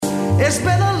It's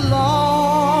been a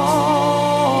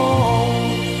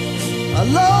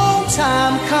long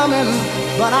time coming,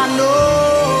 but I know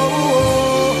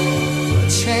a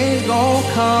change gon'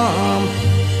 come.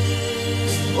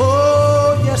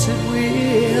 Oh, yes it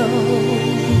will.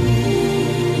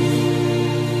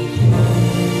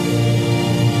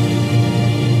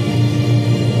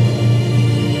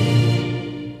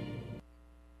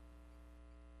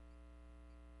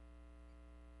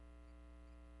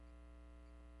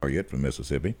 From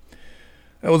Mississippi.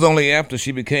 That was only after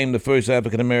she became the first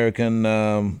African-American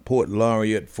poet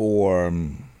laureate for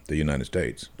the United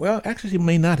States. Well, actually, she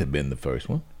may not have been the first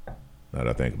one, now that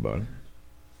I think about it.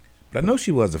 But I know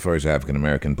she was the first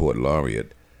African-American poet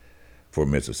laureate for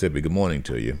Mississippi. Good morning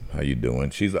to you. How you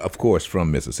doing? She's, of course,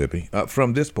 from Mississippi,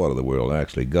 from this part of the world,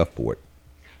 actually, Gulfport.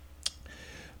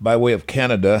 By way of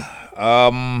Canada,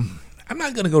 I'm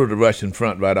not going to go to the Russian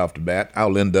front right off the bat.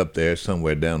 I'll end up there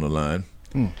somewhere down the line.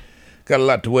 Got a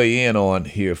lot to weigh in on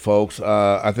here, folks.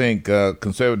 I think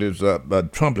conservatives,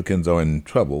 Trumplicans are in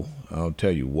trouble. I'll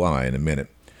tell you why in a minute.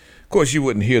 Of course, you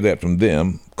wouldn't hear that from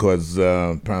them because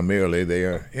primarily they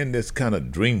are in this kind of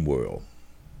dream world.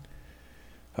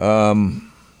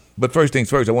 But first things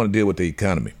first, I want to deal with the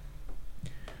economy.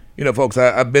 You know, folks,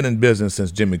 I've been in business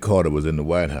since Jimmy Carter was in the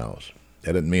White House.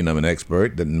 That doesn't mean I'm an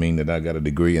expert. Doesn't mean that I got a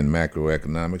degree in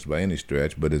macroeconomics by any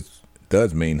stretch. But it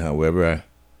does mean, however, I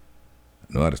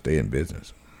know how to stay in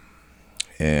business.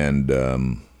 And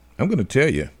I'm going to tell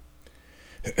you,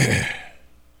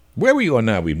 where we are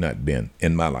now, we've not been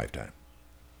in my lifetime.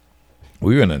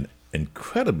 We're in an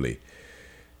incredibly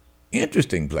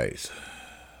interesting place.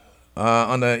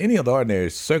 Under any other ordinary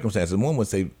circumstances, one would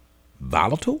say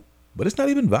volatile, but it's not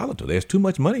even volatile. There's too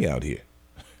much money out here.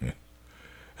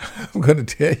 I'm going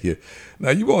to tell you. Now,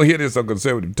 you won't hear this on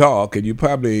conservative talk, and you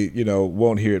probably,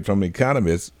 won't hear it from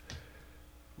economists.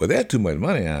 But there's too much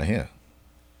money out here,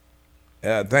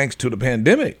 thanks to the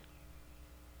pandemic.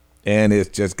 And it's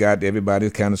just got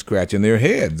everybody kind of scratching their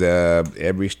heads.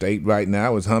 Every state right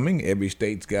now is humming. Every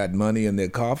state's got money in their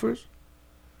coffers.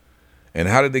 And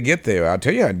how did they get there? I'll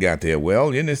tell you how it got there.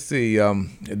 Well, you know,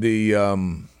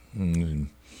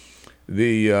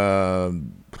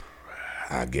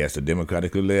 I guess the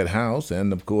democratically led House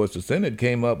and, of course, the Senate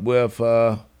came up with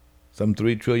some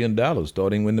 $3 trillion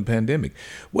starting when the pandemic.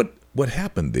 What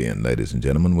happened then, ladies and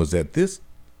gentlemen, was that this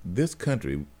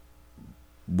country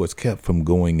was kept from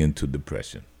going into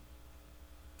depression.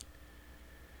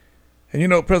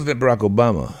 And, President Barack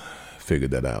Obama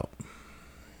figured that out.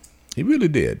 He really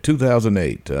did.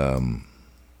 2008,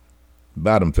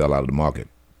 bottom fell out of the market.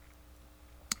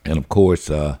 And, of course,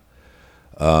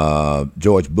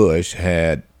 George Bush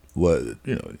and,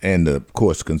 of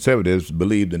course, conservatives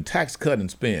believed in tax cut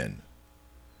and spend.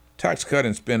 Tax cut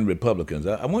and spend Republicans.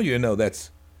 I want you to know that's,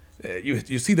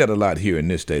 you see that a lot here in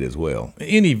this state as well.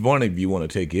 Any one of you want to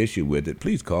take issue with it,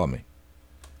 please call me.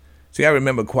 See, I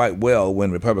remember quite well when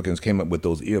Republicans came up with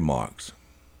those earmarks.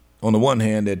 On the one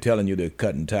hand, they're telling you they're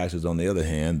cutting taxes. On the other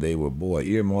hand, they were,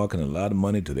 earmarking a lot of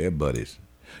money to their buddies.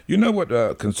 You know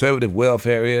what conservative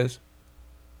welfare is?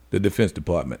 The Defense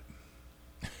Department.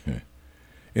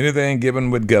 Anything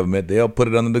given with government, they'll put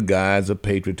it under the guise of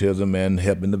patriotism and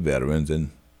helping the veterans.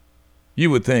 And you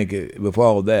would think with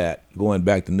all that, going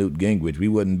back to Newt Gingrich, we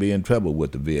wouldn't be in trouble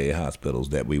with the VA hospitals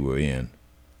that we were in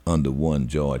under one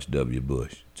George W.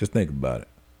 Bush. Just think about it.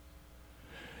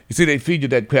 You see, they feed you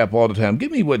that crap all the time. Give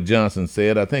me what Johnson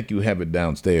said. I think you have it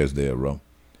downstairs there, Ro.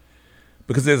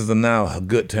 Because this is now a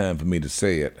good time for me to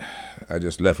say it. I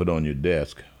just left it on your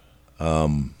desk.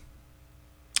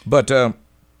 But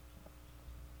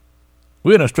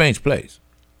we're in a strange place.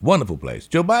 Wonderful place.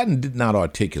 Joe Biden did not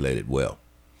articulate it well.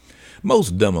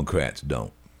 Most Democrats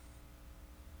don't.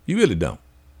 You really don't.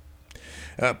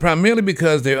 Primarily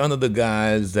because they're under the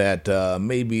guise that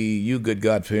maybe you good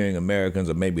God-fearing Americans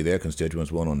or maybe their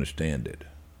constituents won't understand it.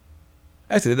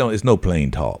 Actually, they don't. It's no plain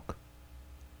talk.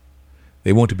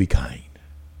 They want to be kind.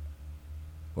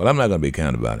 Well, I'm not going to be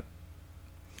kind about it.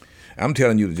 I'm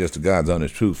telling you just the God's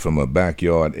honest truth from a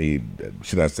backyard,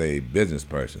 business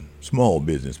person, small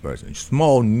business person,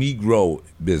 small Negro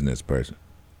business person.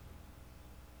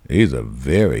 These are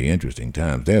very interesting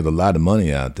times. There's a lot of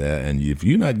money out there, and if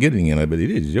you're not getting in it,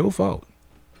 it is your fault.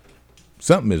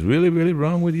 Something is really, really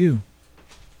wrong with you.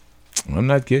 I'm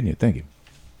not kidding you. Thank you.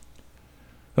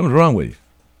 Something's wrong with you.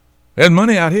 There's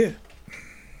money out here.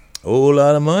 A whole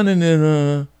lot of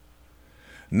money.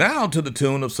 Now to the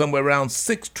tune of somewhere around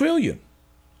 $6 trillion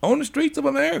on the streets of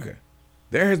America.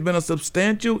 There has been a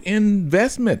substantial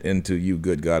investment into you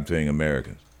good God-fearing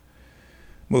Americans.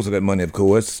 Most of that money, of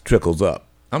course, trickles up.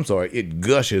 It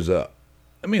gushes up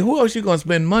I mean, who else you going to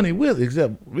spend money with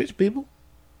except rich people?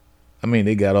 I mean,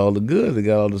 they got all the goods, they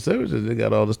got all the services, they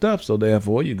got all the stuff. So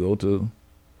therefore, you go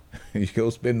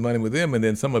spend money with them, and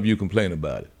then some of you complain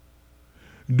about it.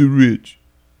 The rich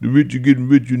are getting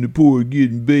richer and the poor are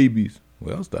getting babies.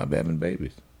 Well, stop having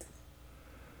babies.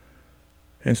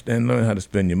 And learn how to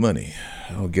spend your money.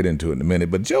 I'll get into it in a minute.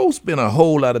 But Joe spent a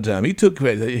whole lot of time.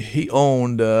 He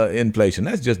owned inflation.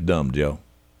 That's just dumb, Joe.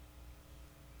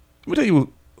 Let me tell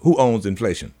you who owns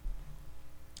inflation.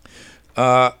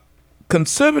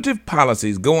 Conservative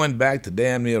policies going back to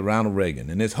damn near Ronald Reagan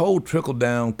and this whole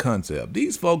trickle-down concept.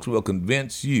 These folks will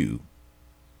convince you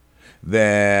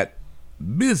that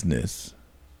business,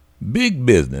 big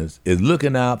business, is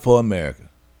looking out for America.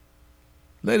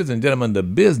 Ladies and gentlemen, the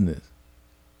business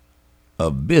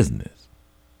of business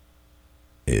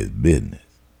is business.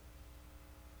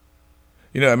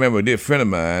 You know, I remember a dear friend of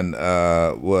mine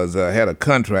had a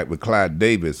contract with Clyde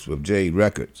Davis with J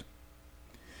Records.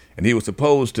 And he was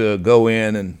supposed to go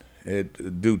in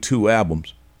and do 2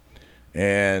 albums.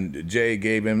 And Jay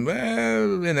gave him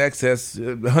in excess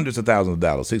hundreds of thousands of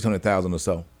dollars, $600,000 or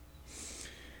so.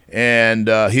 And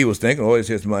he was thinking, oh, it's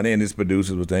his money. And his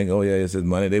producers were thinking, oh, yeah, it's his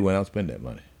money. They went out and spent that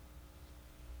money.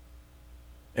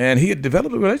 And he had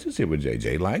developed a relationship with Jay.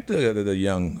 Jay liked the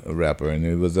young rapper, and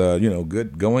it was,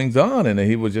 good goings on. And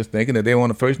he was just thinking that they were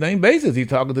on a first-name basis. He's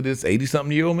talking to this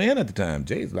 80-something-year-old man at the time.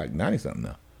 Jay's like 90-something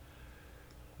now.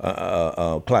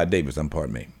 Clyde Davis,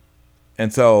 pardon me.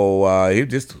 And so he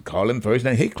just called him first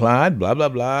name. Hey, Clyde, blah, blah,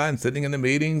 blah, and sitting in the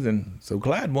meetings. And so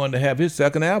Clyde wanted to have his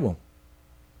second album.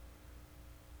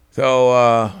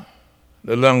 So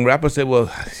the young rapper said, well,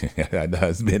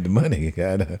 I spent the money.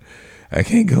 I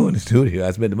can't go in the studio.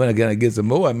 I spent the money. I got to get some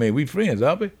more. I mean, we friends,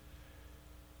 aren't we?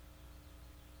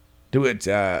 To which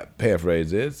I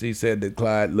paraphrase this. He said that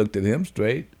Clyde looked at him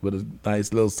straight with a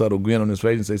nice little subtle grin on his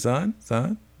face and said,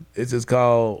 son, it's just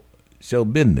called show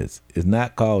business. It's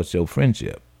not called show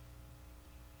friendship.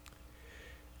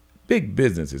 Big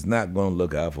business is not going to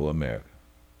look out for America.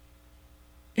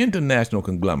 International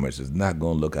conglomerates is not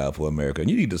going to look out for America.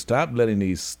 And you need to stop letting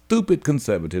these stupid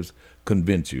conservatives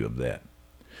convince you of that.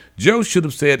 Joe should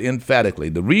have said emphatically,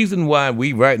 the reason why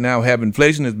we right now have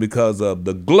inflation is because of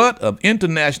the glut of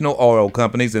international oil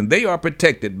companies, and they are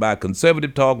protected by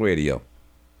conservative talk radio.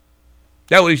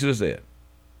 That's what he should have said.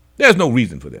 There's no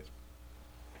reason for this.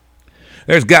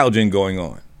 There's gouging going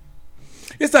on.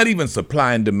 It's not even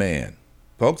supply and demand.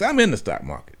 Folks, I'm in the stock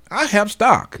market. I have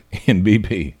stock in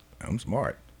BP. I'm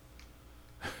smart.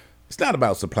 It's not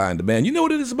about supply and demand. You know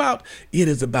what it is about? It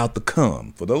is about the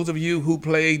come. For those of you who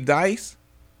play dice,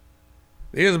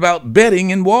 it is about betting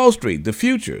in Wall Street, the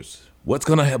futures. What's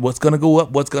going to go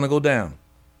up, what's going to go down.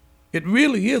 It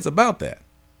really is about that.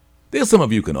 There's some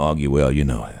of you can argue, well,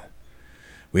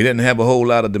 we didn't have a whole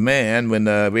lot of demand when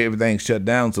everything shut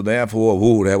down, so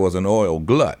therefore, there was an oil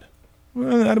glut.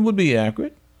 Well, that would be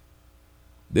accurate.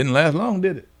 Didn't last long,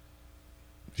 did it?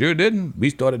 Sure didn't. We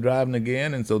started driving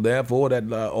again, and so therefore that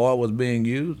oil was being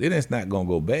used. It's not going to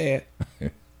go bad.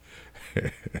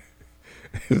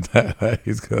 It's not like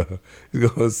it's going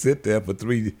to sit there for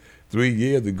three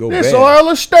years and go bad. This oil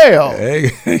is stale.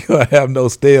 Ain't going to have no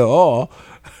stale oil.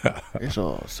 It's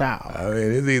all sour. I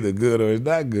mean, it's either good or it's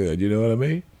not good. You know what I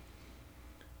mean?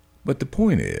 But the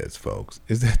point is, folks,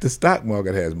 is that the stock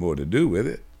market has more to do with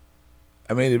it.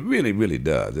 I mean, it really, really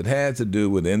does. It has to do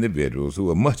with individuals who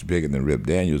are much bigger than Rip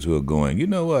Daniels who are going, you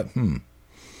know what? I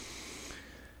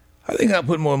think I'll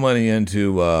put more money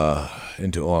into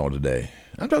oil today.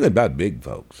 I'm talking about big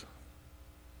folks.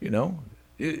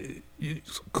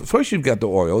 First you've got the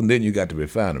oil, and then you got the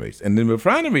refineries. And the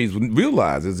refineries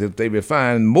realizes if they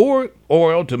refine more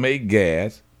oil to make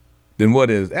gas than what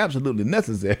is absolutely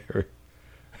necessary,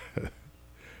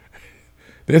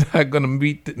 they're not going to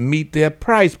meet their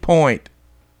price point.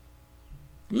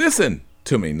 Listen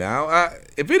to me now.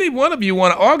 If any one of you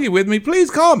want to argue with me, please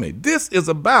call me. This is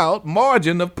about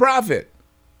margin of profit.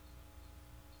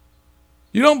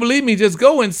 You don't believe me? Just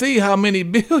go and see how many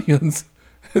billions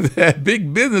that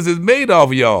big business is made off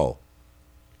of y'all.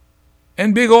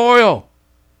 And big oil.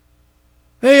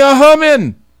 They are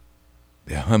humming.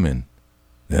 They're humming.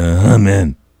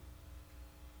 And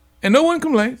no one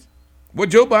complains. What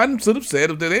Joe Biden should have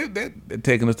said, they're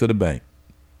taking us to the bank.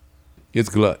 It's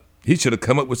glut. He should have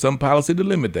come up with some policy to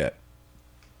limit that.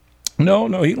 No,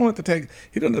 he don't have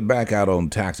to back out on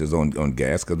taxes on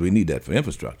gas because we need that for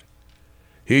infrastructure.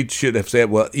 He should have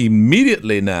said, well,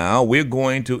 immediately now we're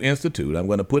going to I'm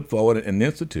going to put forward an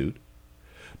institute.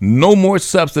 No more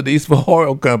subsidies for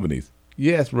oil companies.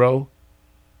 Yes, bro.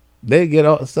 They get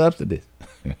all the subsidies.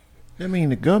 That mean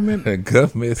the government The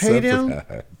government pay subsidized.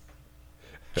 them?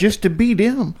 just to be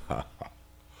them. Oh,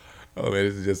 man,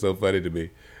 this is just so funny to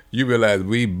me. You realize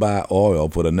we buy oil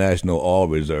for the National Oil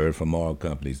Reserve from oil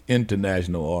companies,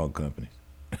 international oil companies.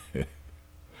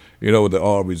 You know, with the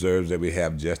oil reserves that we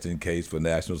have just in case for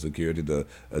national security,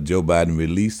 Joe Biden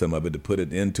released some of it to put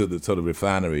it into the sort of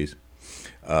refineries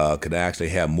could actually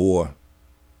have more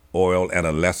oil at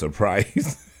a lesser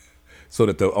price so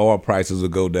that the oil prices will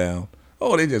go down.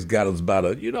 Oh, they just got us by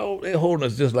they're holding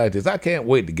us just like this. I can't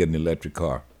wait to get an electric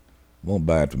car. Won't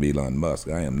buy it from Elon Musk.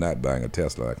 I am not buying a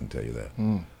Tesla, I can tell you that.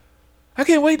 I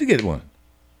can't wait to get one.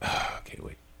 I can't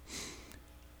wait.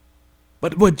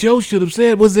 But what Joe should have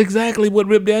said was exactly what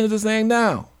Rip Daniels is saying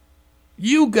now.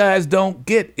 You guys don't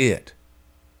get it.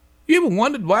 You ever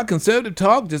wondered why conservative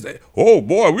talk just say, oh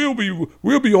boy, we'll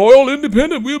be oil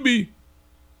independent, We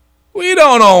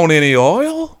don't own any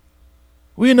oil.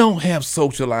 We don't have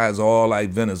socialized oil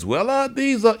like Venezuela.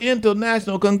 These are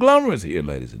international conglomerates here,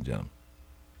 ladies and gentlemen.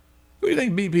 Who do you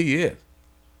think BP is?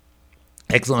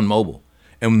 ExxonMobil.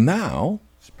 And now,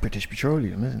 It's British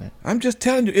Petroleum, isn't it? I'm just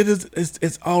telling you,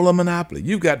 it's all a monopoly.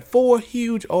 You've got 4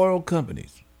 huge oil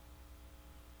companies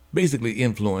basically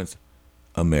influence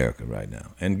America right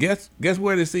now. And guess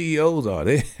where the CEOs are?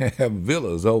 They have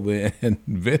villas over in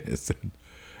Venice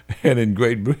and in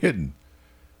Great Britain.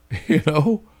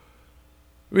 BP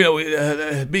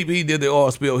did the oil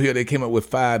spill here. They came up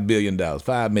with $5 billion,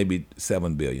 maybe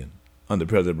 $7 billion. Under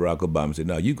President Barack Obama, said,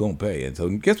 no, you're going to pay. And so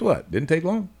guess what? Didn't take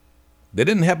long. That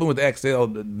didn't happen with Axel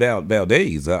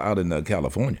Valdez out in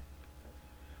California.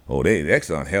 Oh,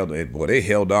 Exxon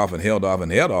held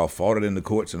off, fought it in the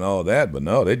courts and all that. But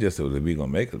no, they just said, we're going to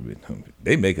make it.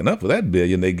 They making up for that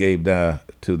billion they gave down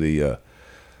to the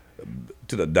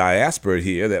diaspora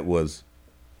here that was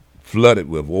flooded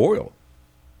with oil.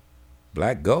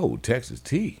 Black gold, Texas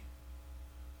tea.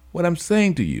 What I'm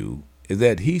saying to you is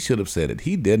that he should have said it.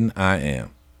 He didn't. I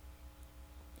am.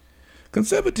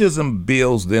 Conservatism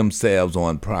builds themselves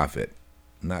on profit,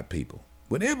 not people.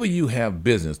 Whenever you have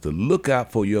business to look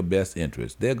out for your best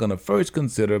interest, they're going to first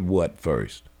consider what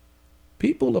first?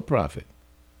 People or profit?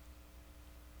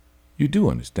 You do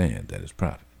understand that it's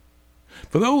profit.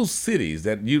 For those cities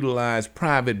that utilize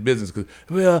private business,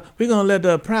 well, we're going to let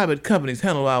the private companies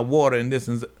handle our water and this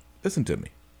and that. Listen to me.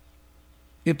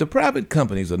 If the private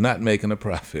companies are not making a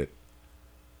profit,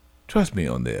 trust me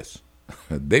on this,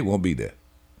 they won't be there.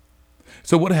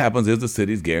 So what happens is the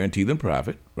cities guarantee them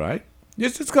profit, right?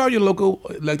 Just call your local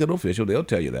elected official. They'll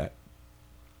tell you that.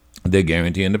 They're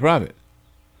guaranteeing the profit.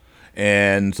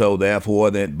 And so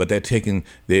therefore, but they're taking,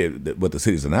 what the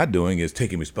cities are not doing is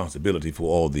taking responsibility for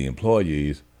all the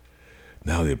employees.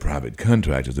 Now they're private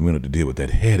contractors and we don't have to deal with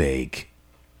that headache.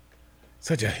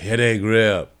 Such a headache,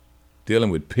 Rip.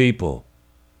 Dealing with people.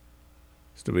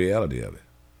 It's the reality of it.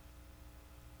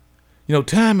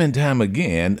 Time and time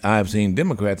again, I've seen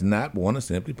Democrats not want to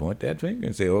simply point that finger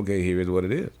and say, okay, here is what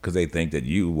it is, because they think that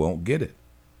you won't get it.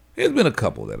 There's been a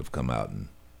couple that have come out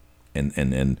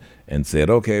and said,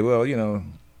 okay, well,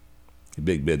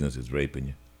 big business is raping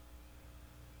you.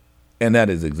 And that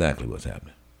is exactly what's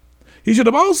happening. He should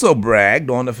have also bragged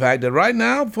on the fact that right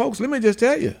now, folks, let me just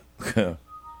tell you,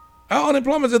 our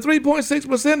unemployment is at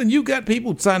 3.6%, and you got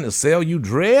people trying to sell you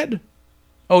dread?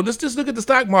 Oh, let's just look at the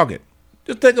stock market.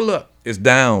 Just take a look. It's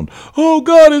down. Oh,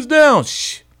 God, it's down.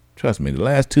 Shh. Trust me, the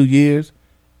last 2 years,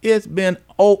 it's been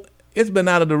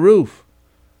out of the roof.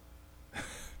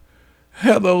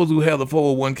 Those who have the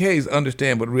 401ks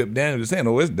understand what Rip Daniels is saying.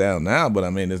 Oh, it's down now, but I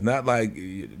mean, it's not like,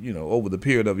 over the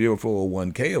period of your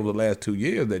 401k over the last 2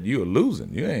 years that you're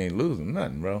losing. You ain't losing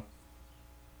nothing, bro.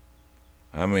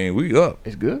 I mean, we up.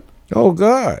 It's good. Oh,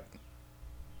 God.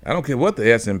 I don't care what the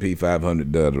S&P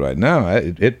 500 does right now.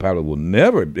 It probably will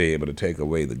never be able to take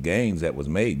away the gains that was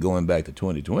made going back to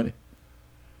 2020.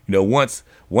 Once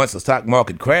the stock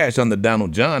market crashed under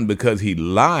Donald John because he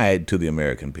lied to the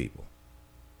American people.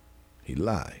 He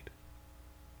lied.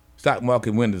 Stock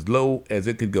market went as low as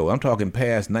it could go. I'm talking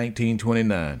past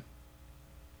 1929.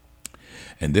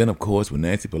 And then, of course, when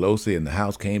Nancy Pelosi and the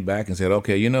House came back and said,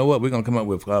 okay, you know what? We're going to come up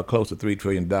with close to $3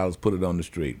 trillion, put it on the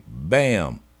street.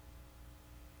 Bam.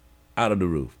 Out of the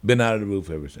roof. Been out of the roof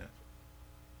ever since.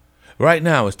 Right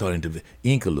now, it's starting to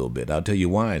ink a little bit. I'll tell you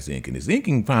why it's inking. It's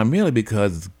inking primarily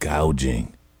because it's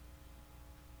gouging.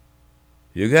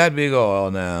 You got big oil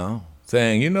now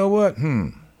saying, you know what?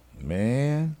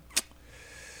 Man,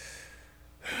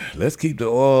 let's keep the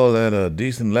oil at a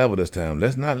decent level this time.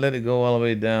 Let's not let it go all the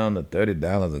way down to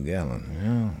 $30 a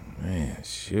gallon. Man,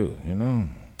 shoot, And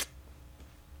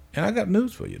I got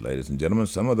news for you, ladies and gentlemen.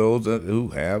 Some of those who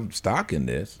have stock in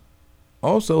this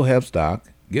also have stock,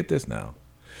 get this now,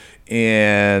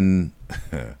 in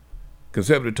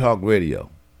Conservative Talk Radio.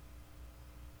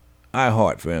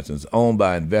 iHeart, for instance, owned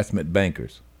by investment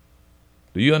bankers.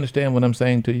 Do you understand what I'm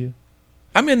saying to you?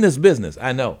 I'm in this business,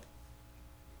 I know.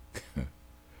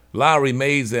 Lowry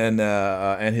Mays and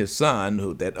his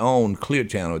son, that owned Clear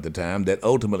Channel at the time, that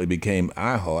ultimately became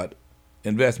iHeart,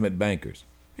 investment bankers.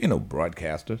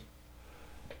 Broadcasters.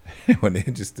 They weren't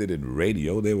interested in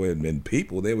radio. They were in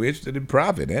people. They were interested in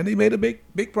profit, and he made a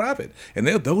big profit. And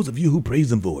there are those of you who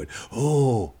praise him for it.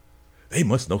 Oh, they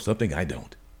must know something I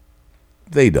don't.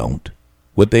 They don't.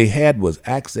 What they had was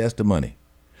access to money.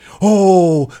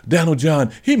 Oh, Donald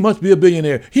John, he must be a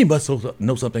billionaire. He must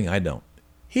know something I don't.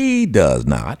 He does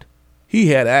not. He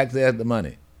had access to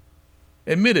money.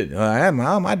 Admitted.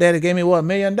 My daddy gave me, $1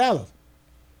 million?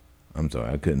 I'm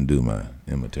sorry, I couldn't do my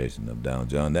imitation of Donald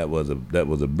John. That was a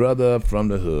brother from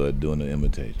the hood doing the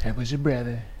imitation. That was a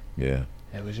brother. Yeah.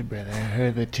 That was a brother. I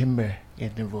heard the timbre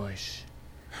in the voice.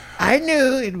 I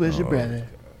knew it was a brother.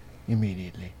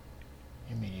 Immediately.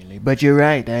 But you're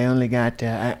right. I only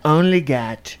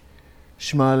got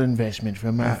small investment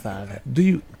from my father.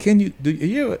 Can you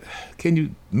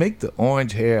make the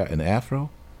orange hair an afro?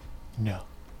 No.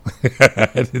 I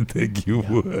didn't think you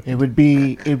would. It would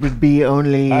be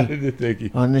only I didn't think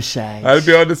you. On the sides. I'd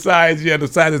be on the sides. Yeah, the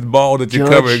side is bald that you're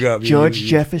covering up. George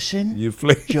Jefferson?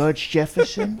 George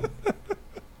Jefferson?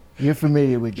 You're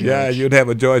familiar with George. Yeah, you'd have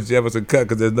a George Jefferson cut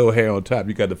because there's no hair on top.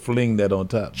 You got to fling that on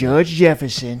top. George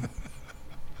Jefferson.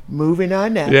 Moving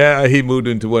on now. Yeah, he moved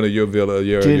into one of your villas.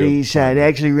 To the east side.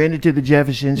 Actually rented to the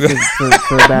Jeffersons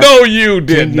for about No, you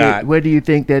did not. Where do you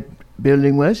think that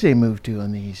building was they moved to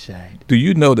on the east side? Do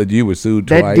you know that you were sued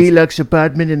that twice? That deluxe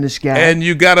apartment in the sky. And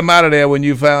you got them out of there when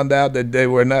you found out that they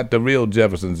were not the real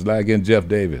Jeffersons, like in Jeff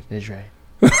Davis. That's right.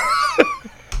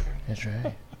 That's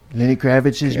right. Lenny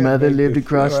Kravitz's mother lived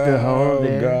across the hall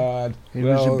there. Oh, God. It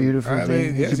was a beautiful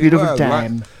thing. It was a beautiful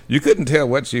time. You couldn't tell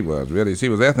what she was, really. She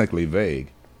was ethnically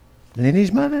vague.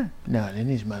 Lenny's mother? No,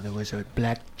 Lenny's mother was a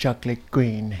black chocolate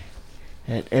queen.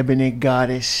 That ebony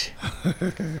goddess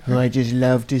who I just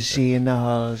loved to see in the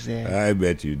halls there. I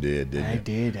bet you did, didn't you?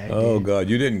 I did. Oh, God,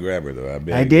 you didn't grab her,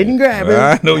 though. I didn't grab her.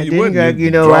 I know you wouldn't.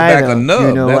 You know why, back a nub.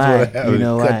 You know That's why. what happened. You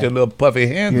know why. Cut your little puffy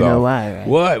hands off. You know why, right?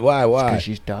 What? Why? Because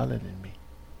she's taller than me.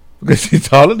 Because she's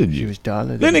taller than you? She was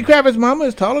taller than Lenny me. Kravitz's mama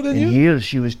is taller than you? In heels,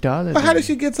 she was taller than me. How did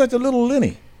she get such a little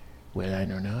Lenny? Well, I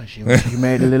don't know. She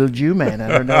married a little Jew man. I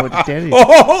don't know what to tell you.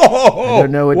 I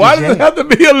don't know what Why to does say. it have to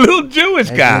be a little Jewish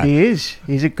That's guy? what he is.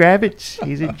 He's a Kravitz.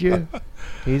 He's a Jew.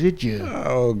 He's a Jew.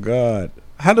 Oh, God.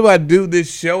 How do I do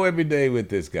this show every day with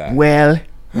this guy? Well.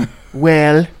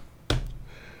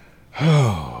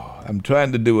 I'm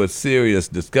trying to do a serious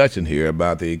discussion here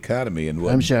about the economy and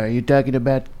what. I'm sorry. You're talking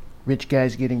about rich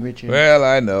guys getting richer. Well,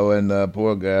 I know, and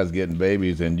poor guys getting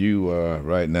babies, and you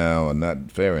right now are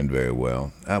not faring very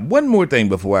well. One more thing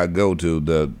before I go to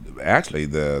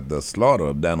the slaughter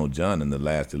of Donald John in the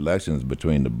last elections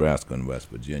between Nebraska and West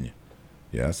Virginia.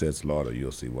 Yeah, I said slaughter.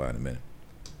 You'll see why in a minute.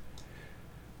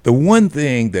 The one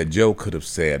thing that Joe could have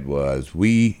said was,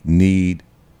 we need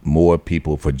more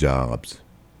people for jobs.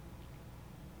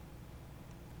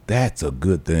 That's a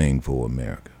good thing for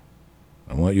America.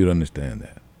 I want you to understand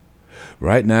that.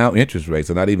 Right now, interest rates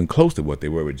are not even close to what they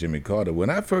were with Jimmy Carter. When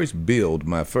I built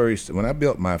my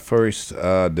first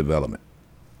development,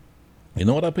 you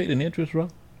know what I paid in interest,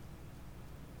 Rob?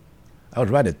 I was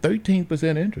right at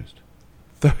 13% interest.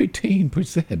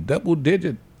 13%, double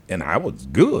digit. And I was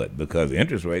good because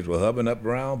interest rates were hovering up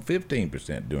around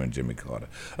 15% during Jimmy Carter.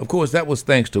 Of course, that was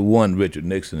thanks to one, Richard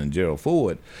Nixon and Gerald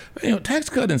Ford. Tax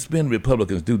cut and spend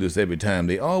Republicans do this every time.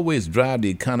 They always drive the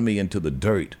economy into the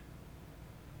dirt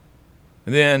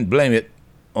and then blame it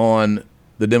on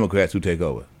the Democrats who take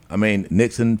over.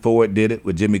 Nixon, Ford did it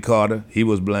with Jimmy Carter. He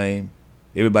was blamed.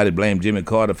 Everybody blamed Jimmy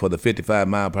Carter for the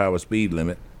 55-mile-per-hour speed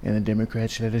limit. And the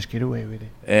Democrats let us get away with it.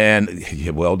 And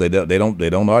well, they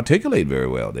don't articulate very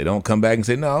well. They don't come back and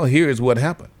say, no, here's what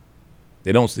happened.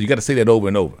 They don't. You got to say that over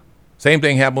and over. Same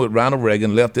thing happened with Ronald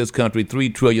Reagan. Left this country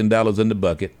 $3 trillion in the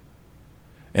bucket.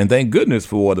 And thank goodness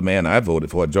for the man I voted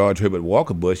for, George Herbert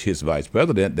Walker Bush, his vice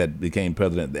president, that became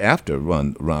president after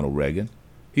Ronald Reagan.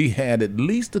 He had at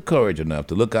least the courage enough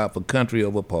to look out for country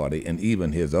over party and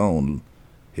even his own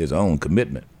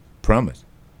commitment, promise.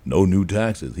 No new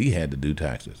taxes. He had to do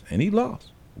taxes, and he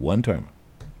lost one term.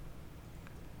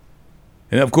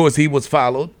 And, of course, he was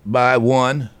followed by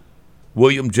one,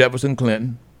 William Jefferson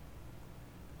Clinton,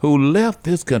 who left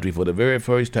this country for the very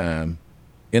first time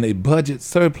in a budget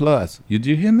surplus. Did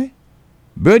you hear me?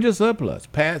 Budget surplus.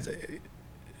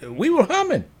 We were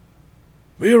humming.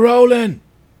 We were rolling.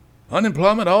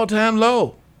 Unemployment all-time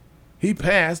low. He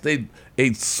passed a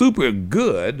super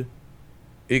good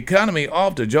economy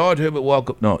off to George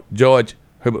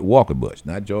Herbert Walker Bush,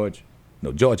 not George.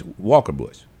 No, George Walker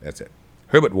Bush. That's it.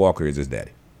 Herbert Walker is his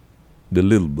daddy. The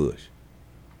little Bush.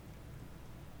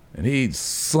 And he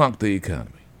sunk the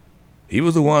economy. He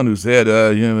was the one who said,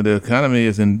 the economy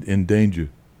is in danger.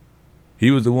 He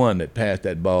was the one that passed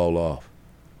that ball off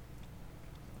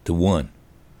to one,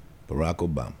 Barack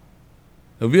Obama.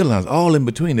 Now realize all in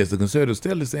between this, the conservatives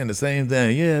still saying the same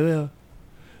thing.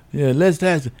 Let's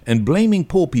tax it. And blaming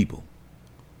poor people.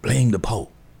 Blame the poor.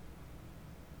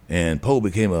 And poor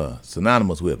became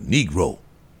synonymous with Negro.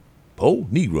 Poor,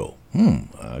 Negro.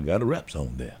 I got a rap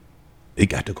song there. It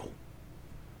got to go.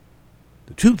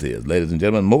 The truth is, ladies and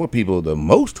gentlemen, the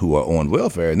most who are on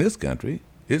welfare in this country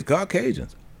is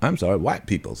Caucasians. I'm sorry, white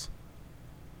peoples.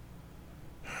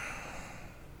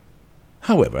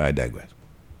 However, I digress.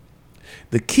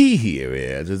 The key here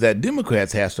is that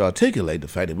Democrats have to articulate the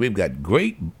fact that we've got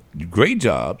great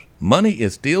jobs. Money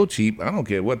is still cheap. I don't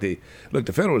care what the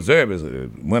Federal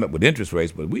Reserve went up with interest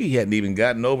rates, but we hadn't even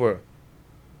gotten over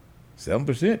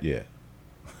 7% yet.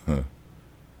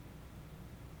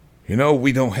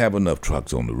 We don't have enough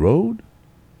trucks on the road.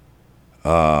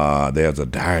 There's a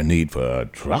dire need for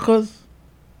truckers.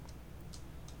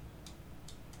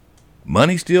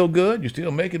 Money's still good. You're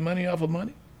still making money off of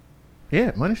money.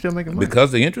 Yeah, money's still making money.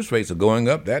 Because the interest rates are going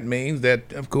up, that means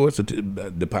that, of course,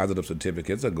 deposit of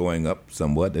certificates are going up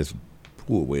somewhat. That's a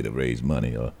poor way to raise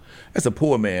money. That's a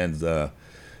poor man's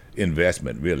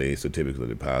investment, really, certificate of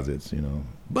deposits,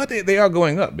 But they are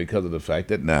going up because of the fact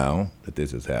that now that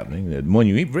this is happening, that when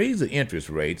you raise the interest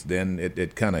rates, then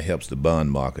it kind of helps the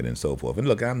bond market and so forth. And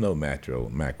look, I'm no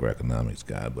macroeconomics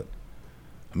guy, but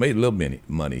I made a little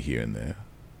money here and there.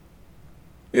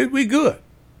 We good.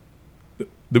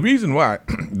 The reason why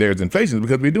there's inflation is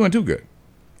because we're doing too good.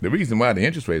 The reason why the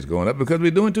interest rates are going up is because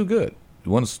we're doing too good.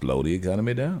 We want to slow the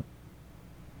economy down.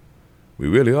 We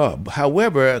really are.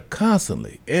 However,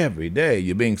 constantly, every day,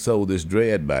 you're being sold this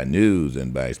dread by news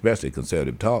and by especially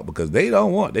conservative talk because they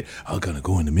don't want, they are going to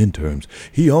go in the midterms.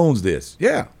 He owns this.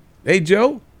 Yeah. Hey,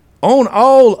 Joe, own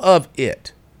all of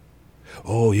it.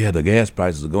 Oh, yeah, the gas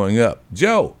prices are going up.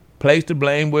 Joe, place the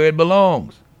blame where it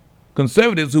belongs.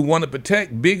 Conservatives who want to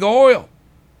protect big oil,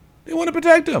 they want to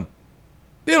protect them.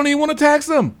 They don't even want to tax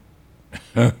them.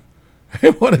 They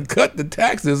want to cut the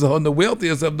taxes on the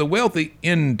wealthiest of the wealthy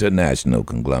international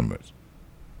conglomerates.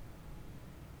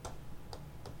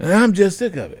 And I'm just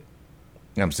sick of it.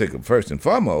 I'm sick of, first and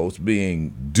foremost,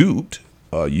 being duped,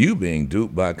 or you being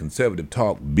duped by conservative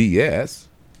talk BS,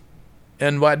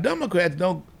 and why Democrats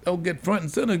don't get front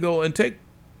and center, go and take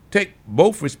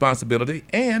both responsibility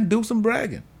and do some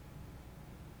bragging.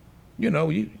 You're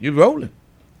rolling,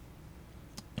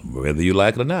 whether you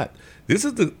like it or not.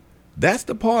 That's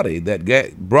the party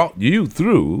that brought you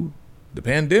through the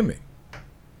pandemic.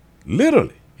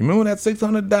 Literally. You remember that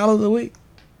 $600 a week?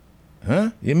 Huh?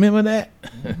 You remember that?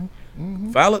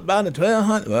 Mm-hmm. Followed by the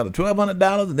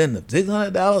 $1,200, and then the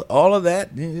 $600, all of that.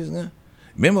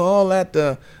 Remember all that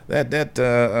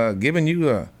giving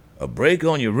you a break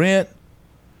on your rent?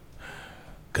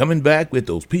 Coming back with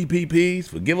those PPPs,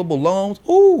 forgivable loans?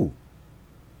 Ooh.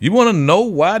 You want to know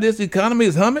why this economy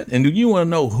is humming? And do you want to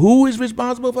know who is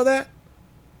responsible for that?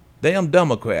 Damn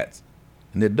Democrats.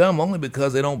 And they're dumb only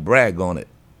because they don't brag on it.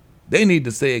 They need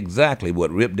to say exactly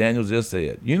what Rip Daniels just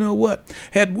said. You know what?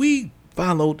 Had we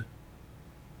followed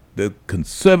the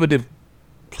conservative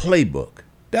playbook,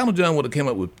 Donald Trump would have come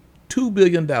up with $2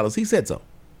 billion. He said so.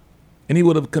 And he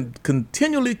would have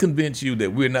continually convinced you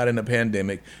that we're not in a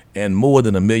pandemic and more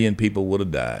than 1 million people would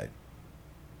have died.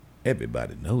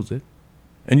 Everybody knows it.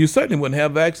 And you certainly wouldn't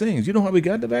have vaccines. You know how we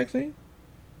got the vaccine?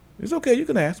 It's okay, you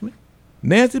can ask me.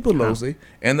 Nancy Pelosi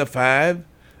and the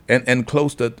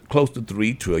close to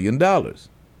 $3 trillion.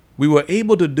 We were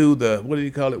able to do the,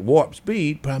 warp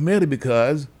speed, primarily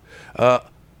because the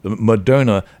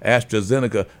Moderna,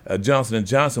 AstraZeneca, Johnson &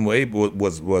 Johnson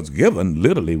was given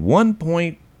literally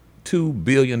 $1.2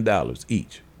 billion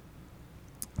each.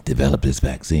 Develop this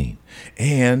vaccine.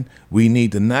 And we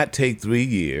need to not take 3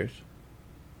 years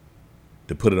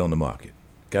to put it on the market.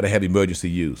 Got to have emergency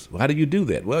use. Well, how do you do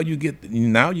that? Well, you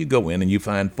go in and you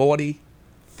find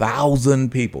 40,000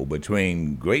 people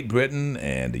between Great Britain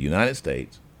and the United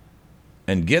States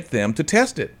and get them to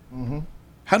test it. Mm-hmm.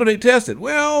 How do they test it?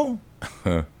 Well,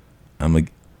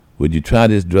 would you try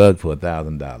this drug for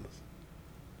 $1,000?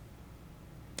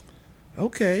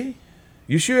 Okay.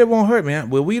 You sure it won't hurt, man?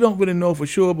 Well, we don't really know for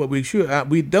sure, but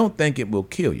we don't think it will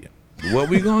kill you. What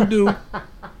we're going to do...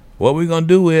 What we're going to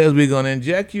do is we're going to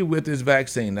inject you with this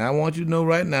vaccine. Now, I want you to know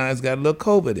right now it's got a little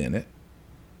COVID in it.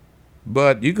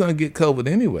 but you're going to get COVID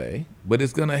anyway. But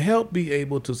it's going to help be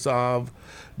able to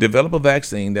develop a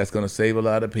vaccine that's going to save a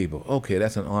lot of people. Okay,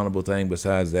 that's an honorable thing.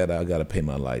 Besides that, I got to pay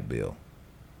my light bill.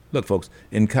 Look, folks,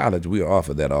 in college, we are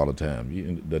offered that all the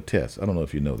time. The test. I don't know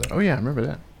if you know that. Oh, yeah, I remember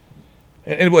that.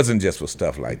 And it wasn't just for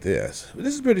stuff like this.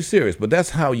 This is pretty serious, but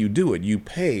that's how you do it. You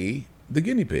pay the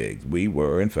guinea pigs. We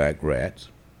were, in fact, rats.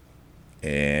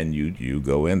 And you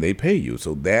go in, they pay you.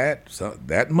 So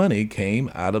that money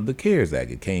came out of the CARES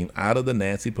Act. It came out of the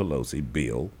Nancy Pelosi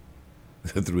bill,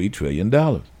 the $3 trillion.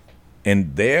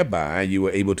 And thereby, you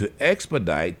were able to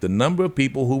expedite the number of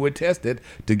people who were tested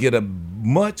to get a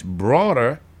much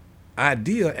broader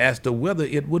idea as to whether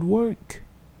it would work.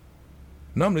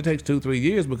 Normally it takes 2-3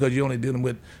 years because you're only dealing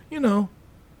with,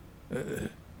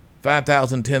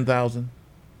 5,000, 10,000.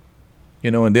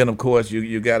 And then of course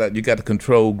you got the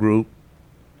control group.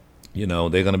 They're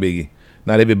going to be,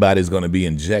 not everybody's going to be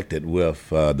injected with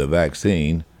the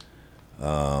vaccine.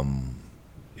 You're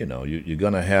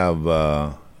going to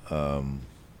have,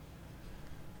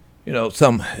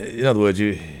 some. In other words,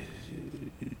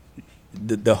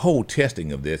 the whole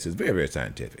testing of this is very, very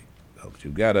scientific.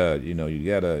 You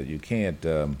can't.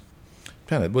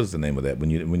 What is the name of that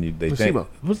they placebo.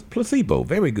 Placebo.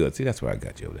 Very good. See, that's where I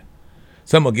got you over there.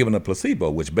 Some are given a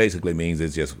placebo, which basically means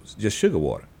it's just sugar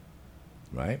water,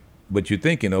 right? But you're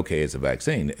thinking, okay, it's a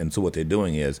vaccine, and so what they're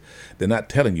doing is they're not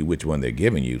telling you which one they're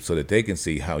giving you, so that they can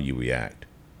see how you react.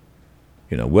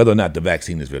 Whether or not the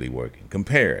vaccine is really working.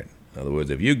 Compare it. In other words,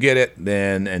 if you get it,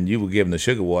 and you were given the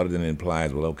sugar water, then it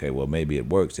implies, maybe it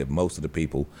works if most of the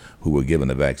people who were given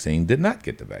the vaccine did not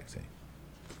get the vaccine.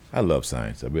 I love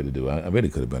science. I really do. I really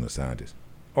could have been a scientist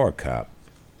or a cop.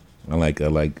 I like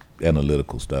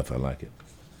analytical stuff. I like it,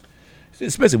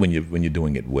 especially when you're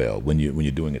doing it well, when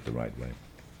you're doing it the right way.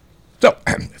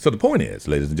 So the point is,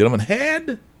 ladies and gentlemen,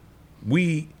 had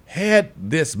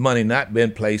this money not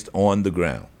been placed on the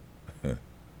ground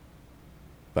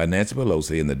by Nancy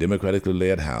Pelosi in the democratically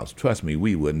led House, trust me,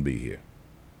 we wouldn't be here.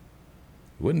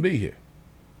 Wouldn't be here.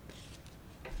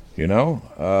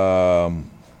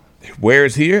 Where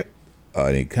is here?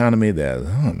 An economy that's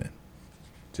humming.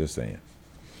 Just saying.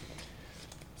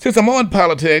 Since I'm on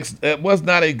politics, it was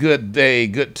not a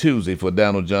good Tuesday for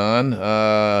Donald John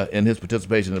in his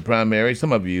participation in the primary.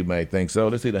 Some of you may think so.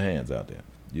 Let's see the hands out there.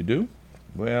 You do?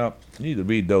 Well, you need to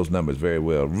read those numbers very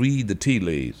well. Read the tea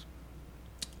leaves.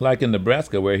 Like in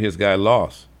Nebraska, where his guy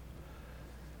lost.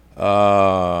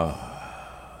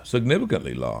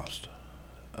 Significantly lost.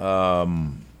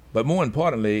 But more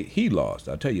importantly, he lost.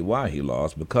 I'll tell you why he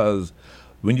lost. Because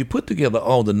when you put together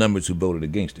all the numbers who voted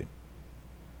against him,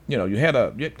 you had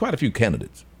quite a few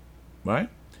candidates, right?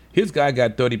 His guy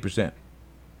got 30%.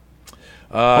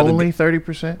 Only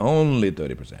 30%? Only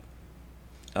 30%.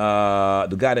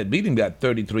 The guy that beat him got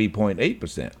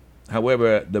 33.8%.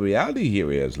 However, the reality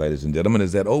here is, ladies and gentlemen,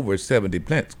 is that over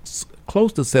 70%,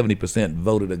 close to 70%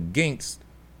 voted against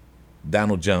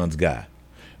Donald John's guy.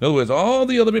 In other words, all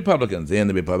the other Republicans in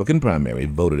the Republican primary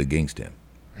voted against him.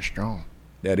 That's strong.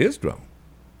 That is strong.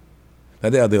 Now,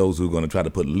 there are those who are going to try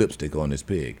to put lipstick on this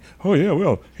pig. Oh, yeah,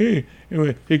 well, he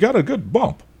got a good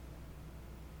bump.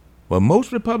 Well,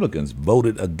 most Republicans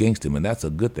voted against him, and that's a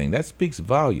good thing. That speaks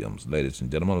volumes, ladies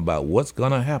and gentlemen, about what's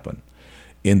going to happen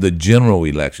in the general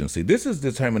election. See, this is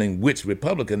determining which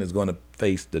Republican is going to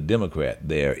face the Democrat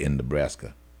there in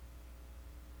Nebraska.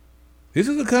 This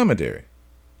is a commentary.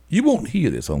 You won't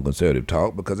hear this on Conservative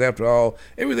Talk because, after all,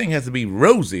 everything has to be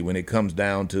rosy when it comes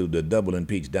down to the double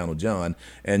impeach Donald John,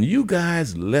 and you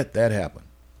guys let that happen.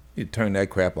 You turn that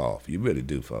crap off. You really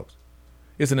do, folks.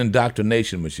 It's an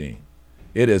indoctrination machine.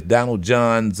 It is Donald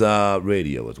John's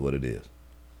radio is what it is.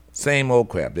 Same old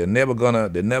crap. They're never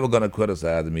gonna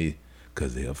criticize me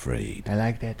because they're afraid. I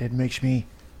like that. That makes me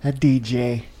a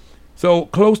DJ. So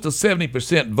close to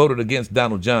 70% voted against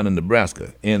Donald John in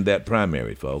Nebraska in that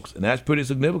primary, folks. And that's pretty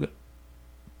significant.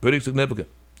 Pretty significant.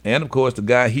 And, of course, the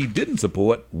guy he didn't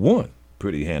support won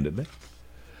pretty handedly.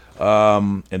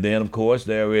 And then, of course,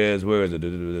 there is,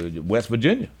 West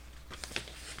Virginia.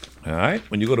 All right?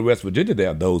 When you go to West Virginia, there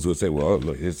are those who say, well,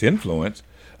 look, his influence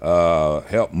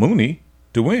helped Mooney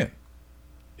to win.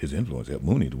 His influence helped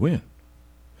Mooney to win.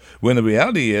 When the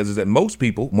reality is that most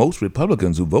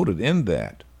Republicans who voted in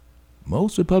that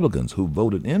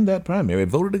primary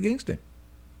voted against him.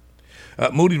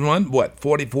 Moody won,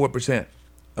 44%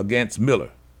 against Miller,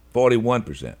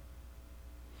 41%. Wait,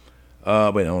 I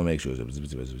want to make sure.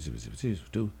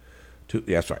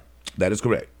 Yeah, that's right. That is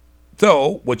correct.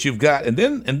 So what you've got, and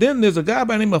then there's a guy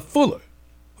by the name of Fuller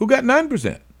who got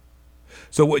 9%.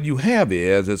 So what you have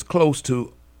is close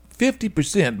to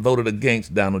 50% voted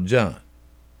against Donald John.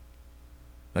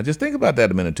 Now just think about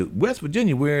that a minute, too. West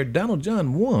Virginia, where Donald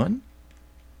John won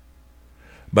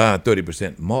by a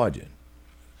 30% margin.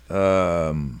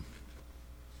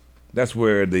 That's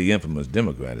where the infamous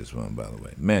Democrat is from, by the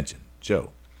way, Manchin,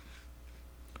 Joe.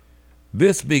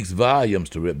 This speaks volumes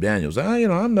to Rip Daniels.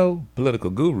 I'm no political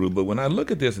guru, but when I look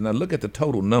at this and I look at the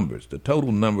total numbers, the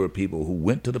total number of people who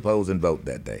went to the polls and voted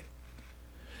that day,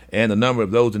 and the number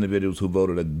of those individuals who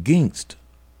voted against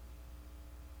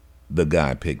the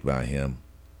guy picked by him,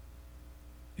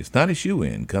 it's not a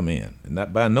shoe-in, come in, and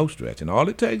not by no stretch. And all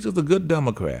it takes is a good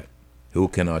Democrat who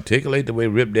can articulate the way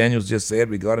Rip Daniels just said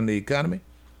regarding the economy.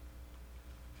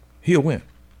 He'll win.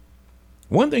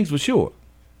 One thing's for sure.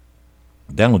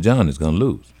 Donald John is going to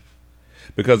lose.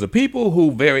 Because the people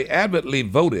who very adamantly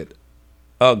voted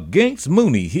against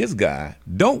Mooney, his guy,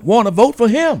 don't want to vote for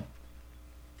him.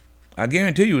 I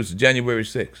guarantee you it's January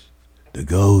 6th. The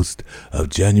ghost of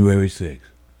January 6th.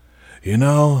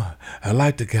 I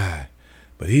like the guy,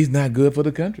 but he's not good for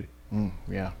the country.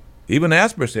 Yeah. Even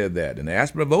Asper said that, and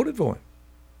Asper voted for him.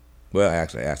 Well,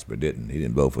 actually, Asper didn't. He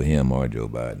didn't vote for him or Joe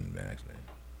Biden, actually.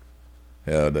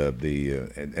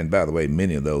 And by the way,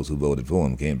 many of those who voted for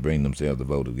him can't bring themselves to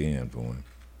vote again for him.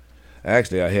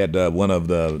 Actually, I had one of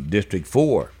the District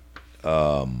 4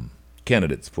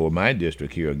 candidates for my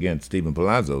district here against Stephen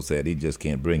Palazzo said he just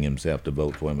can't bring himself to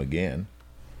vote for him again.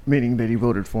 Meaning that he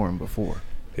voted for him before.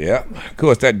 Yeah, of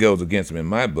course that goes against him in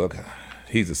my book.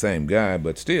 He's the same guy,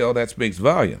 but still, that speaks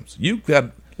volumes.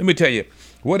 Let me tell you,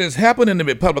 what has happened in the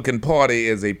Republican Party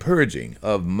is a purging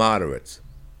of moderates.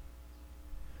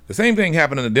 The same thing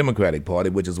happened in the Democratic Party,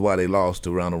 which is why they lost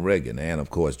to Ronald Reagan and, of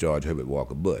course, George Herbert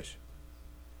Walker Bush.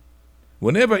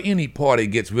 Whenever any party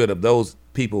gets rid of those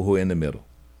people who are in the middle,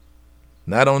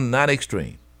 not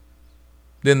extreme,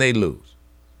 then they lose.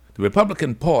 The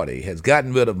Republican Party has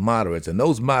gotten rid of moderates, and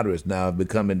those moderates now have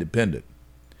become independent.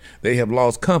 They have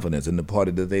lost confidence in the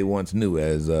party that they once knew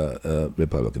as a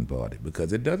Republican Party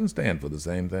because it doesn't stand for the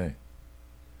same thing.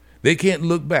 They can't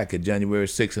look back at January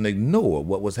 6th and ignore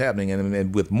what was happening.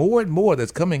 And with more and more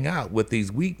that's coming out with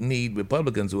these weak-kneed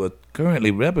Republicans who are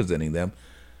currently representing them,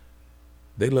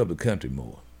 they love the country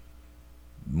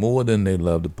more than they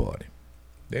love the party.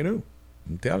 They do.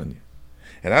 I'm telling you.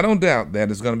 And I don't doubt that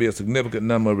there's going to be a significant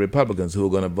number of Republicans who are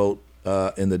going to vote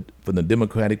for the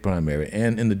Democratic primary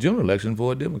and in the general election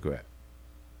for a Democrat.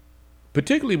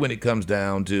 Particularly when it comes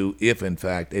down to if, in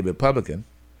fact, a Republican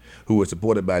who was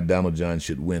supported by Donald John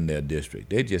should win their district.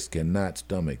 They just cannot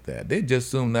stomach that. They just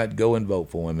soon not go and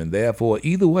vote for him, and therefore,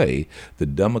 either way, the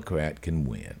Democrat can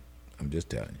win. I'm just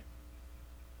telling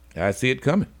you. I see it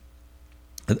coming.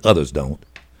 And others don't.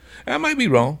 I might be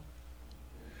wrong,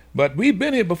 but we've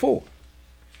been here before.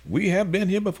 We have been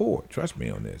here before. Trust me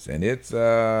on this. And it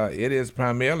is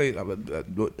primarily,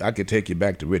 I could take you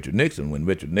back to Richard Nixon when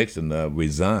Richard Nixon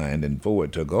resigned and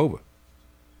Ford took over.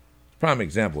 Prime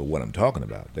example of what I'm talking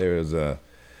about. There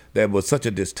was such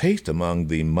a distaste among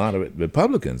the moderate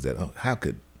Republicans that how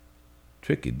could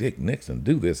Tricky Dick Nixon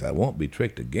do this? I won't be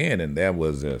tricked again. And there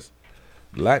was this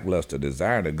lackluster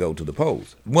desire to go to the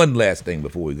polls. One last thing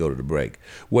before we go to the break.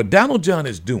 What Donald John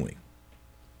is doing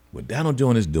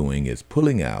is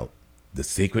pulling out the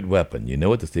secret weapon. You know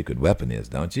what the secret weapon is,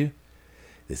 don't you?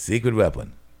 The secret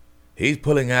weapon. He's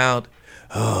pulling out,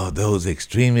 those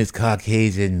extremist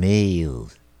Caucasian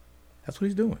males. That's what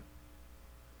he's doing.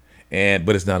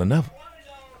 But it's not enough. Want to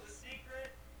know the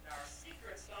secret? Our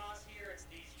secret sauce here, it's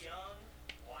these young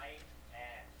white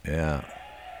men.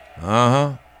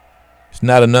 Yeah. It's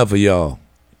not enough for y'all.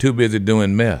 Too busy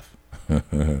doing meth.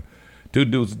 Too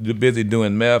busy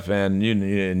doing meth and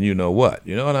you know what.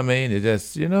 You know what I mean? It's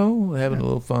just, having a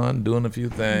little fun, doing a few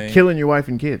things. Killing your wife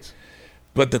and kids.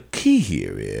 But the key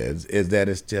here is that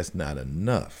it's just not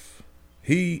enough.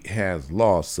 He has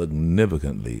lost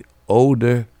significantly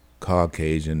older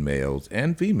Caucasian males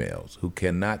and females who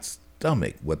cannot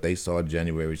stomach what they saw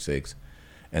January 6th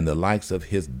and the likes of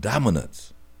his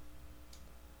dominance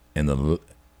and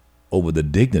over the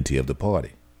dignity of the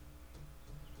party.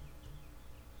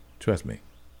 Trust me,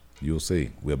 you'll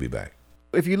see. We'll be back.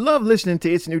 If you love listening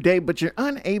to It's a New Day, but you're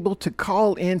unable to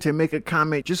call in to make a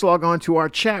comment, just log on to our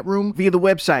chat room via the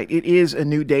website. It is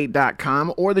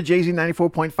anewday.com or the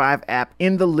JZ94.5 app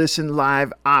in the Listen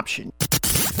Live option.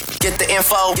 Get the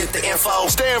info.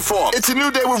 Stay informed. It's a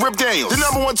New Day with Rip Daniels, the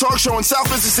 #1 talk show in South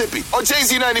Mississippi on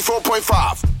JZ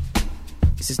 94.5.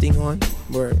 Is this thing on?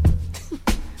 Word.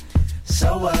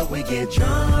 So what, we get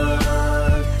drunk.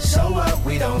 So what,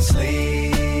 we don't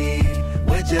sleep.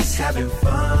 We're just having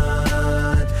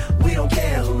fun. We don't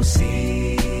care who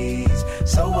sees.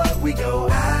 So what, we go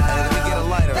out. Let me get a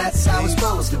lighter. That's how it's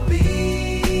supposed to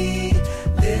be.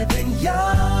 Living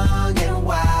young and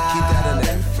wild.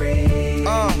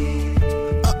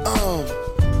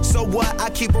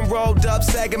 up,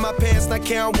 sagging my pants, not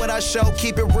caring what I show.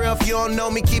 Keep it real if you don't know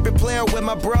me, keep it playing with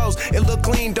my bros. It look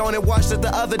clean, don't it? Watched it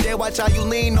the other day, watch how you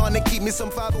lean on it. Keep me some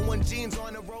 501 jeans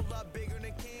on it, roll up bigger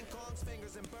than King Kong's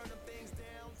fingers and burn them things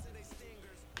down to they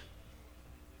stingers.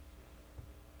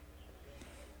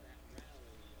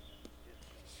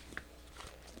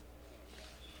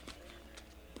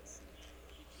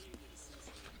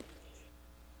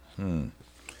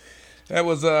 That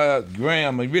was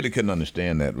Graham. I really couldn't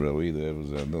understand that real either. It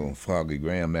was a little foggy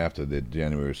Graham after the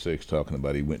January 6th talking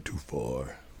about he went too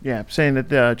far. Yeah, saying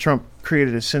that Trump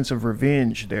created a sense of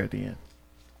revenge there at the end.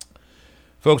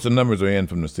 Folks, the numbers are in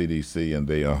from the CDC, and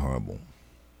they are horrible.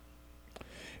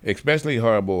 Especially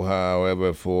horrible,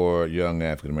 however, for young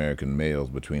African-American males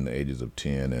between the ages of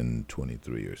 10 and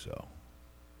 23 or so.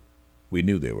 We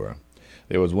knew they were.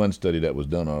 There was one study that was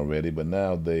done already, but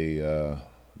now the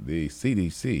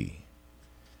CDC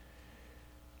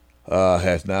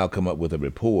has now come up with a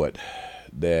report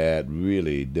that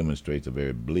really demonstrates a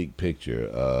very bleak picture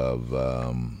of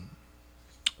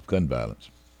gun violence.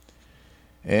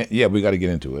 And yeah, we got to get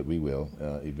into it. We will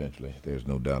eventually. There's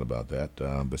no doubt about that.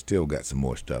 But still got some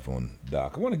more stuff on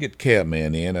Doc. I want to get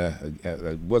Cabman in.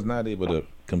 I was not able to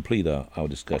complete our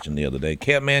discussion the other day.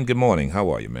 Cabman, good morning. How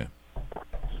are you, man?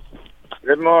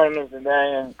 Good morning, Mr.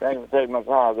 Daniel. Thank you for taking my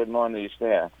call. Good morning to you,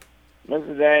 staff.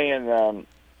 Mr. Daniel,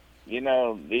 you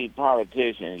know, the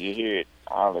politicians, you hear it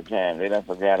all the time. They don't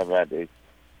forget about the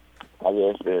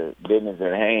business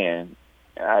at hand.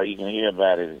 All you can hear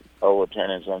about is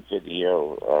overturning some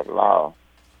 50-year-old law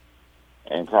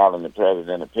and calling the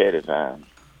president a pedophile.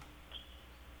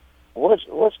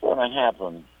 What's going to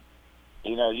happen?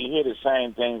 You know, you hear the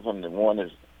same thing from the one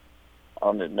that's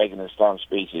making the stump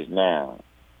speeches now.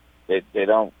 They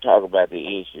don't talk about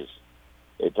the issues.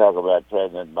 They talk about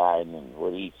President Biden and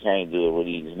what he can't do and what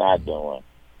he's not doing,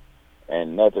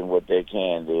 and nothing what they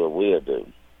can do or will do.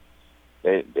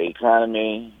 The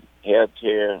economy, health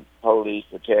care, police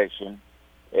protection,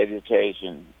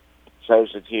 education,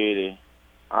 Social Security,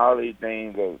 all these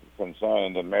things that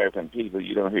concern the American people,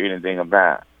 you don't hear anything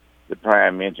about. The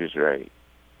prime interest rate.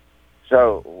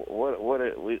 So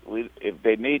if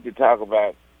they need to talk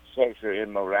about sexual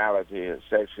immorality or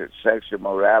sexual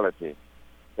morality,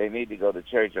 they need to go to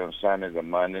church on Sundays and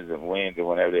Mondays and Wednesdays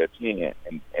whenever they attend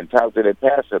and talk to their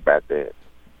pastor about that.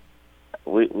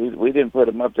 We didn't put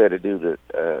them up there to do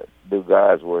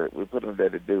God's work. We put them there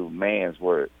to do man's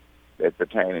work that's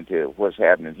pertaining to what's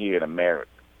happening here in America,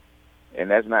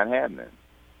 and that's not happening.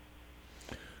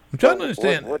 I'm trying to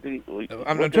understand.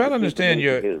 I'm trying to understand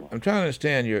your.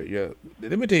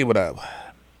 Let me tell you what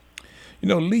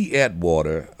Lee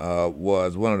Atwater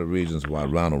was one of the reasons why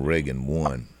Ronald Reagan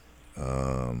won.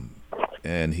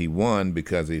 And he won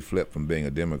because he flipped from being a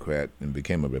Democrat and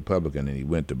became a Republican, and he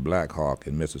went to Black Hawk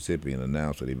in Mississippi and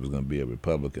announced that he was going to be a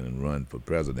Republican and run for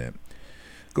president.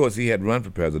 Of course, he had run for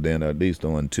president at least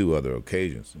on 2 other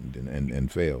occasions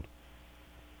and failed.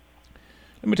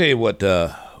 Let me tell you what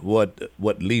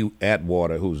Lee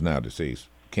Atwater, who's now deceased,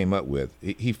 came up with.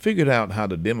 He figured out how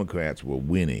the Democrats were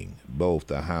winning both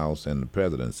the House and the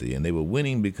presidency, and they were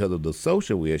winning because of the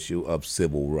social issue of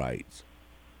civil rights.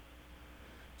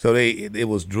 So it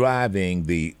was driving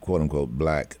the quote-unquote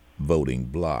black voting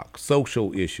bloc.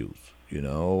 Social issues,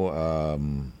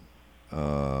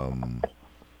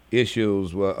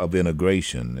 issues of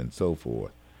integration and so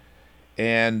forth.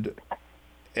 And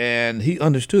he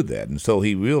understood that. And so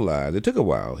he realized, it took a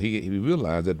while, he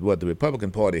realized that what the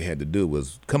Republican Party had to do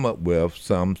was come up with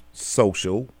some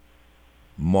social,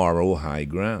 moral high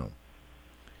ground.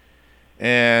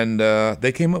 And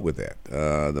they came up with that.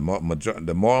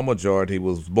 The moral majority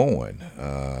was born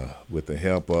with the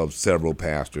help of several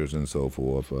pastors and so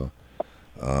forth,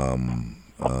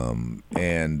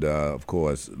 and of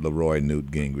course Leroy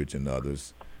Newt Gingrich and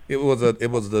others. It was a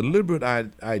deliberate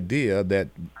idea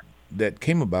that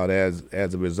came about as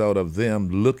a result of them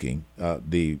looking,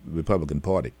 the Republican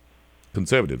Party,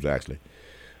 conservatives actually,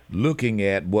 looking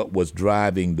at what was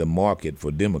driving the market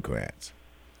for Democrats.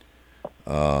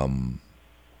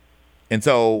 And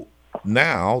so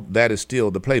now that is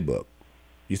still the playbook.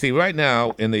 You see, right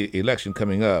now in the election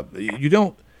coming up,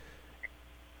 the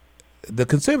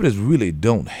conservatives really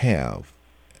don't have,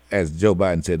 as Joe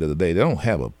Biden said the other day, they don't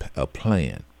have a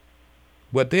plan.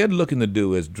 What they're looking to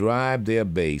do is drive their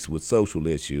base with social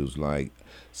issues like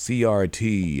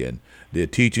CRT, and they're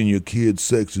teaching your kids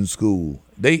sex in school.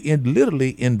 They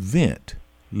literally invent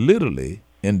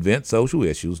social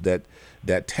issues that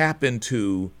tap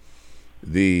into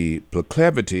the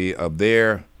proclivity of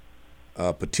their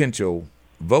potential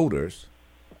voters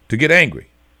to get angry.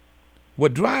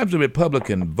 What drives the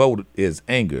Republican vote is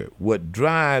anger. What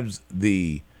drives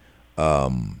the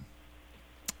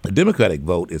The Democratic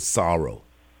vote is sorrow.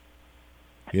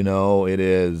 You know, it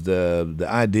is the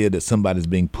idea that somebody's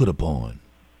being put upon,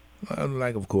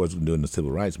 like, of course, during the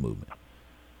Civil Rights Movement.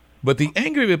 But the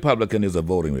angry Republican is a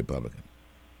voting Republican.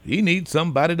 He needs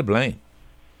somebody to blame.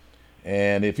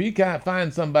 And if he can't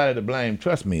find somebody to blame,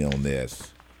 trust me on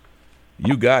this,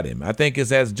 you got him. I think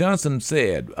it's as Johnson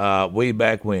said way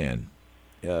back when,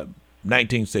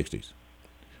 1960s.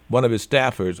 One of his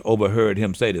staffers overheard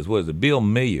him say this. Was it Bill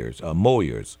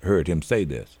Moyers heard him say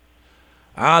this.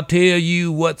 I'll tell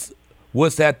you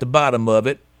what's at the bottom of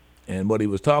it. And what he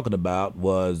was talking about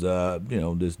was,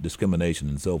 this discrimination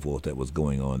and so forth that was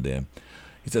going on there.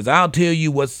 He says, I'll tell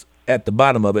you what's at the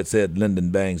bottom of it, said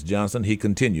Lyndon Banks Johnson. He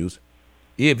continues,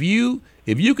 if you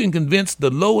can convince the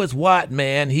lowest white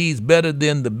man he's better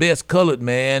than the best colored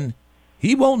man,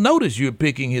 he won't notice you're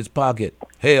picking his pocket.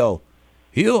 Hell,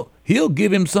 he'll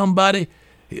give him somebody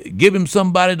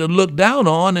to look down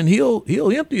on, and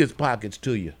he'll empty his pockets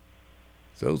to you.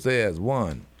 So says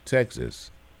one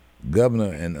Texas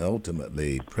governor and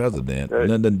ultimately president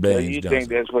Lyndon Baines you Johnson. think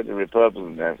that's what the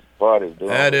Republican Party is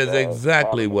doing? That is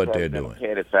exactly what they're doing.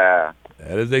 That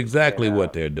is exactly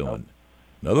what they're doing.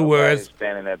 In other words,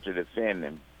 standing up to defend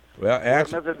him. Well,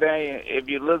 Mr. Daniel, if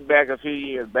you look back a few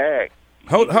years back.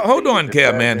 Hold on,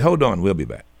 Kev, man. Hold on. We'll be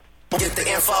back. Get the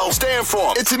info. Stay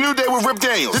informed. It's a new day with Rip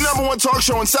Daniels, the #1 talk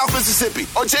show in South Mississippi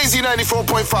on Jay-Z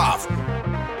 94.5.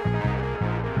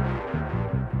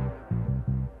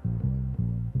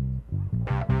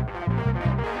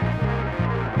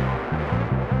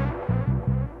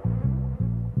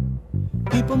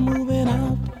 People moving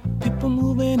out, people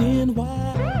moving in.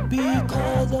 Why?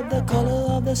 Because of the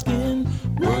color of the skin.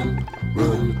 Run,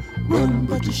 run, run,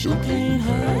 but you sure can't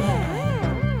hide.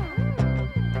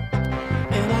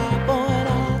 An eye for an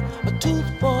eye, a tooth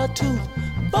for a tooth.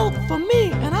 Vote for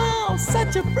me and I'll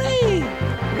set you free.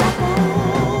 Rap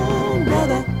on,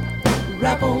 brother,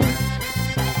 rap on.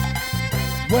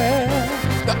 Well,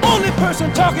 the only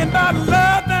person talking about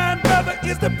love now, brother,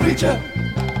 is the preacher.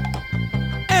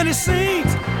 And it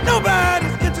seems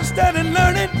nobody's interested in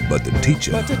learning but the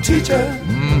teacher.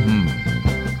 Mm-hmm.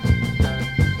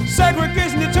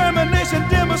 Segregation, determination,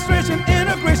 demonstration,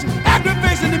 integration,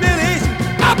 aggravation, humiliation,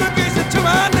 obligation to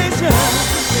our nation.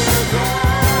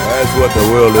 That's what the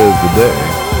world is today.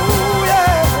 Oh,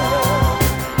 yeah.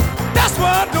 That's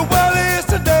what the world is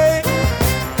today.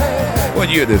 What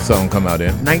year did this song come out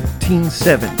in?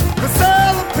 1970. The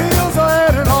sale of pills are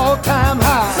at an all-time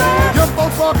high. Young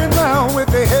folks walking around with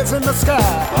their heads in the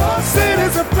sky.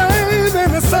 Cities aflame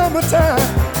in the summertime.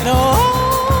 And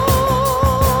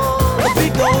the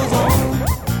beat goes on.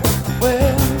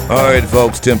 Well, All right,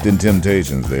 folks, Tempting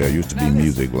Temptations. There used to be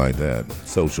music like that.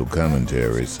 Social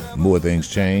commentaries. The more things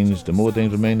change, the more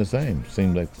things remain the same.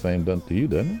 Seems like the same done to you,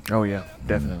 doesn't it? Oh, yeah,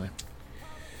 definitely.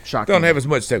 Shocking. Don't have as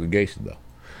much segregation, though.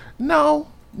 No.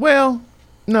 Well,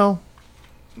 no.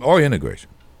 Or integration.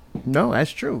 No,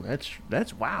 that's true.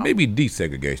 That's wow. Maybe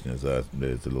desegregation is a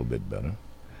little bit better. All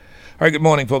right, good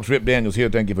morning, folks. Rip Daniels here.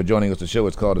 Thank you for joining us. The show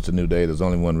is called It's a New Day. There's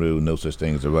only one rule. No such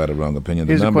thing as a right or wrong opinion.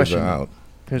 The Here's numbers are out.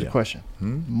 Here's a question.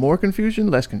 More confusion,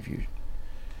 less confusion?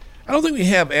 I don't think we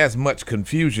have as much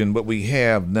confusion. What we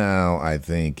have now, I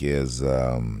think, is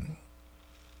I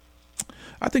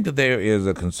think that there is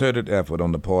a concerted effort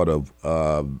on the part of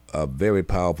very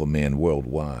powerful men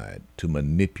worldwide to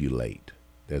manipulate.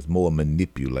 There's more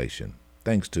manipulation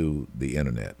thanks to the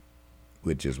internet,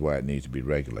 which is why it needs to be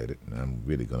regulated. And I'm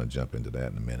really going to jump into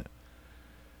that in a minute.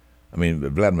 I mean,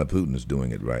 Vladimir Putin is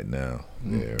doing it right now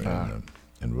there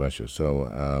in Russia. So,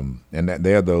 and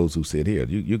there are those who sit here.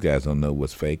 You guys don't know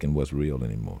what's fake and what's real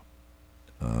anymore.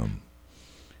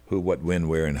 Who, what, when,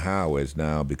 where, and how has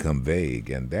now become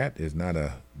vague, and that is not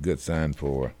a good sign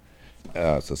for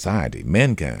society,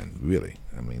 mankind, really.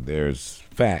 I mean, there's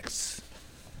facts.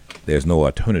 There's no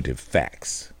alternative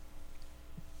facts.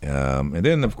 And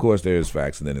then, of course, there's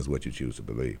facts, and then there's what you choose to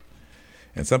believe.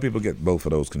 And some people get both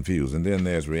of those confused. And then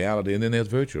there's reality, and then there's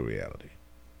virtual reality.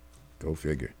 Go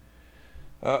figure.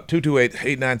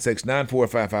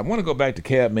 228-896-9455. I want to go back to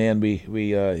Cab Man.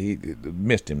 He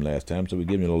missed him last time, so we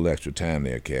give you a little extra time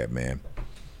there, Cab Man.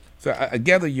 So I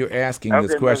gather you're asking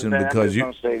this question because you.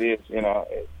 I'm just going to say this. You know,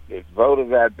 if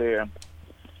voters out there,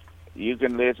 you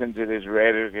can listen to this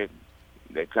rhetoric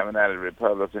that's coming out of the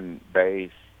Republican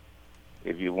base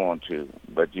if you want to,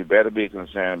 but you better be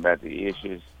concerned about the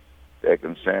issues that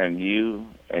concern you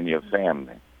and your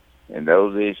family. And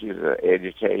those issues are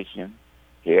education,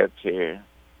 health care,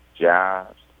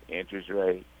 jobs, interest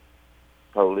rate,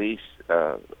 police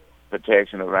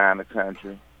protection around the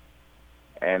country,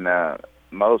 and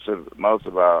most of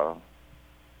all,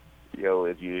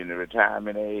 if you're in the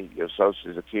retirement age, your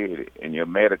Social Security and your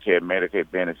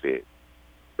Medicare benefit,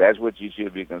 that's what you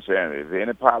should be concerned with. If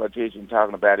any politician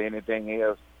talking about anything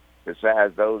else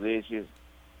besides those issues,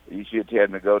 you should tell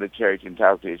them to go to church and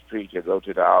talk to his preacher, go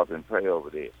to the altar and pray over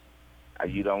this.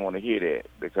 You don't want to hear that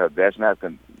because that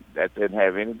doesn't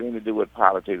have anything to do with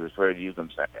politics as far as you're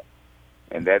concerned.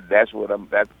 And that's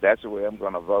the way I'm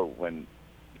going to vote when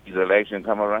these elections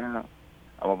come around.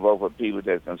 I'm going to vote for people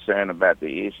that's concerned about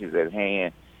the issues at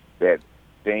hand, that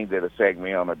things that affect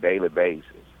me on a daily basis.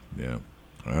 Yeah.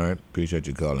 All right. Appreciate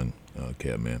you calling,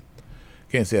 Catman.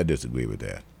 Can't say I disagree with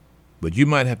that. But you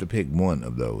might have to pick one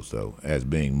of those, though, as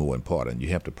being more important. You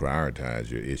have to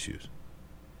prioritize your issues.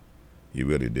 You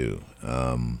really do.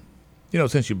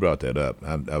 Since you brought that up,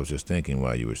 I was just thinking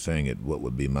while you were saying it, what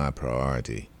would be my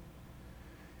priority?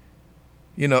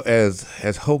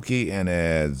 As hokey and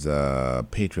as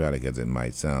patriotic as it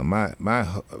might sound,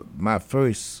 my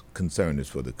first concern is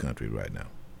for the country right now.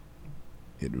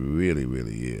 It really,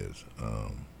 really is.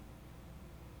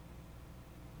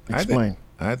 Explain.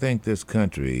 I think this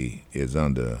country is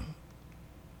under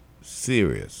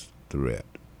serious threat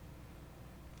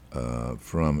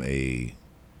from I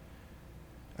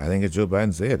think as Joe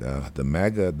Biden said, the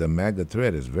MAGA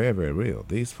threat is very, very real.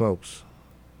 These folks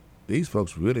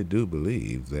really do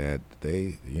believe that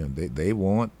they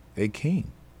want a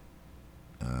king,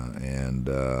 and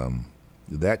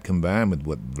that combined with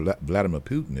what Vladimir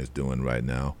Putin is doing right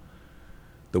now,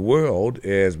 the world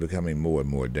is becoming more and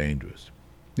more dangerous.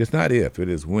 It's not if, it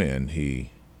is when he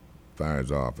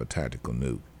fires off a tactical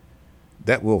nuke.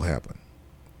 That will happen.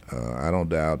 I don't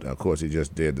doubt. Of course, he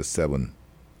just did the 7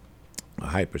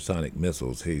 hypersonic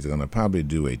missiles. He's going to probably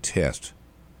do a test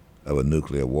of a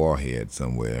nuclear warhead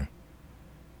somewhere.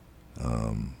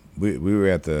 We were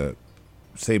at the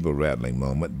saber rattling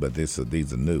moment, but these are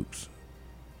nukes.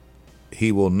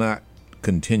 He will not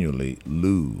continually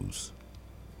lose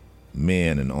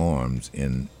men and arms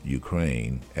in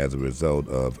Ukraine as a result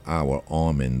of our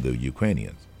arming the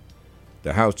Ukrainians.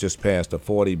 The House just passed a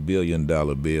 $40 billion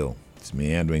bill. It's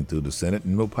meandering through the Senate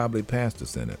and will probably pass the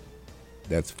Senate.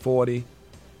 That's $40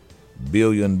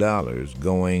 billion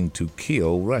going to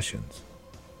kill Russians.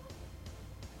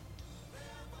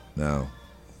 Now,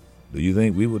 do you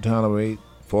think we would tolerate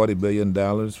 $40 billion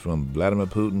from Vladimir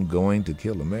Putin going to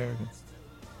kill Americans?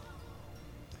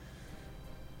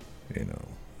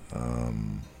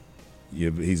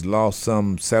 He's lost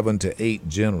some 7 to 8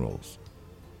 generals.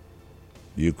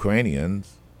 The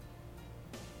Ukrainians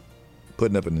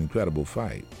putting up an incredible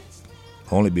fight,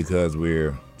 only because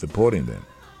we're supporting them.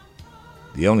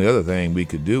 The only other thing we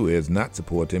could do is not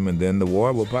support him, and then the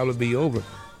war will probably be over.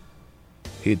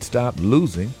 He'd stop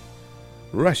losing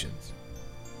Russians.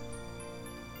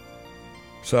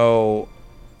 So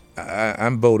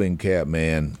I'm voting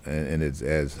Catman, and it's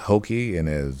as hokey and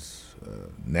as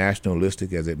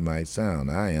nationalistic as it might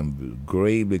sound. I am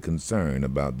gravely concerned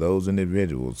about those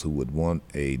individuals who would want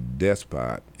a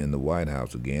despot in the White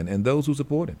House again, and those who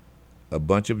support him. A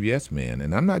bunch of yes men.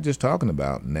 And I'm not just talking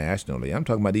about nationally. I'm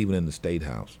talking about even in the State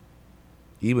House,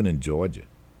 even in Georgia.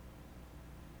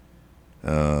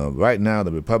 Right now,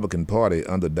 the Republican Party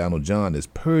under Donald John is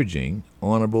purging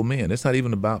honorable men. It's not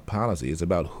even about policy. It's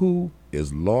about who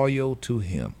is loyal to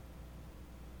him.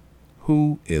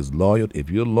 Who is loyal? If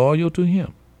you're loyal to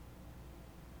him,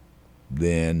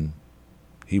 then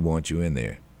he wants you in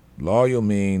there. Loyal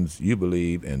means you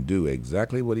believe and do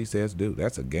exactly what he says do.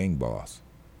 That's a gang boss.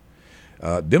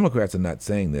 Democrats are not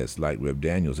saying this like Rip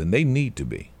Daniels, and they need to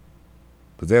be,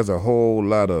 because there's a whole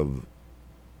lot of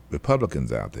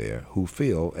Republicans out there who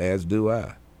feel, as do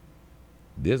I,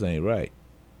 this ain't right.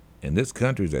 And this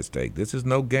country's at stake. This is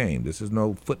no game. This is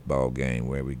no football game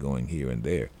where we're going here and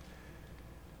there.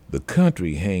 The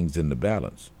country hangs in the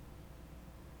balance.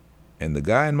 And the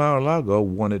guy in Mar-a-Lago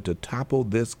wanted to topple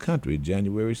this country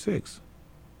January 6th.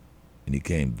 And he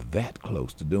came that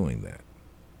close to doing that.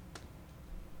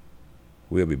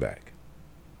 We'll be back.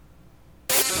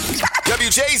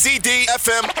 WJZD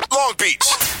FM Long Beach,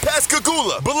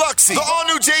 Pascagoula, Biloxi, the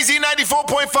all-new JZ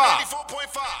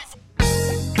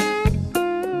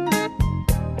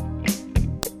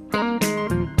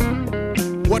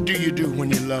 94.5. What do you do when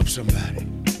you love somebody?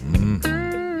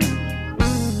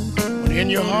 When in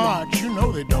your heart you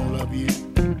know they don't love you.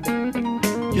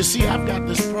 You see, I've got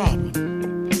this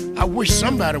problem. I wish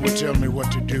somebody would tell me what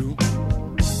to do.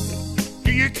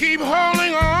 Do you keep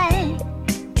holding on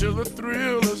till the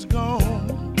thrill is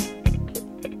gone?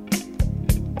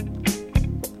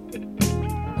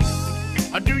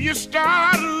 Or do you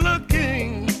start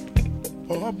looking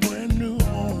for a brand new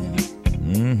home?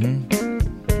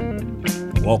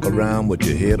 Walk around with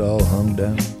your head all hung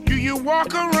down. Do you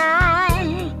walk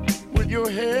around with your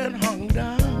head hung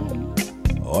down?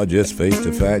 Or just face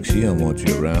the fact she don't want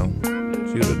you around.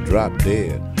 She would have dropped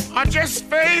dead. Or just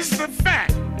face the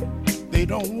fact they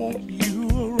don't want you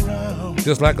around.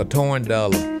 Just like a torn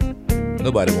dollar.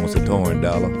 Nobody wants a torn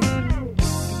dollar.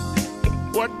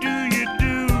 What do you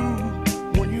do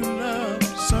when you love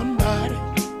somebody?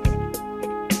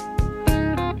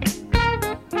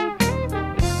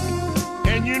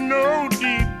 And you know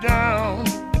deep down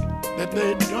that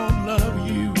they don't love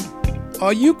you.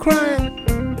 Are you crying?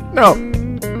 No.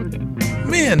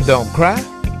 Men don't cry.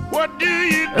 What do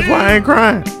you do? That's why I ain't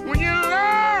crying. When you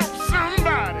love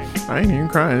somebody? I ain't even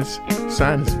crying. It's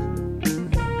sinus.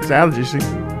 It's allergy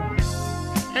season.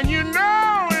 And you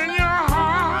know in your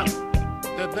heart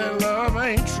that their love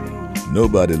ain't true.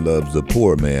 Nobody loves a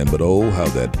poor man, but oh, how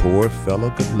that poor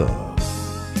fella could love.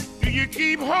 Do you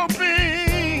keep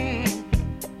hoping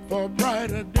for a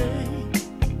brighter day?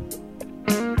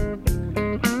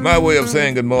 My way of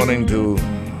saying good morning to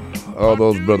all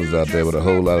those brothers out there with a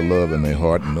whole lot of love in their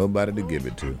heart and nobody to give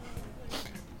it to.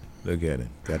 Look at him.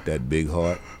 Got that big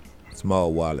heart,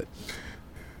 small wallet.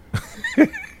 I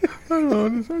don't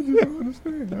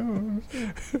understand.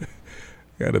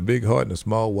 Got a big heart and a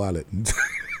small wallet. You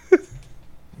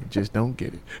just don't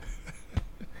get it.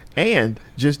 And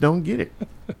just don't get it.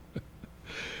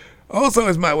 Also,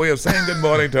 it's my way of saying good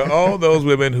morning to all those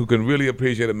women who can really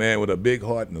appreciate a man with a big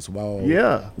heart and a small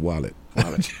wallet.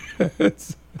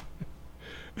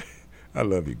 I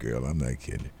love you, girl. I'm not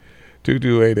kidding.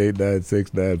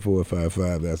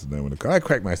 228-896-9455. That's the number to call. I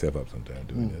crack myself up sometimes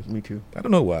doing this. Me too. I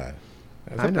don't know why.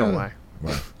 I know why.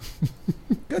 Right.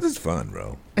 Because it's fun,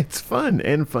 bro. It's fun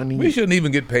and funny. We shouldn't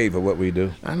even get paid for what we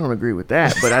do. I don't agree with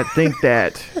that, but I think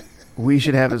that we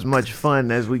should have as much fun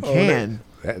as we can.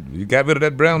 You got rid of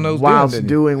that brown nose whilst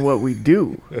doing what we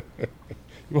do. You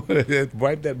wanted to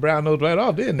wipe that brown nose right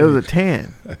off, didn't you? you? It was a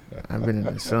tan. I've been in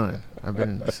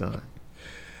the sun.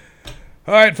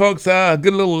 All right, folks,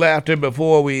 good little laughter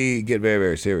before we get very,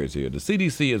 very serious here. The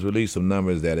CDC has released some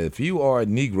numbers that if you are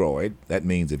Negroid, that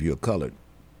means if you're colored,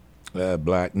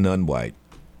 black, non-white,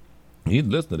 you need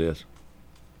to listen to this.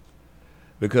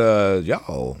 Because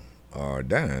y'all are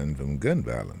dying from gun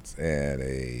violence at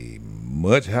a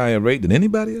much higher rate than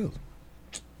anybody else.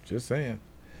 Just saying.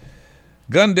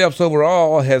 Gun deaths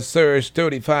overall has surged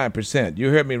 35%.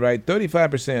 You heard me right,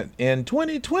 35% in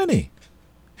 2020.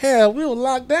 Hell, we were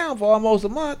locked down for almost a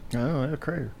month. Oh, that's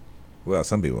crazy. Well,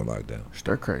 some people were locked down.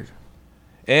 They're crazy.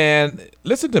 And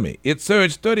listen to me. It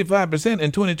surged 35%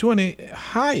 in 2020,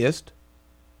 highest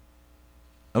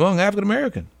among African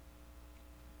Americans.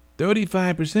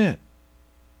 35%.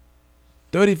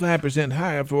 35%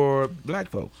 higher for black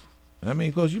folks. I mean,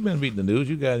 of course, you've been reading the news.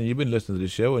 You've been listening to the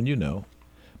show, and you know.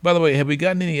 By the way, have we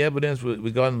gotten any evidence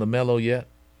regarding LaMelo yet?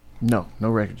 No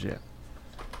records yet.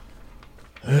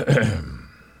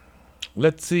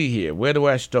 Let's see here. Where do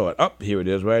I start? Here it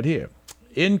is right here.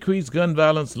 Increased gun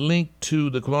violence linked to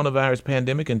the coronavirus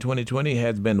pandemic in 2020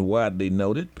 has been widely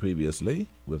noted previously,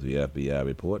 with the FBI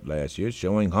report last year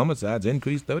showing homicides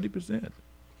increased 30%.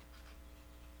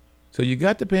 So you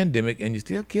got the pandemic and you're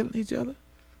still killing each other?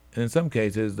 And in some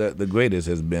cases, the greatest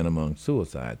has been among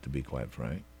suicides, to be quite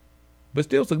frank. But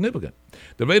still significant.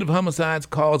 The rate of homicides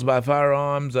caused by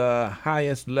firearms,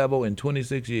 highest level in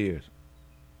 26 years.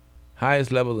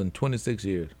 Highest level in 26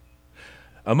 years.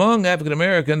 Among African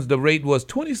Americans, the rate was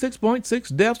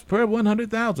 26.6 deaths per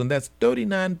 100,000. That's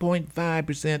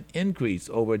 39.5% increase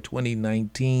over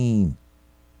 2019.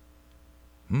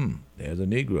 There's a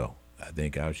Negro. I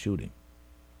think I'll shoot him.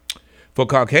 For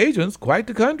Caucasians, quite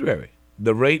the contrary.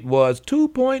 The rate was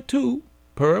 2.2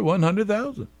 per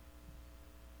 100,000.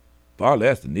 Far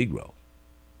less than Negro.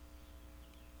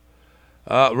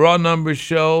 Raw numbers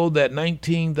show that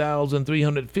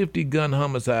 19,350 gun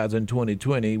homicides in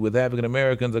 2020, with African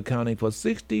Americans accounting for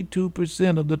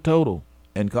 62% of the total,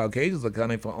 and Caucasians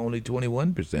accounting for only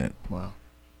 21%. Wow.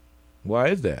 Why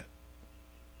is that?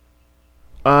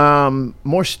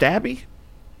 More stabby.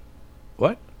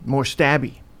 What? More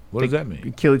stabby. What does that mean?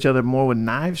 You kill each other more with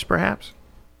knives, perhaps?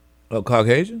 Oh,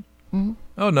 Caucasian? Mm-hmm.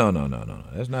 Oh, no.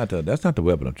 That's not the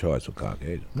weapon of choice for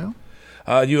Caucasian. No.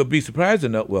 You'll be surprised to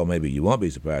note, well, maybe you won't be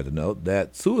surprised to note,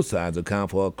 that suicides account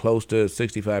for close to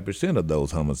 65% of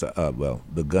those homicides,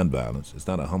 the gun violence. It's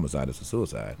not a homicide, it's a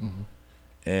suicide.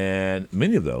 Mm-hmm. And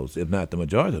many of those, if not the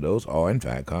majority of those, are in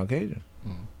fact Caucasian.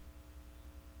 Mm-hmm.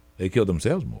 They kill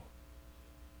themselves more.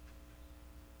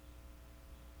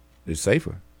 It's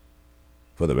safer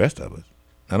for the rest of us.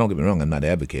 Now, don't get me wrong, I'm not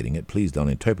advocating it. Please don't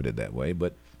interpret it that way.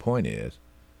 But point is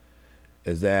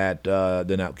that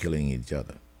they're not killing each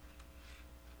other.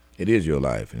 It is your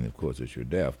life, and of course it's your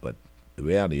death, but the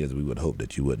reality is we would hope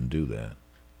that you wouldn't do that.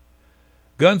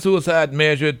 Gun suicide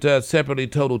measured separately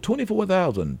totaled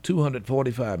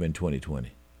 24,245 in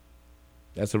 2020.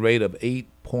 That's a rate of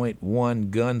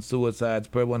 8.1 gun suicides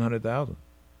per 100,000.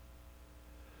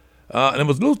 And there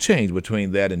was a little change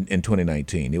between that and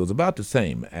 2019. It was about the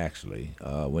same, actually,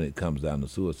 when it comes down to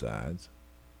suicides.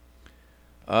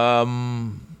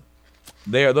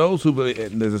 There are those who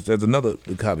believe, there's another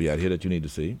caveat here that you need to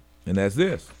see, and that's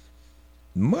this.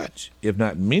 Much, if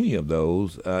not many of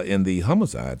those in the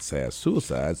homicides,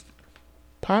 suicides,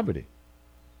 poverty.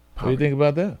 What do you think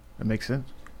about that? That makes sense.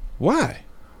 Why?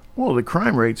 Well, the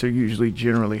crime rates are usually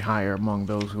generally higher among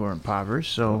those who are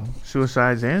impoverished, so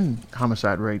suicides and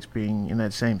homicide rates being in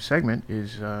that same segment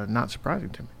is not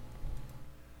surprising to me.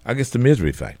 I guess the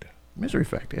misery factor. Misery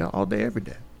factor, yeah, all day, every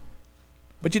day.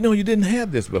 But you didn't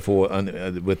have this before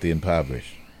with the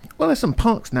impoverished. Well, there's some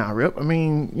punks now, Rip. I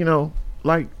mean,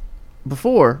 like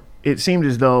before, it seemed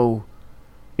as though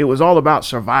it was all about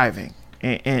surviving,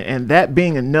 and that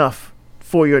being enough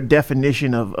for your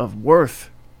definition of worth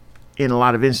in a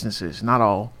lot of instances, not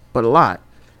all, but a lot,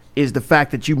 is the fact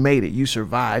that you made it, you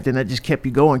survived, and that just kept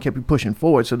you going, kept you pushing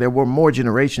forward. So there were more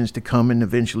generations to come and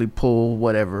eventually pull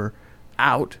whatever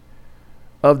out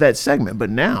of that segment.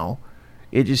 But now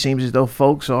it just seems as though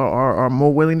folks are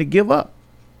more willing to give up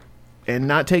and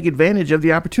not take advantage of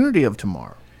the opportunity of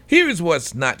tomorrow. Here is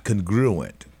what's not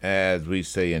congruent, as we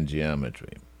say in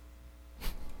geometry.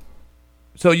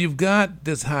 So you've got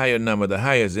this higher number, the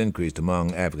highest increase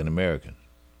among African Americans.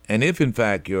 And if, in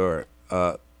fact, your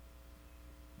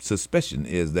suspicion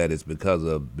is that it's because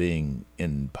of being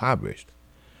impoverished,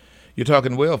 you're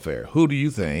talking welfare. Who do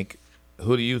you think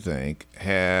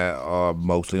are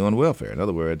mostly on welfare? In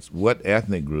other words, what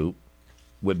ethnic group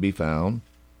would be found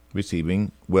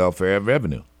receiving welfare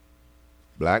revenue?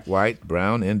 Black, white,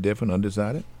 brown, indifferent,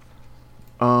 undecided?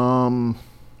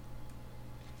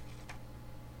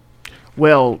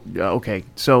 Well, okay.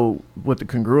 So with the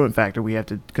congruent factor, we have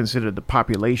to consider the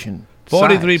population.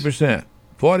 43%.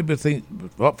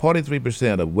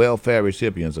 43% of welfare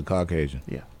recipients are Caucasian.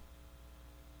 Yeah.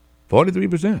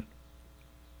 43%.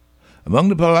 Among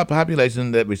the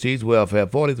population that receives welfare,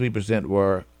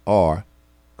 43% are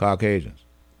Caucasians.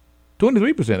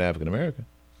 23% African American.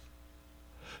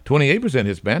 28%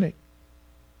 Hispanic.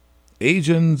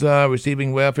 Asians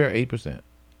receiving welfare, 8%.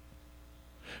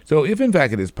 So if, in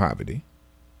fact, it is poverty,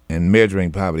 and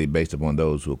measuring poverty based upon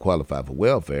those who qualify for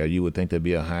welfare, you would think there'd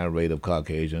be a higher rate of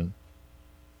Caucasian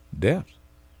deaths,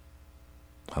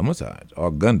 homicides,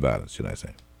 or gun violence, should I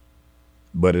say.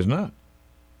 But it's not.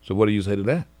 So what do you say to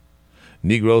that?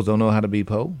 Negroes don't know how to be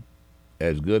poor,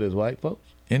 as good as white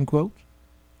folks, end quotes.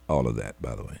 All of that,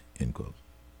 by the way, end quotes.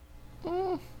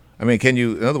 I mean,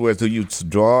 in other words, do you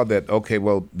draw that, okay,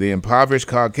 well, the impoverished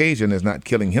Caucasian is not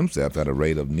killing himself at a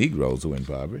rate of Negroes who are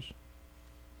impoverished?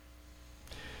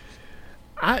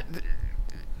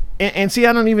 And see,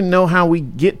 I don't even know how we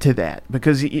get to that,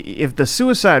 because if the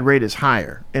suicide rate is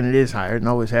higher, and it is higher, and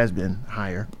always has been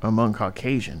higher among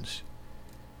Caucasians,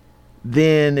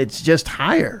 then it's just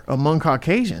higher among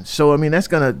Caucasians. So, I mean, that's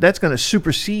gonna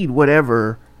supersede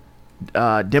whatever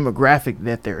demographic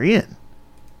that they're in.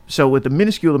 So with the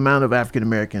minuscule amount of African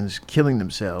Americans killing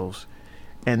themselves,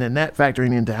 and then that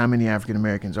factoring into how many African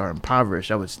Americans are impoverished,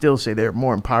 I would still say there are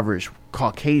more impoverished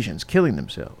Caucasians killing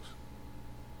themselves.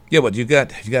 Yeah, but you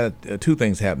got two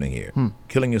things happening here: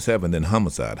 killing yourself and then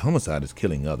homicide. Homicide is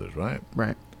killing others, right?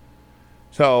 Right.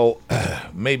 So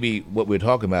maybe what we're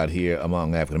talking about here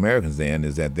among African Americans then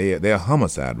is that their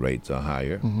homicide rates are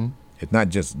higher. Mm-hmm. It's not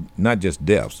just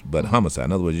deaths, but homicide.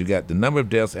 In other words, you got the number of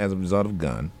deaths as a result of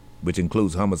gun, which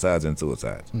includes homicides and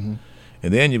suicides. Mm-hmm.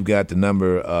 And then you've got the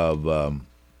number of,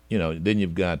 then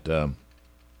you've got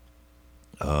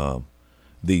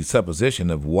the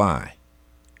supposition of why.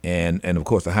 And of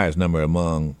course, the highest number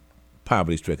among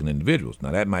poverty-stricken individuals. Now,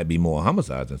 that might be more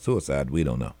homicides than suicide. We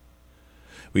don't know.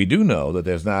 We do know that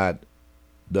there's not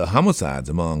the homicides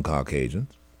among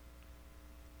Caucasians.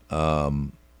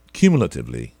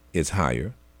 Cumulatively, is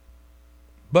higher.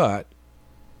 But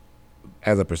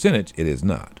as a percentage, it is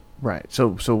not. Right.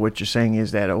 So what you're saying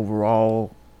is that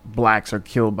overall, blacks are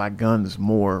killed by guns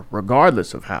more,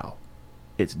 regardless of how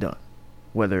it's done,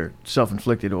 whether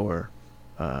self-inflicted or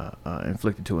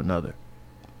inflicted to another.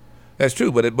 That's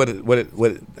true, but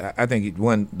I think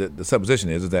the supposition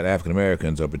is that African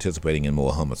Americans are participating in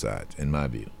more homicides, in my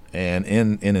view, and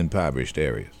in impoverished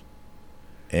areas,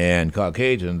 and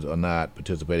Caucasians are not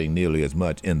participating nearly as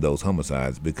much in those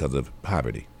homicides because of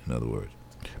poverty. In other words,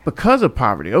 because of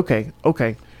poverty. Okay.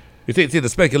 You see, the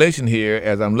speculation here,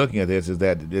 as I'm looking at this, is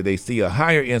that they see a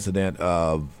higher incident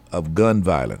of gun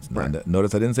violence. Now,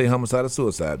 notice I didn't say homicide or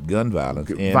suicide. Gun violence.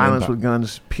 Violence with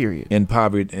guns, period. In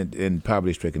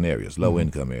poverty-stricken areas,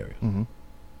 low-income areas.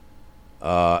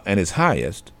 Mm-hmm. And it's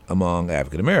highest among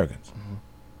African Americans.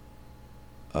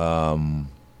 Mm-hmm.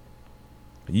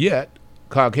 Yet,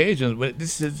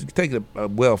 Caucasians, take a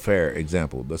welfare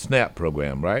example, the SNAP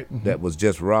program, right? Mm-hmm. That was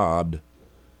just robbed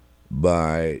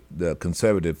by the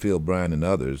conservative Phil Bryant and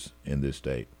others in this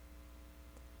state.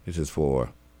 This is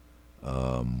for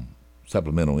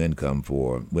supplemental income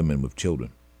for women with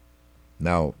children.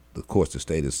 Now, of course, the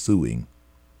state is suing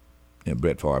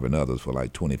Brett Favre and others for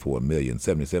like $24 million,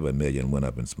 $77 million went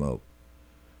up in smoke.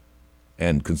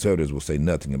 And conservatives will say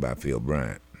nothing about Phil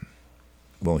Bryant.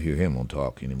 Won't hear him on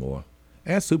talk anymore.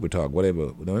 Ask Super Talk, whatever.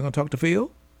 Are we going to talk to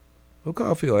Phil? We'll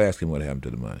call Phil, ask him what happened to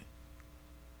the money.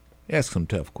 Ask some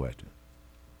tough questions.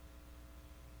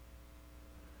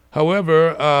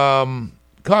 However,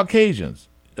 Caucasians,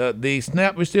 the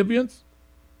SNAP recipients,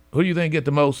 who do you think get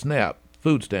the most SNAP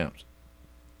food stamps?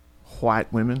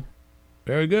 White women.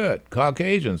 Very good.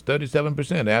 Caucasians,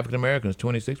 37%. African Americans,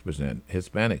 26%.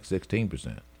 Hispanics,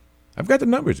 16%. I've got the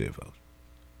numbers here, folks.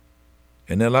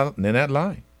 And they're not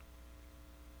lying.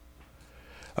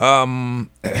 And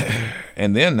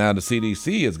then now the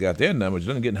CDC has got their numbers.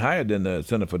 They're getting higher than the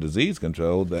Center for Disease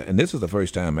Control. And this is the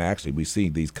first time, actually, we see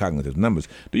these cognitive numbers.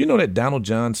 Do you know that Donald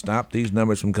John stopped these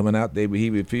numbers from coming out? He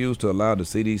refused to allow the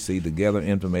CDC to gather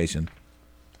information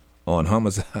on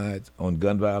homicides, on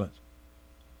gun violence.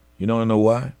 You don't know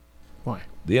why? Why?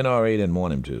 The NRA didn't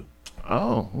want him to.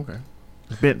 Oh, okay.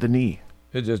 Bent the knee.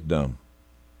 It's just dumb.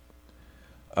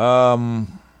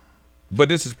 But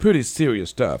this is pretty serious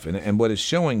stuff. And what it's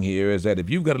showing here is that if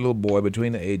you've got a little boy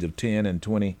between the age of 10 and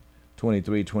 20,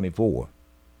 23, 24,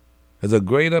 there's a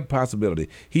greater possibility.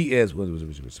 He is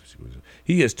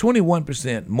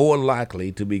 21% more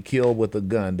likely to be killed with a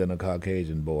gun than a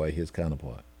Caucasian boy, his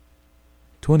counterpart.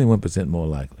 21% more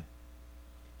likely.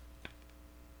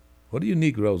 What are you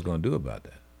Negroes going to do about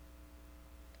that?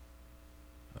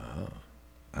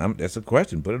 That's a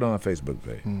question. Put it on our Facebook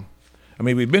page. I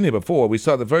mean, we've been here before. We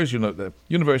saw the first, the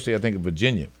University, I think, of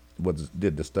Virginia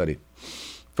did the study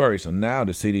first, and now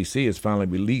the CDC has finally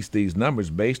released these numbers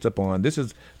based upon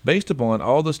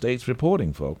all the states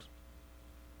reporting, folks.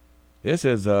 This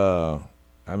is,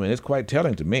 it's quite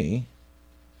telling to me,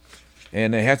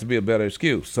 and there has to be a better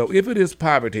excuse. So if it is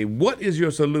poverty, what is your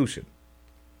solution?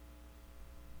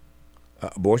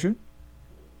 Abortion?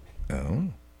 Oh.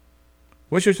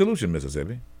 What's your solution,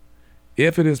 Mississippi?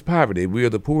 If it is poverty, we are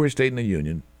the poorest state in the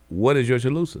union. What is your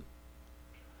solution?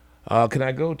 Can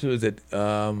I go to, is it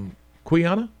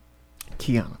Quiana?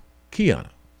 Kiana. Kiana.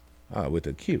 With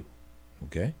a Q.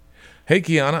 Okay. Hey,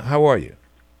 Kiana, how are you?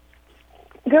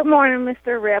 Good morning,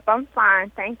 Mr. Rep. I'm fine.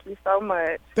 Thank you so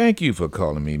much. Thank you for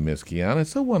calling me, Miss Kiana.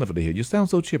 It's so wonderful to hear. You sound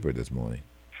so chipper this morning.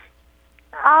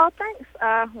 Oh, thanks.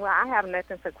 Well, I have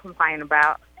nothing to complain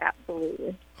about.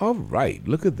 Absolutely. All right.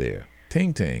 Look at there.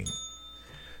 Ting, ting.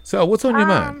 So what's on your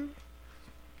mind?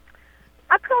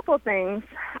 A couple things.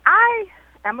 I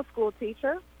am a school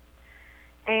teacher,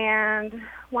 and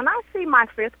when I see my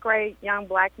fifth grade young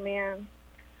black men,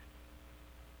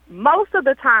 most of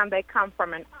the time they come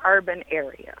from an urban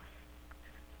area.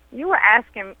 You were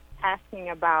asking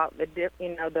about the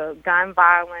gun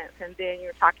violence, and then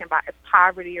you're talking about is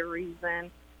poverty a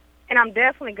reason, and I'm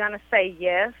definitely going to say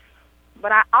yes,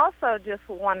 but I also just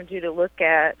wanted you to look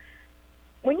at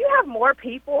when you have more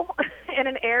people in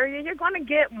an area, you're going to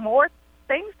get more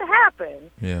things to happen.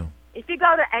 Yeah. If you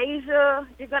go to Asia,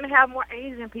 you're going to have more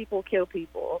Asian people kill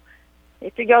people.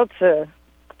 If you go to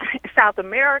South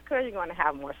America, you're going to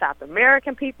have more South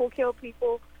American people kill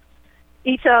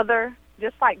each other,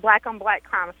 just like black-on-black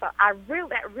crime. So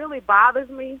that really bothers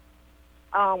me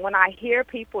when I hear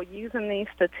people using these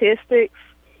statistics.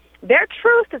 They're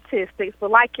true statistics,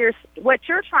 but what you're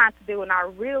trying to do, and I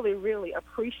really, really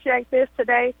appreciate this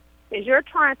today, is you're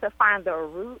trying to find the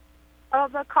root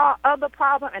of the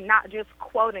problem and not just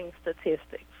quoting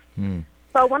statistics.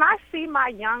 So when I see my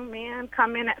young men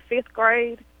come in at fifth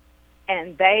grade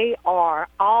and they are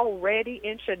already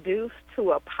introduced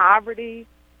to a poverty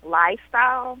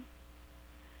lifestyle,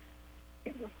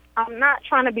 I'm not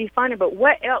trying to be funny, but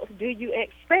what else do you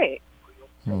expect?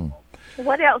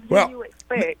 What else do you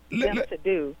expect them to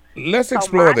do? Let's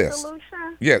explore this.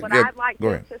 Solution, yeah, what I'd like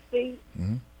them to see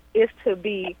is to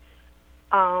be,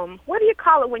 what do you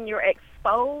call it when you're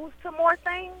exposed to more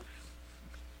things?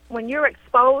 When you're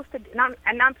exposed to,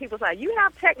 and now people say, you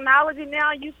have technology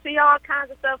now, you see all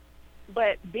kinds of stuff,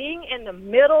 but being in the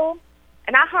middle,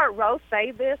 and I heard Rose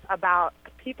say this about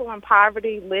people in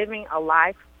poverty living a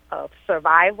life of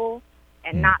survival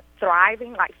and not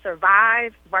thriving, like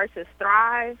survive versus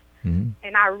thrive.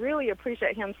 And I really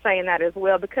appreciate him saying that as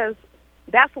well, because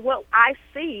that's what I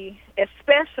see,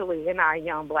 especially in our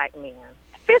young black men,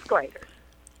 fifth graders.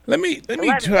 Let me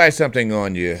try something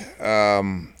on you,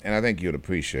 and I think you'd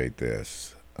appreciate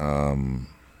this.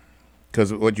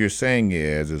 Because what you're saying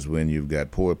is when you've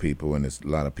got poor people and there's a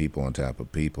lot of people on top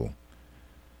of people.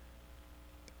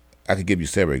 I could give you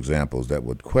several examples that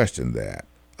would question that.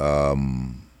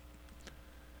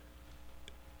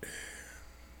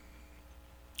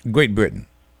 Great Britain,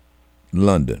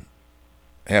 London,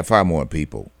 have far more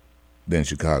people than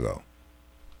Chicago.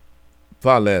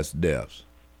 Far less deaths.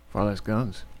 Far less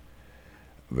guns.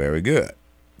 Very good.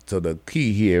 So the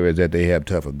key here is that they have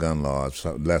tougher gun laws,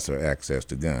 lesser access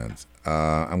to guns.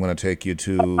 I'm going to take you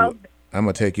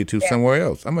to somewhere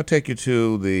else. I'm going to take you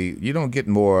to you don't get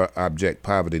more abject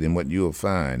poverty than what you'll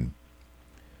find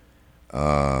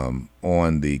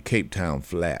on the Cape Town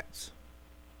flats.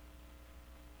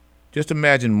 Just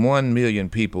imagine 1 million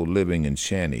people living in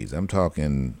shanties. I'm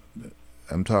talking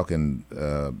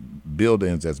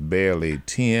buildings that's barely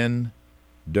 10,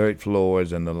 dirt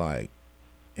floors and the like,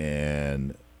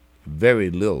 and very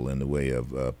little in the way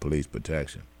of police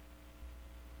protection.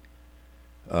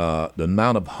 The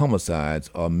amount of homicides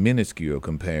are minuscule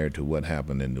compared to what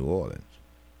happened in New Orleans.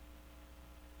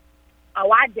 Oh,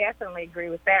 I definitely agree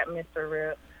with that, Mr.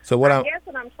 Rip. So I guess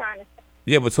what I'm trying to say.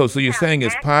 Yeah, but so you're saying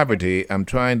it's poverty. I'm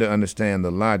trying to understand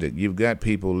the logic. You've got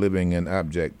people living in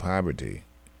abject poverty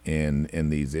in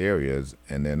these areas,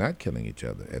 and they're not killing each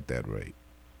other at that rate.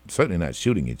 Certainly not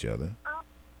shooting each other.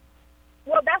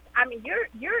 Well,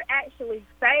 you're actually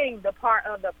saying the part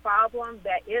of the problem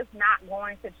that is not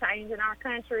going to change in our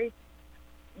country.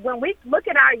 When we look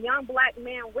at our young black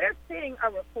men, we're seeing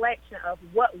a reflection of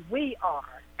what we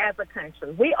are as a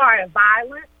country. We are a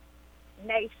violent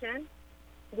nation.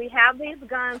 We have these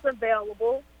guns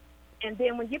available. And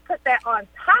then when you put that on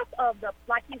top of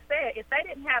like you said, if they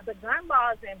didn't have the gun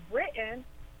laws in Britain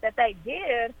that they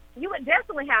did, you would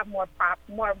definitely have more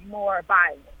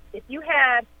violence. If you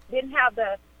didn't have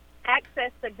the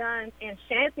access to guns in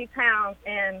shanty towns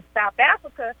in South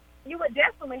Africa, you would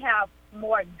definitely have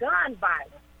more gun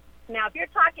violence. Now, if you're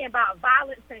talking about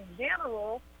violence in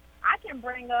general, I can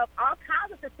bring up all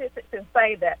kinds of statistics and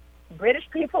say that British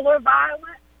people are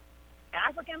violent,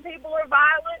 African people are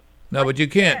violent. No, but you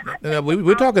can't.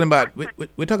 We're talking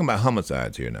about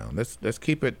homicides here now. Let's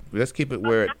keep it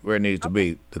where it needs to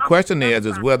be. The question is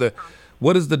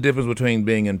what is the difference between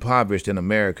being impoverished in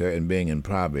America and being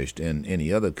impoverished in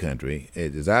any other country?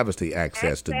 It is obviously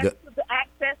access to the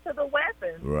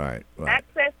weapons. Right.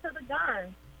 Access to the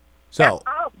guns. So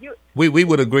we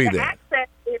would agree there. Access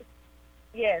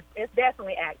yes, it's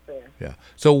definitely access. Yeah.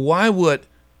 So why would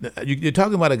you're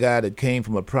talking about a guy that came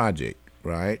from a project,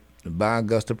 right? The By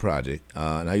Augusta Project,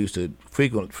 and I used to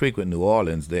frequent New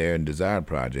Orleans there in Desire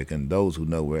Project, and those who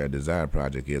know where Desire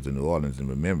Project is in New Orleans and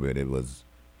remember it was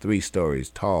 3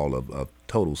 stories tall of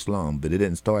total slum, but it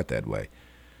didn't start that way.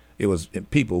 It was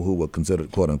people who were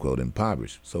considered quote-unquote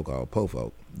impoverished, so-called po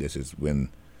folk. This is when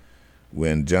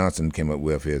Johnson came up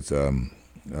with his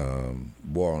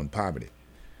war on poverty.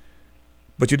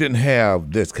 But you didn't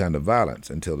have this kind of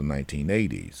violence until the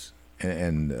 1980s.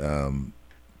 And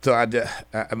so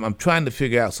I'm trying to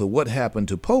figure out, so what happened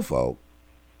to po folk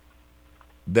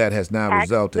that has now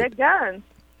resulted? The guns.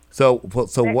 So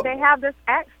what? They have this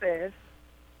access.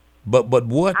 But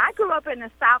what? I grew up in the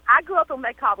South. I grew up in what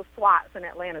they call the SWATs in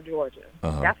Atlanta, Georgia.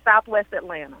 That's Southwest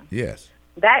Atlanta. Yes.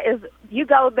 That is, you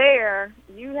go there,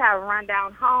 you have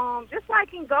rundown homes, just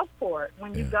like in Gulfport.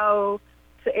 When you go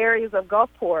to areas of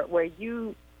Gulfport where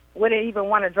you wouldn't even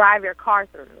want to drive your car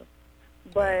through.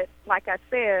 But like I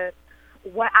said,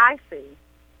 what I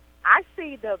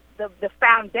see the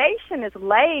foundation is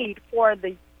laid for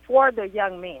the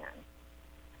young men,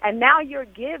 and now you're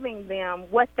giving them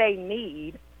what they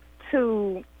need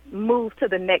to move to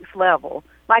the next level.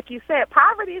 Like you said,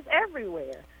 poverty is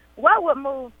everywhere. What would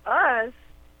move us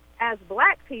as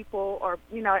black people, or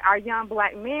our young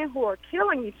black men who are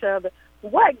killing each other?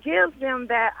 What gives them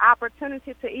that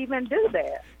opportunity to even do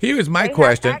that? Here's my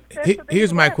question.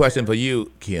 Here's my question for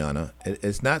you, Kiana.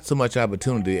 It's not so much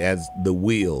opportunity as the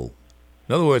will.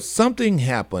 In other words, something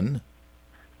happened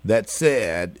that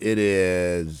said it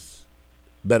is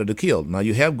better to kill. Now,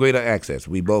 you have greater access.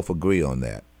 We both agree on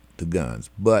that, to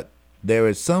guns. But there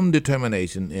is some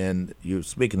determination in, you're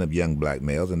speaking of young black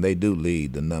males, and they do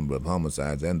lead the number of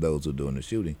homicides and those who are doing the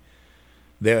shooting.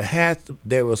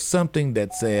 There was something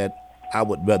that said, I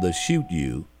would rather shoot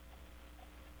you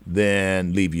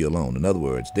than leave you alone. In other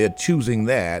words, they're choosing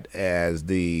that as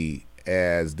the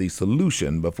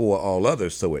solution before all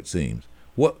others, so it seems.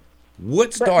 What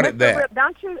started But Mr. that? Rip,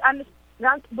 don't you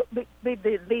understand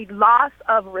the loss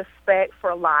of respect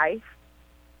for life?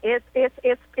 It's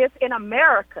in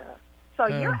America. So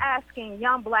you're asking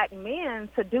young black men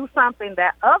to do something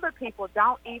that other people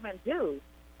don't even do.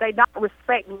 They don't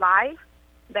respect life.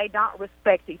 They don't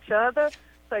respect each other.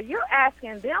 So you're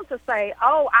asking them to say,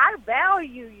 "Oh, I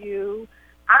value you.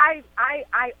 I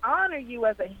honor you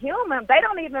as a human." They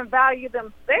don't even value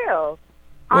themselves.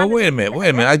 Well, wait a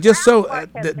minute. I just saw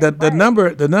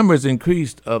the numbers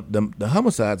increased of the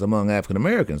homicides among African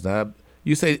Americans. Now,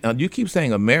 you say you keep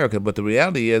saying America, but the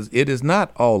reality is it is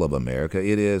not all of America.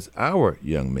 It is our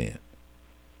young men.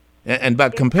 And by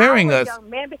comparing us, young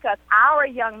men, because our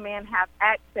young men have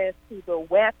access to the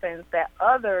weapons that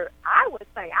I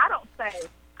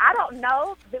don't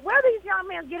know where are these young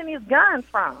men getting these guns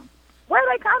from. Where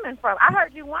are they coming from? I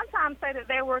heard you one time say that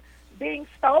they were being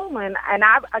stolen, and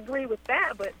I agree with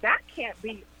that, but that can't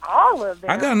be all of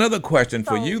them. I got another question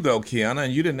for you, though, Kiana,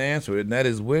 and you didn't answer it, and that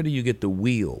is, where do you get the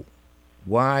will?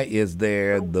 Why is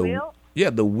there the will? Yeah,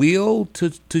 the will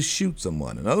to shoot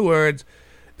someone. In other words,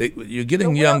 you're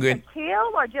getting younger. The will to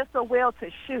kill or just the will to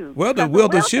shoot? Well, the will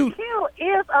to shoot. The will to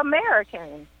kill is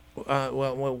American.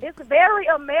 Well, it's very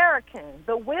American.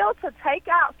 The will to take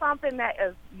out something that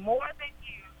is more than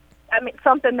you. I mean,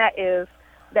 something that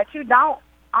you don't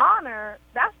honor.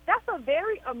 That's a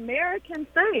very American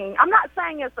thing. I'm not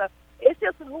saying it's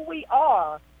just who we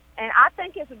are. And I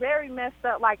think it's very messed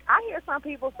up. Like, I hear some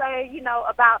people say,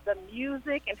 about the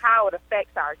music and how it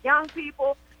affects our young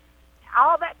people.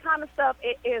 All that kind of stuff,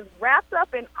 it is wrapped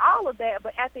up in all of that.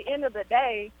 But at the end of the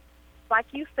day, like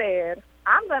you said,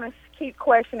 I'm going to keep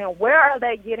questioning, where are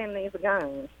they getting these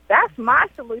guns? That's my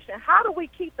solution. How do we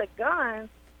keep the guns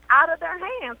out of their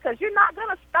hands? Because you're not going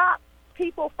to stop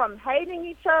people from hating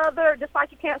each other, just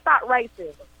like you can't stop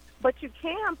racism. But you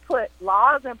can put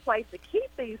laws in place to keep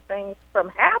these things from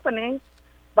happening.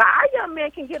 But our young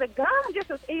men can get a gun just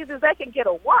as easy as they can get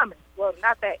a woman. Well,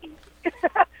 not that easy.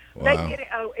 Wow. They get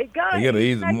a gun.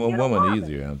 They get a woman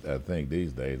easier, I think,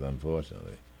 these days,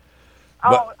 unfortunately.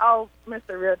 Oh,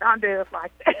 Mr. Real, don't do us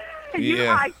like that. You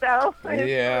like though.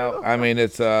 Yeah, I mean,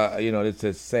 it's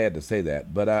it's sad to say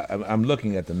that, but I'm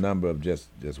looking at the number of just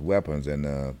weapons, and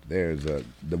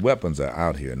the weapons are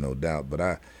out here, no doubt.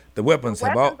 But the weapons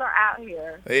are out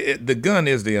here. The gun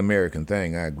is the American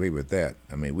thing. I agree with that.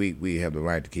 I mean, we have the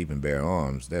right to keep and bear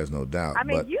arms. There's no doubt. I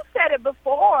mean, you said it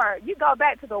before. You go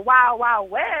back to the Wild Wild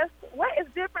West. What is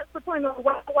the difference between the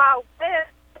Wild Wild West?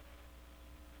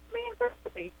 I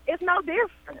mean, it's no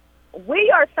different.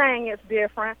 We are saying it's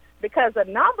different because the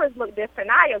numbers look different.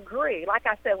 I agree. Like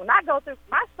I said, when I go through,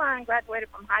 my son graduated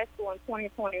from high school in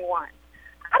 2021.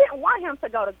 I didn't want him to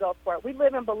go to Gulfport. We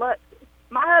live in Biloxi.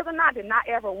 My husband and I did not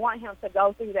ever want him to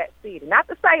go through that city. Not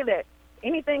to say that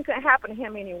anything couldn't happen to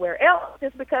him anywhere else,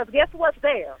 just because guess what's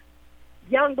there?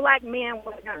 Young black men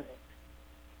with guns.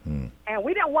 And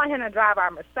we didn't want him to drive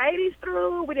our Mercedes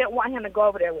through. We didn't want him to go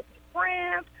over there with his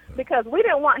friends because we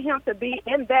didn't want him to be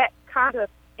in that kind of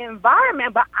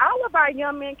environment. But all of our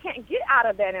young men can't get out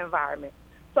of that environment.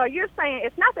 So you're saying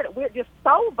it's not that we're just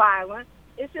so violent.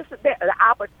 It's just that the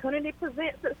opportunity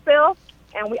presents itself.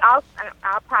 And we also,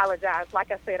 I apologize,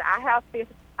 like I said, I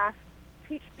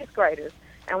teach fifth graders.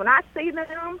 And when I see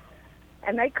them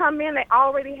and they come in, they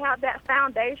already have that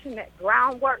foundation, that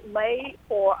groundwork laid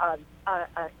for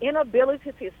an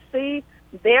inability to see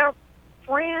their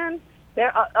friends,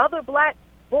 their other black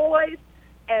boys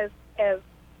as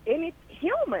any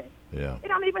human. Yeah. They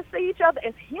don't even see each other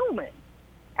as human.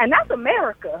 And that's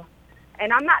America.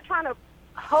 And I'm not trying to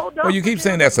hold on. Well, you keep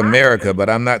saying that's America, but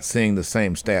I'm not seeing the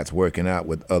same stats working out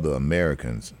with other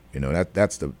Americans.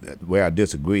 That's where I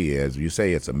disagree. Is you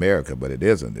say it's America, but it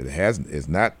isn't. It hasn't. It's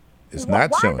not. It's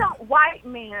not showing. Why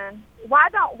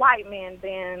don't white men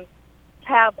then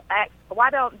have? Why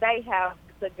don't they have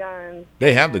the guns?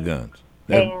 They have the guns.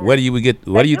 Where do you think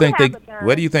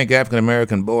Where do you think African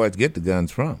American boys get the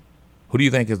guns from? Who do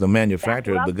you think is the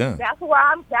manufacturer of the guns? That's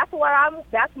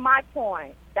my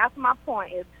point. That's my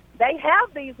point. Is they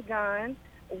have these guns.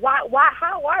 Why?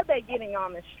 How are they getting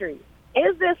on the street?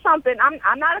 Is this something?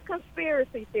 I'm not a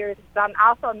conspiracy theorist. I'm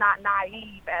also not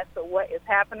naive as to what is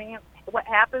happening, what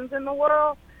happens in the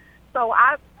world. So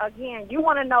you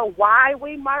want to know why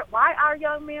why our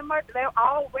young men murder? They're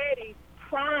already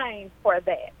primed for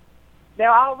that.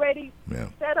 They're already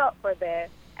set up for that,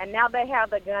 and now they have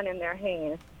the gun in their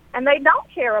hands, and they don't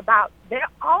care about their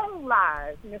own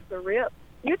lives, Mr. Rip.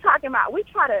 You're talking about we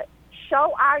try to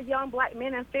show our young black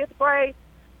men in fifth grade.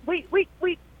 We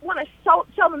want to show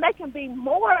them they can be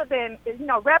more than,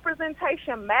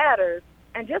 representation matters.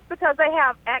 And just because they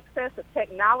have access to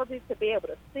technology to be able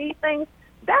to see things,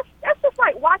 that's just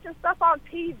like watching stuff on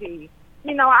TV.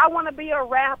 I want to be a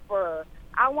rapper.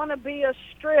 I want to be a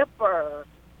stripper.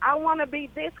 I want to be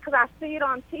this because I see it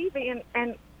on TV.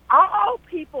 And all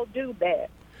people do that,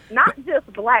 not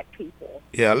just black people.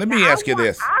 Yeah, let me ask you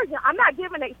this. I'm not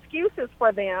giving excuses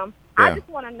for them. Yeah. I just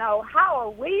want to know how are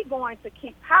we going to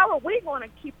keep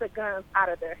the guns out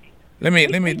of their hands? Let me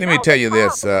tell you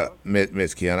this,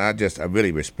 Miss Kiana. I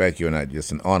really respect you, and I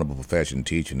just an honorable profession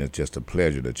teaching. It's just a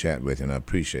pleasure to chat with you, and I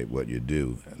appreciate what you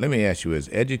do. Let me ask you: is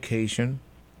education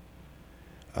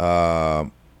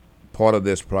part of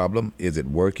this problem? Is it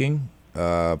working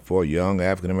for young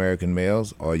African American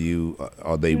males? Are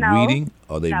they reading?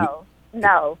 Are they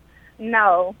No.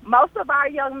 Most of our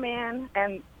young men,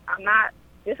 and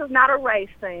this is not a race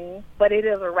thing, but it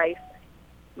is a race thing.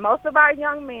 Most of our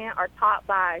young men are taught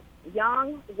by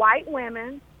young white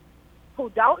women who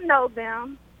don't know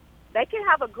them. They can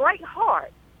have a great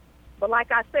heart, but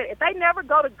like I said, if they never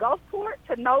go to Gulfport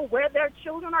to know where their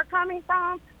children are coming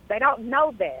from, they don't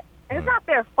know that. And it's not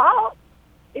their fault.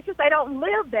 It's just they don't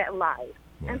live that life.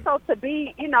 And so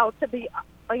the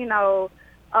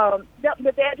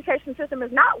education system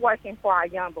is not working for our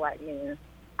young black men.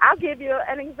 I'll give you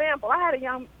an example. I had a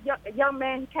young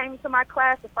man who came to my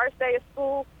class the first day of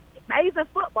school, amazing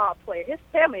football player. His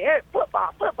family,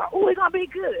 football. Ooh, he's going to be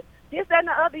good. This, that, and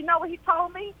the other. You know what he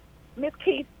told me? Miss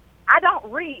Keith, I don't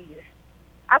read.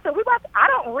 I said, I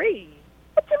don't read.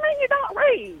 What you mean you don't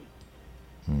read?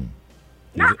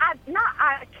 I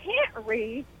can't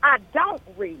read. I don't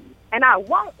read. And I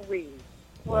won't read.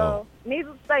 Well,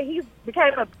 needless to say, he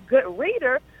became a good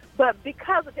reader, but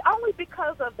only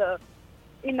because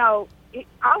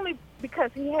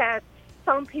he had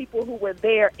some people who were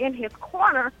there in his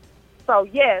corner. So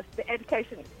yes, the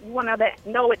education, you want to know that?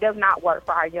 No, it does not work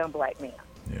for our young black men.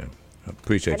 Yeah, I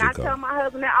appreciate you. And I tell my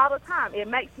husband that all the time. It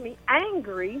makes me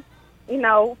angry.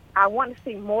 I want to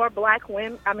see more black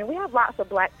women. I mean, we have lots of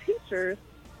black teachers,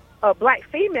 black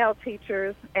female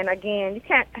teachers, and again, you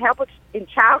can't help it. And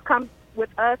child comes with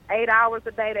us 8 hours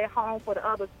a day. They're home for the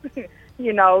other,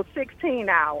 16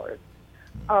 hours.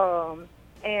 But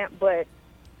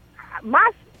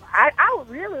I would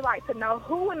really like to know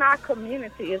who in our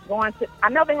community is going to. I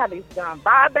know they have these gun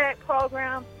buyback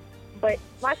programs, but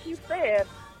like you said,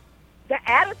 the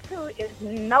attitude is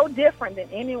no different than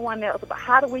anyone else about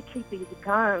how do we keep these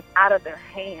guns out of their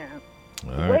hands.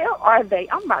 Right. Where are they?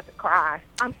 I'm about to cry.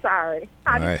 I'm sorry.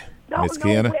 I don't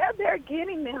know where they're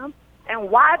getting them and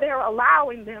why they're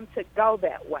allowing them to go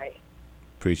that way.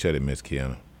 Appreciate it, Miss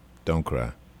Kiana. Don't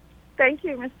cry. Thank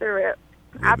you, Mr. Rip.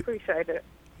 I appreciate it.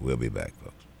 We'll be back,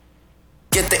 folks.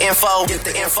 Get the info.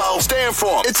 Stay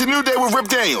informed. It's a new day with Rip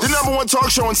Daniels, the number one talk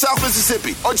show in South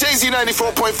Mississippi on Jay-Z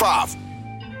 94.5.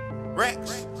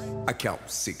 Rex. I count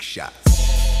 6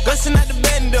 shots. Bustin' at the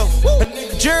bando. A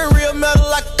nigga jury real metal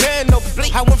like a piano.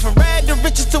 I went from rad to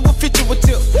riches to a picture with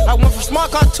tip. I went from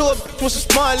smart car to a bitch with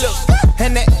some smart lips.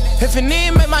 And that if it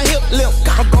need make my hip limp.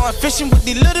 I'm going fishing with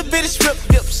these little bitty strip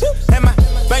dips. And my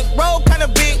bankroll kinda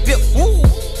big dip. Woo.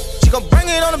 She gon' bring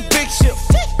it on a big ship.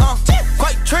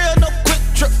 Quite trail, no quick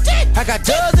trip. I got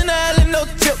dubs in the alley, no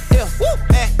tip.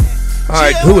 All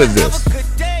right, who is this?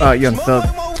 Young Thug.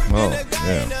 Oh,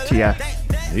 yeah. T.I.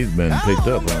 He's been picked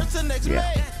up, huh? Yeah.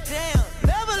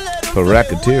 For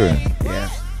racketeering. Yeah.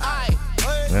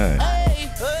 Right.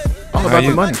 All about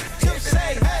the money.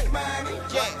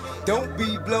 Don't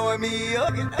be blowing me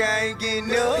up. I ain't getting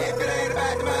up.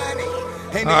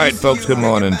 All right, folks, good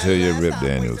morning to you. Rip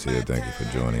Daniels here. Thank you for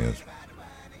joining us.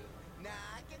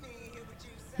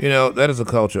 That is a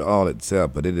culture all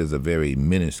itself, but it is a very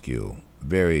minuscule,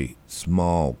 very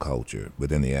small culture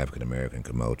within the African American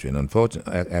culture,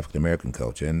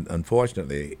 and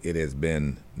unfortunately, it has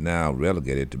been now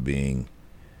relegated to being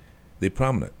the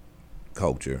prominent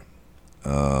culture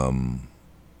by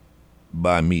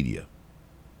media.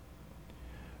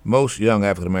 Most young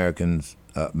African Americans,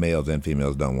 males and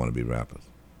females, don't want to be rappers.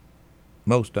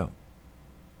 Most don't.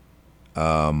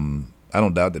 I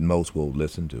don't doubt that most will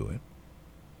listen to it.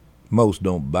 Most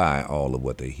don't buy all of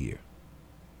what they hear.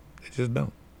 They just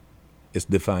don't. It's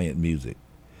defiant music.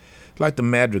 It's like the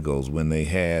madrigals when they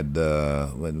had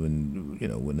when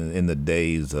in the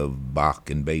days of Bach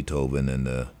and Beethoven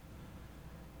and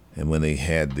when they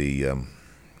had the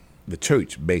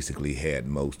church basically had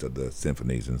most of the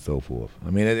symphonies and so forth. I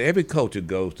mean, every culture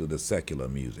goes to the secular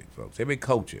music, folks. Every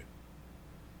culture.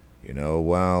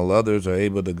 While others are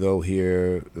able to go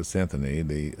hear the symphony,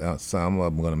 some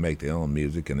of them are going to make their own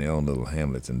music in their own little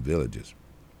hamlets and villages.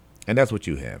 And that's what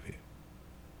you have here.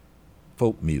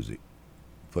 folk music,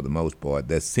 for the most part,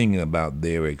 that's singing about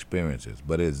their experiences,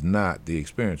 but it's not the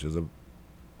experiences of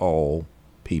all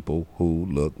people who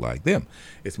look like them.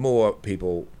 It's more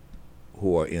people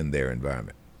who are in their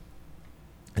environment.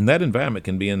 And that environment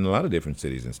can be in a lot of different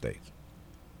cities and states.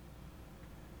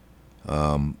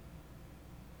 But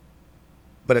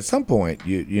at some point,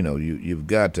 you've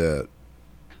got to,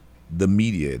 the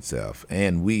media itself,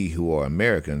 and we who are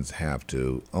Americans have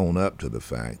to own up to the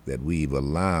fact that we've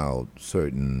allowed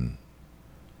certain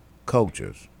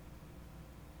cultures,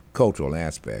 cultural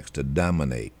aspects to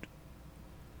dominate.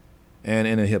 And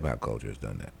in the hip-hop culture has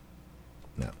done that.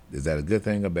 Now, is that a good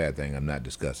thing or bad thing? I'm not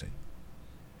discussing.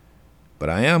 But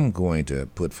I am going to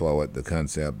put forward the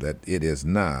concept that it is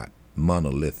not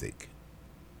monolithic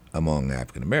among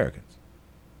African Americans.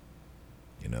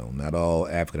 Not all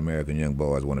African American young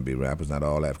boys want to be rappers. Not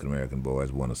all African American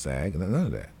boys want to sag. None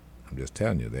of that. I'm just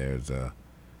telling you, there's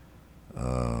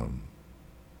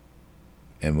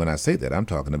and when I say that, I'm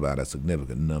talking about a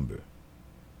significant number.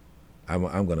 I'm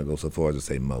going to go so far as to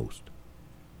say most.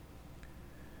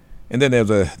 And then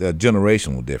there's a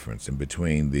generational difference in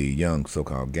between the young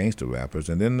so-called gangster rappers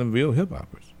and then the real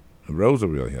hip-hoppers. Ro's a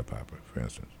real hip-hopper, for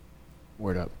instance.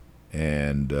 Word up.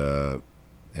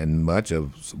 And much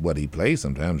of what he plays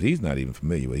sometimes he's not even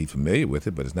familiar with. He's familiar with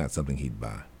it, but it's not something he'd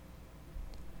buy.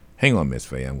 Hang on, Miss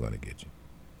Faye, I'm going to get you.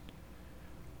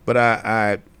 But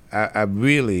I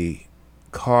really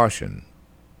caution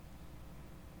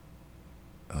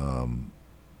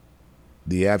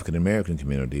the African American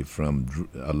community from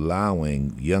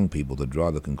allowing young people to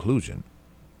draw the conclusion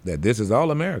that this is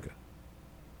all America.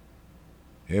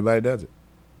 Everybody does it.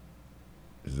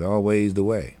 This is always the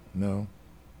way. No,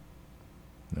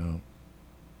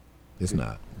 it's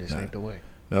not. This ain't the way.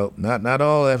 No, not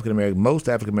all African Americans. Most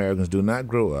African Americans do not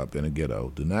grow up in a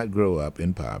ghetto, do not grow up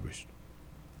impoverished.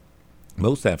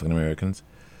 Most African Americans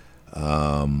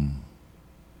are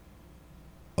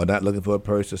not looking for a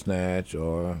purse to snatch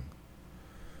or,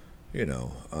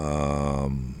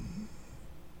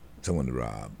 someone to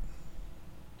rob.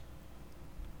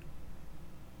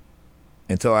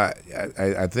 And so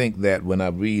I think that when I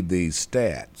read these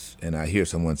stats and I hear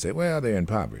someone say, well, they're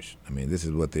impoverished. I mean, this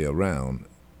is what they're around.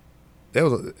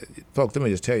 Folks, let me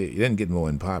just tell you, you didn't get more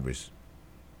impoverished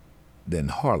than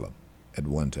Harlem at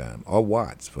one time, or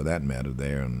Watts, for that matter,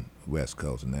 there on the West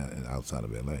Coast and outside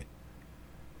of L.A.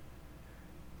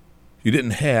 You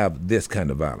didn't have this kind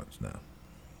of violence now.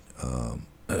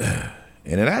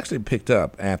 And it actually picked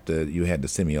up after you had the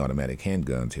semi-automatic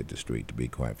handguns hit the street, to be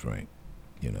quite frank.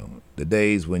 The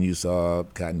days when you saw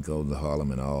Cotton Coats of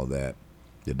Harlem and all that,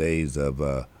 the days of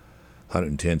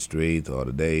 110th Street, or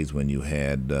the days when you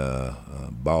had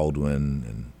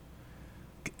Baldwin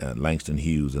and Langston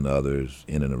Hughes and others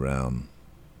in and around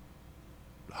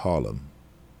Harlem,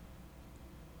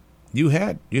 you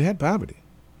had poverty.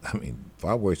 I mean,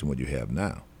 far worse than what you have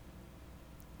now.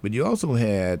 But you also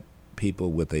had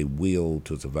people with a will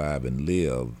to survive and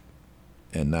live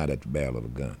and not at the barrel of a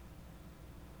gun.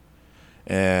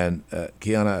 And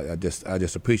Kiana, I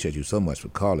just appreciate you so much for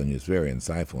calling. It's very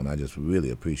insightful, and I just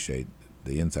really appreciate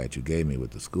the insight you gave me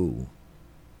with the school.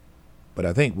 But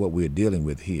I think what we're dealing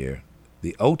with here,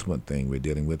 the ultimate thing we're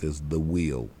dealing with, is the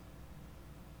will.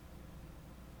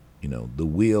 The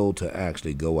will to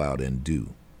actually go out and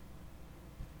do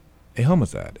a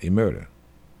homicide, a murder.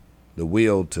 The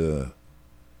will to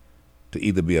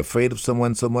either be afraid of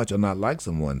someone so much or not like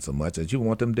someone so much that you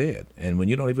want them dead, and when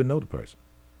you don't even know the person.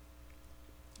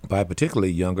 By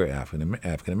particularly younger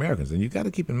African Americans. And you got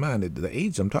to keep in mind that the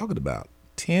age I'm talking about,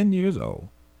 10 years old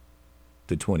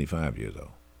to 25 years old.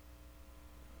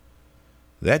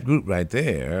 That group right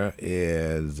there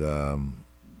is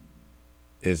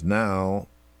now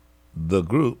the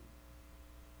group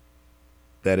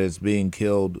that is being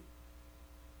killed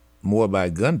more by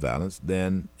gun violence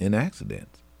than in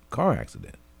accidents, car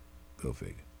accidents. Go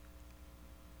figure.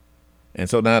 And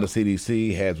so now the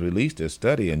CDC has released their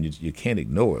study, and you can't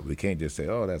ignore it. We can't just say,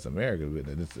 oh, that's America.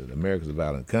 America's a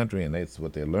violent country, and that's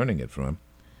what they're learning it from.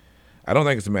 I don't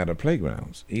think it's a matter of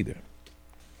playgrounds either.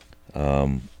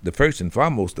 The first and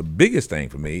foremost, the biggest thing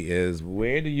for me is,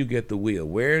 where do you get the will?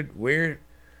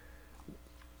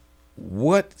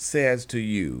 What says to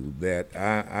you that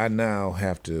I now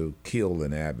have to kill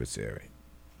an adversary?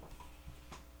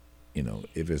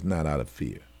 If it's not out of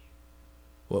fear.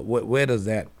 Where does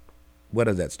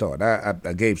that start?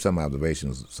 I gave some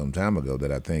observations some time ago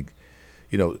that I think,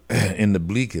 in the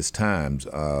bleakest times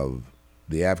of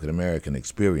the African American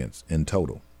experience in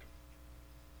total.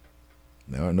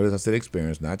 Now, notice I said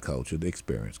experience, not culture, the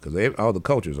experience, because all the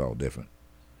culture is all different.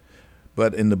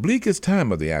 But in the bleakest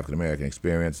time of the African American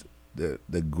experience,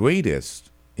 the greatest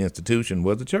institution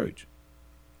was the church.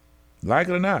 Like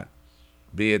it or not,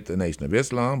 be it the Nation of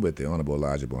Islam with the Honorable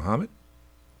Elijah Muhammad,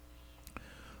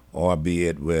 or be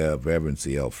it with Reverend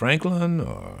C.L. Franklin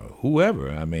or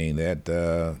whoever. I mean, that,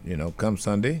 come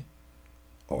Sunday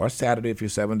or Saturday, if you're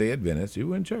Seventh-day Adventist, you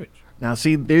were in church. Now,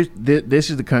 see, this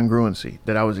is the congruency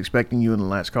that I was expecting you in the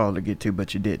last call to get to,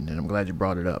 but you didn't, and I'm glad you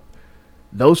brought it up.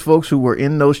 Those folks who were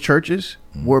in those churches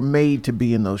were made to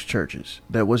be in those churches.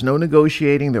 There was no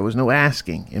negotiating. There was no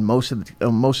asking in most of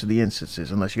the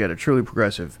instances, unless you had a truly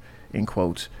progressive, in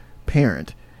quotes,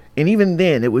 parent. And even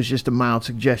then, it was just a mild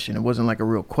suggestion. It wasn't like a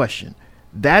real question.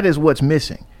 That is what's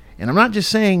missing. And I'm not just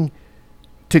saying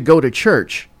to go to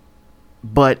church,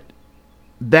 but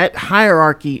that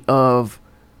hierarchy of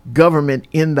government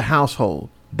in the household,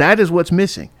 that is what's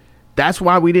missing. That's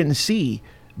why we didn't see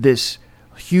this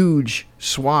huge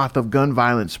swath of gun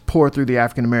violence pour through the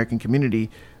African-American community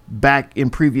back in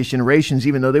previous generations,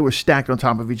 even though they were stacked on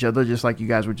top of each other, just like you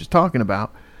guys were just talking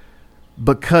about.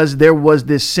 Because there was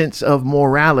this sense of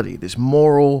morality, this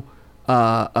moral,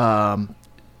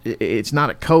 it's not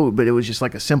a code, but it was just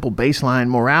like a simple baseline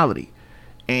morality.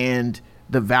 And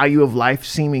the value of life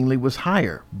seemingly was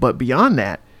higher. But beyond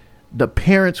that, the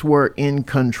parents were in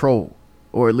control,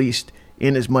 or at least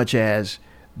in as much as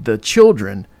the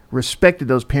children respected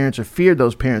those parents or feared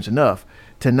those parents enough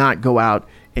to not go out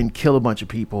and kill a bunch of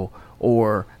people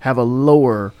or have a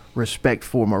lower respect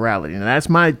for morality. And that's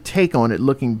my take on it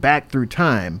looking back through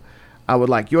time. I would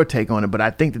like your take on it, but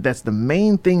I think that that's the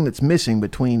main thing that's missing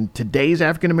between today's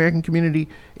African-American community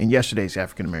and yesterday's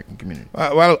African-American community.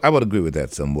 Well, I would agree with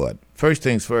that somewhat. First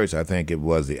things first, I think it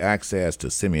was the access to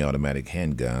semi-automatic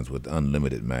handguns with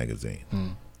unlimited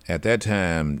magazine. At that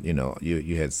time,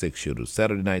 you had 6 shooters.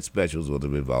 Saturday night specials with a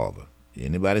revolver.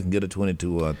 Anybody can get a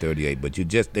 22 or a 38, but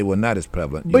they were not as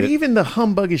prevalent. But even the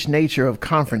humbuggish nature of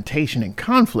confrontation and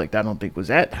conflict, I don't think was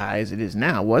that high as it is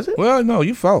now, was it? Well, no,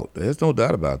 you fought. There's no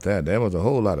doubt about that. There was a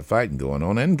whole lot of fighting going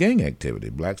on and gang activity.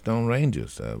 Blackstone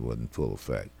Rangers wasn't full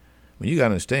effect. I mean, you got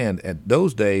to understand, at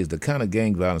those days, the kind of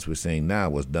gang violence we're seeing now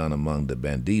was done among the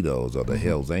banditos or the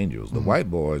Hells Angels. The white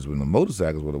boys, when the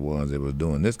motorcycles were the ones that was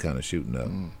doing this kind of shooting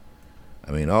up.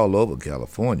 I mean, all over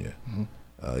California.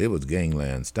 It was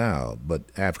gangland style, but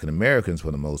African Americans, for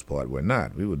the most part, were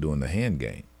not. We were doing the hand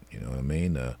game. You know what I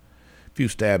mean? A few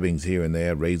stabbings here and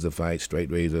there, razor fights, straight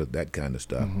razor, that kind of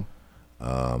stuff.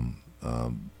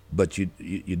 But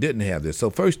you didn't have this.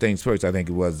 So first things first, I think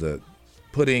it was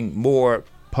putting more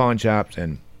pawn shops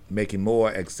and making more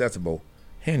accessible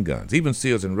handguns. Even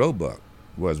Sears and Roebuck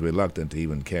was reluctant to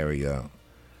even carry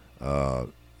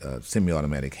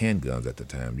semi-automatic handguns at the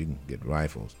time. You can get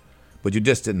rifles. But you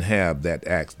just didn't have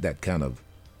that kind of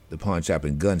the pawn shop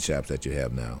and gun shops that you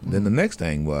have now. Then the next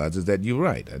thing is that you're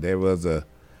right. There was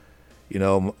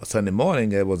Sunday morning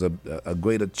there was a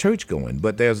greater church going.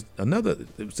 But there's another,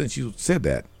 since you said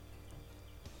that,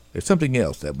 there's something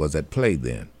else that was at play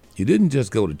then. You didn't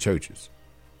just go to churches.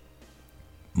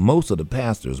 Most of the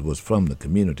pastors was from the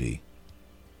community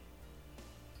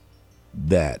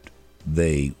that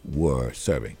they were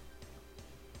serving.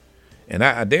 And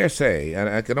I dare say, and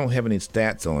I don't have any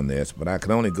stats on this, but I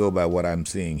can only go by what I'm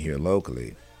seeing here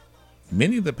locally.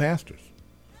 Many of the pastors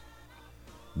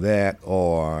that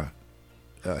are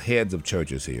heads of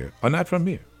churches here are not from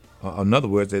here. In other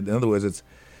words, it's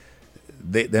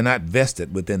they're not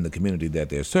vested within the community that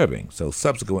they're serving. So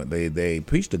subsequently, they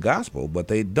preach the gospel, but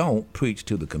they don't preach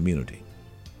to the community.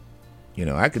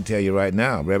 I can tell you right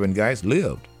now, Reverend Geist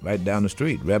lived right down the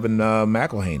street. Reverend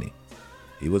McElhaney,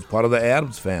 he was part of the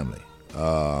Adams family.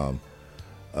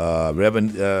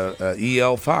 Reverend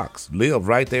E.L. Fox lived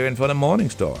right there in front of Morning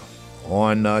Star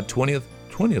on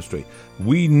 20th Street.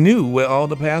 We knew where all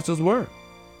the pastors were.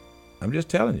 I'm just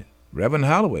telling you. Reverend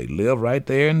Holloway lived right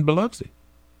there in Biloxi.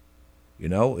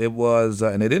 It was,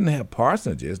 and they didn't have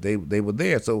parsonages. They were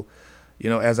there. So,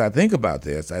 as I think about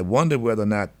this, I wonder whether or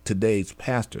not today's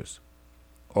pastors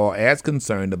are as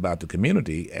concerned about the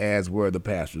community as were the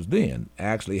pastors then,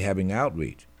 actually having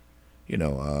outreach.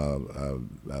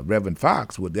 Reverend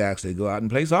Fox would actually go out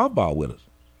and play softball with us,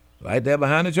 right there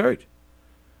behind the church.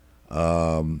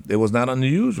 It was not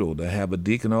unusual to have a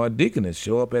deacon or a deaconess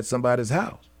show up at somebody's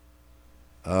house.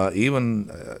 First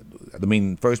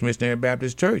Missionary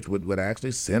Baptist Church would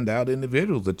actually send out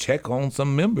individuals to check on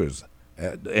some members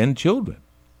and children.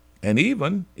 And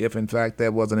even if, in fact,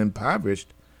 there was an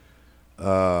impoverished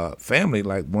family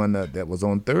like one that was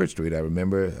on 3rd Street, I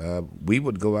remember we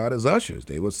would go out as ushers.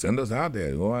 They would send us out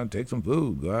there, go out and take some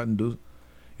food, go out and do,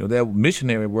 their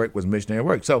missionary work was missionary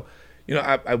work. So,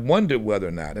 I wonder whether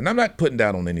or not, and I'm not putting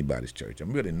down on anybody's church.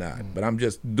 I'm really not. But I'm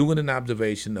just doing an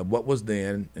observation of what was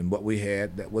then and what we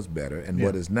had that was better and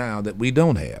what is now that we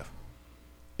don't have.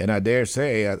 And I dare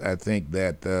say, I think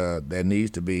that there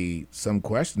needs to be some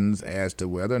questions as to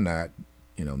whether or not,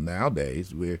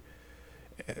 nowadays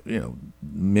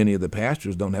many of the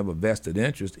pastors don't have a vested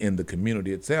interest in the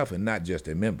community itself and not just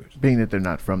their members. Being that they're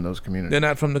not from those communities. They're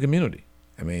not from the community.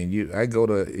 I mean, I go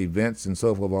to events and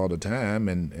so forth all the time,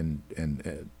 and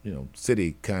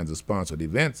city kinds of sponsored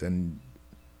events, and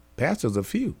pastors are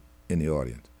few in the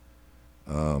audience.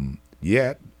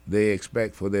 Yet they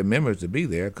expect for their members to be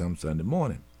there come Sunday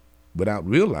morning, without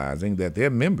realizing that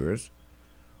their members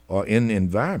are in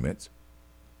environments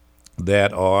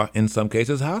that are, in some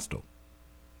cases, hostile.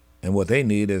 And what they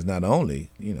need is not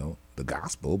only, the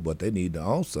gospel, but they need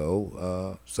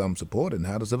also some support in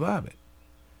how to survive it.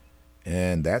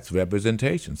 And that's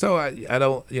representation. So I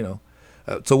don't,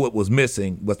 so what was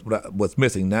missing, what's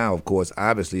missing now, of course,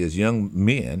 obviously, is young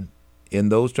men in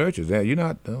those churches.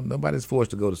 Nobody's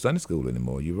forced to go to Sunday school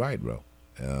anymore. You're right, bro.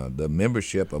 The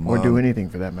membership among... Or do anything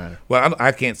for that matter. Well,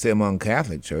 I can't say among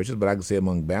Catholic churches, but I can say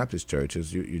among Baptist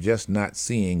churches, you're just not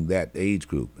seeing that age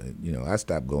group. I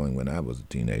stopped going when I was a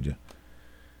teenager,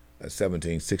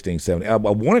 17, 16, 17. I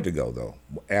wanted to go, though,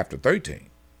 after 13,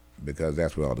 because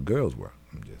that's where all the girls were.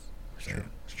 I'm just saying.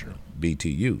 It's true.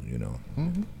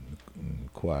 BTU,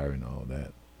 choir and all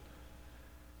that.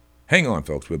 Hang on,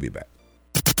 folks. We'll be back.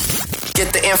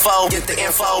 Get the info.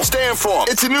 Stay informed.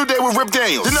 It's a new day with Rip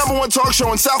Daniels, the number one talk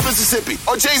show in South Mississippi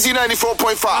on JZ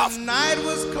 94.5. The night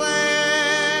was clear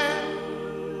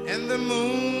and the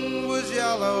moon was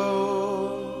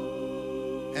yellow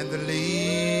and the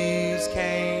leaves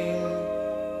came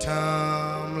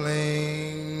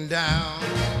tumbling down.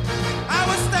 I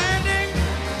was standing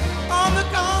on the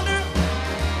corner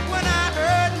when I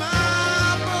heard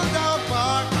my bulldog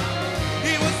bark.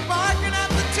 He was barking at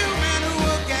the two men who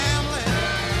were gambling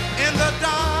in the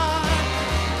dark.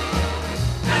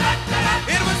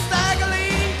 It was Stagger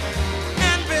Lee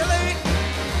and Billy,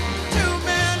 two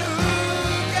men who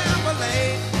gamble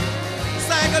late.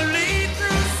 Stagger Lee threw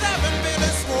 7,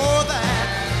 Billy swore that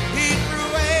he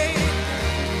threw 8.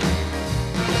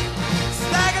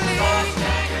 Stagger Lee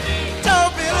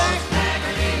told Billy,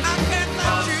 I can't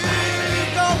let you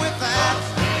go with that.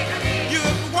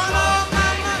 You've won all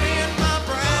my money in my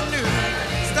brand new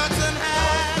Stetson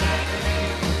hat.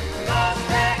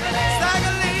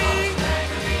 Stagger Lee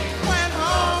went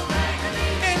home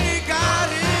and he got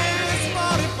his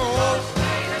 44.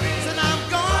 Said I'm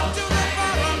going to the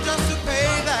bottom just to pay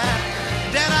that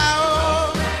debt I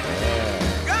owe.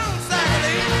 Go on, Stagger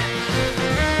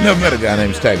Lee. Never met a guy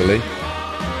named Stagger Lee.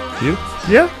 You?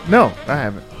 Yeah? No, I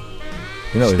haven't.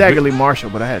 He's Stagger Lee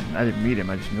Marshall, but I didn't meet him.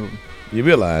 I just knew him. You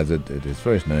realize that his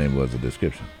first name was a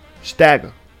description.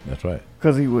 Stagger. That's right.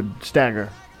 Because he would stagger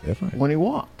That's right. when he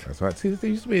walked. That's right. See, it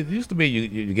used to be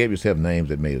you gave yourself names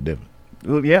that made a difference.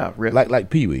 Well, yeah, really. Like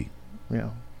Pee Wee.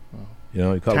 Yeah.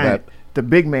 You call Tiny. that. The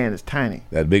big man is tiny.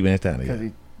 That big man's tiny.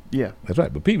 Because Yeah. That's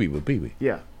right. But Pee Wee was Pee Wee.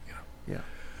 Yeah.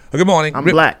 Good morning. I'm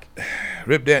black.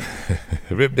 Rip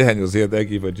Daniels here. Thank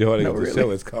you for joining us. The really.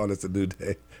 show is called It's a New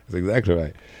Day. That's exactly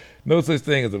right. No such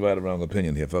thing as a right or wrong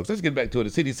opinion here, folks. Let's get back to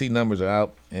it. The CDC numbers are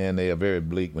out, and they are very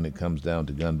bleak when it comes down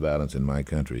to gun violence in my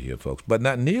country here, folks. But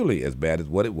not nearly as bad as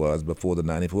what it was before the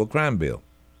 94 crime bill.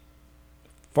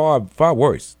 Far, far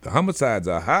worse. The homicides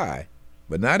are high,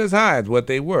 but not as high as what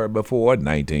they were before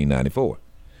 1994.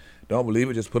 Don't believe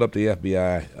it? Just put up the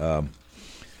FBI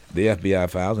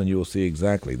files, and you will see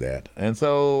exactly that. And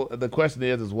so the question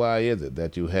is why is it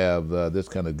that you have this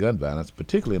kind of gun violence,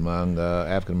 particularly among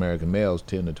African-American males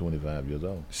 10 to 25 years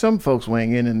old? Some folks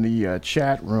weighing in the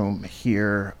chat room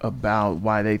here about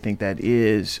why they think that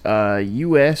is.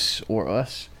 U.S. or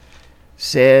us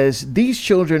says these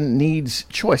children needs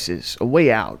choices, a way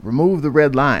out, remove the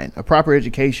red line, a proper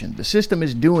education. The system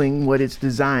is doing what it's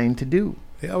designed to do.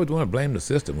 They always want to blame the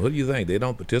system. What do you think? They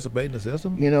don't participate in the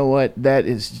system? You know what? That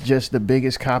is just the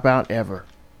biggest cop-out ever.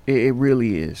 It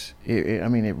really is. I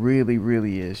mean, it really,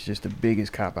 really is just the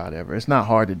biggest cop-out ever. It's not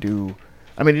hard to do.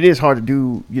 I mean, it is hard to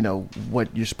do,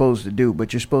 what you're supposed to do,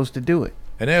 but you're supposed to do it.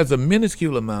 And there's a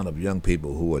minuscule amount of young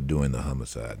people who are doing the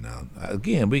homicide now.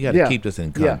 Again, we got to keep this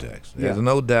in context. There's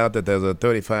no doubt that there's a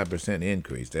 35%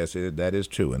 increase. That is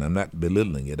true, and I'm not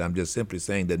belittling it. I'm just simply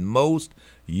saying that most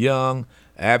young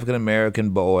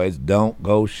African-American boys don't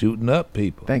go shooting up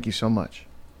people. Thank you so much,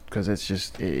 because it's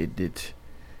just, it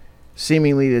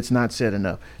seemingly it's not said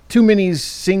enough. Too many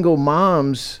single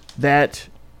moms that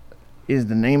is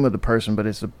the name of the person, but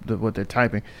it's what they're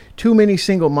typing. Too many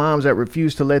single moms that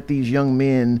refuse to let these young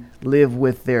men live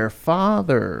with their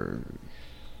father.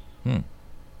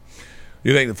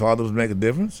 You think the father would make a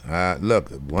difference? Look,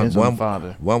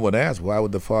 one would ask, why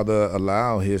would the father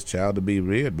allow his child to be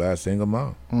reared by a single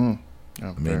mom?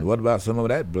 I mean, what about some of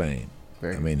that blame?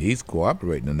 He's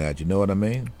cooperating in that. You know what I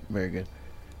mean? Very good.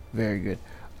 Very good.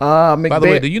 By the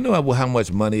way, do you know how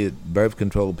much money birth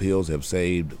control pills have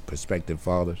saved prospective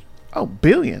fathers? Oh,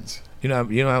 billions. You know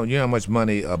how much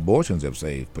money abortions have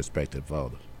saved prospective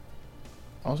fathers?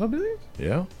 Also billions?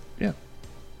 Yeah.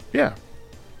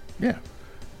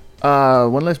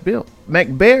 One less bill.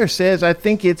 McBear says, I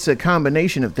think it's a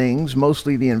combination of things,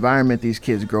 mostly the environment these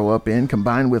kids grow up in,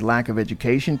 combined with lack of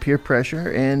education, peer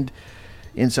pressure, and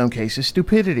in some cases,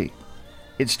 stupidity.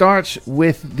 It starts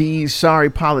with these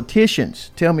sorry politicians.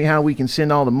 Tell me how we can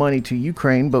send all the money to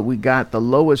Ukraine, but we got the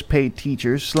lowest paid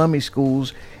teachers, slummy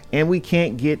schools, and we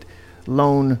can't get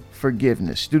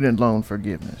student loan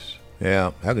forgiveness.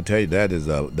 Yeah, I can tell you that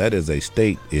is a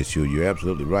state issue. You're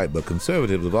absolutely right. But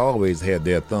conservatives have always had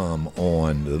their thumb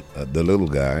on the little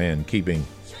guy and keeping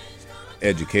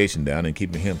education down and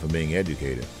keeping him from being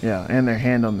educated. Yeah, and their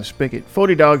hand on the spigot.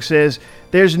 40 Dog says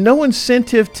there's no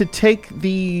incentive to take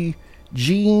the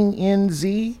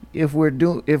GNZ if we're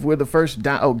the first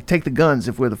take the guns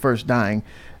if we're the first dying.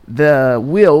 The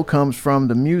will comes from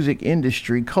the music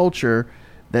industry culture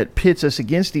that pits us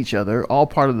against each other, all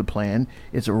part of the plan.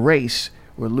 It's a race.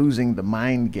 We're losing the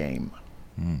mind game.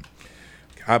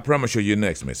 I promise you're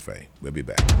next, Miss Faye. We'll be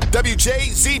back.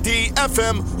 WJZD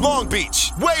FM Long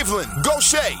Beach, Waveland,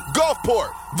 Goshen,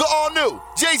 Gulfport, the all-new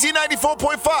JZ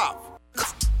 94.5.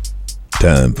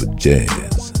 Time for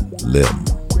Jazz Lim.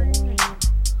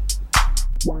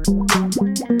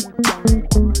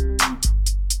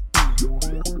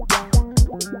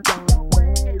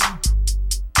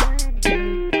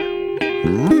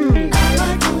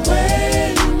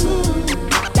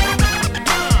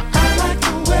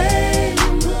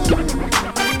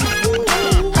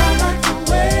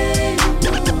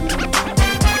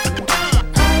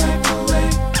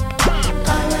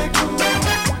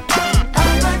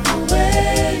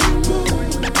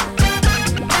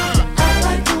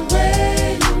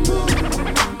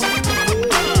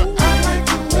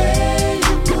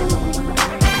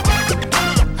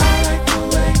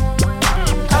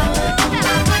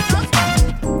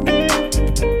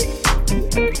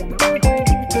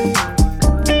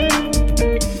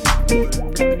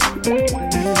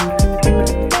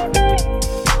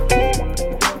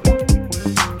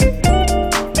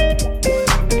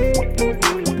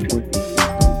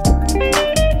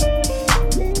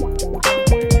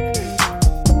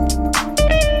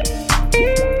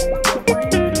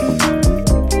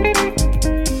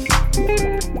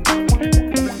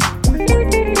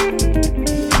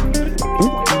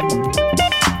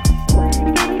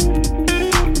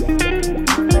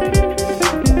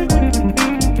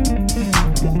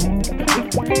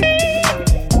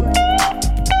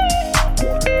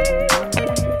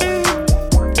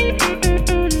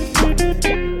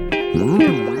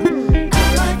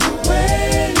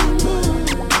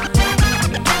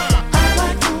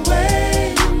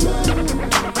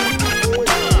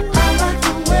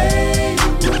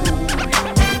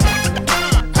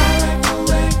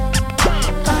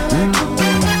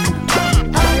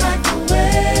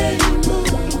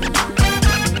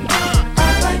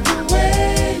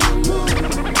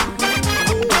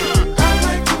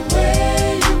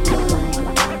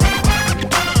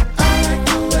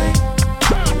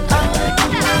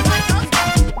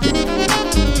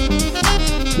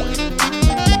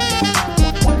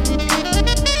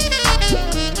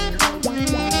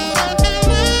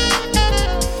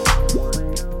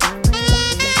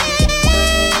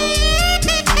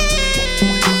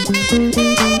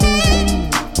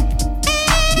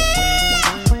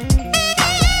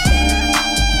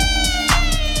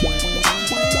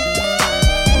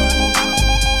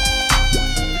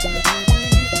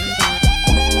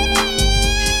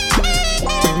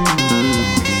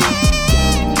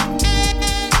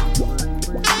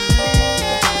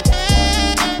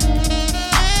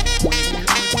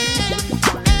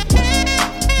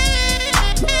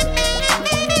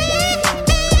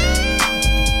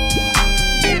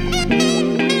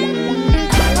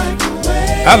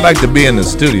 I'd like to be in the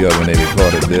studio when they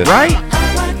recorded this. Right?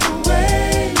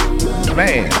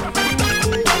 Man.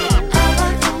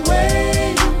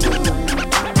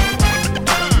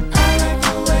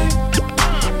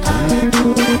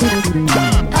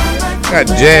 Got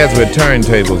jazz with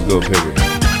turntables, go figure.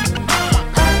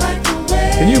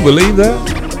 Can you believe that?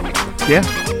 Yeah.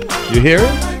 You hear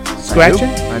it? Scratching?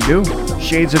 I do.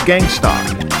 Shades of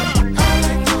Gangstar.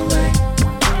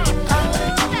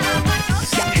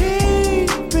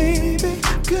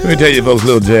 Let me tell you folks,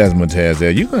 little Jazz Mataz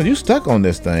there. You stuck on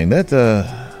this thing. That's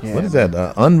what is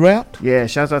that? Unwrapped? Yeah,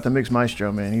 shouts out to Mix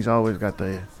Maestro, man. He's always got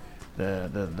the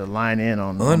line in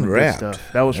on Unwrapped. On the good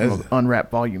stuff. That was from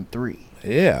Unwrapped Volume 3.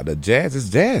 Yeah, the jazz is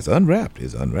jazz. Unwrapped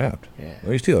is unwrapped. Yeah.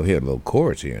 Well, you still hear a little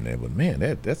chorus here and there, but man,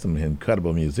 that's some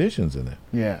incredible musicians in there.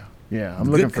 Yeah. I'm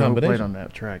Good looking for who combination. played on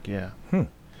that track, yeah.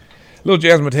 Little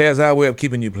Jazz Mataz, our way of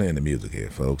keeping you playing the music here,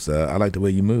 folks. I like the way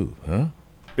you move, huh?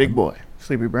 Big boy,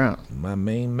 Sleepy Brown. My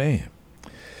main man.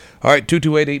 All right,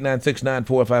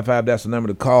 228-896-9455. That's the number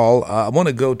to call. I want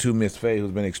to go to Miss Faye,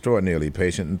 who's been extraordinarily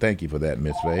patient, and thank you for that,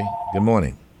 Miss Faye. Good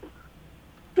morning.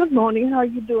 Good morning. How are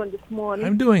you doing this morning?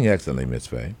 I'm doing excellently, Miss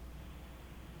Faye.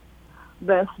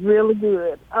 That's really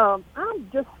good. I'm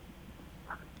just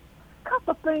a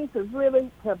couple of things that really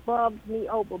have bothered me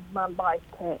over my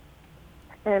lifetime,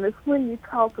 and it's when you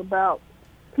talk about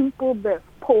people that's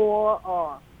poor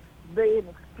or they're in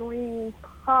extreme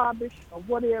poverty or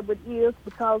whatever it is,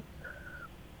 because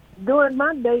during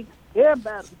my day,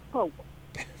 everybody was poor.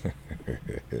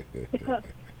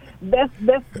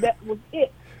 that was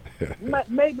it.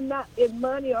 Maybe not in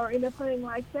money or anything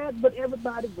like that, but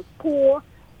everybody was poor.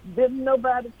 Didn't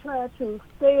nobody try to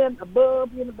stand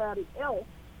above anybody else.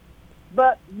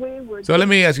 But we were. So let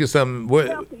me ask you something.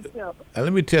 Help each other.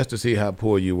 Let me test to see how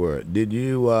poor you were. Did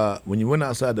you, when you went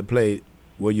outside to play,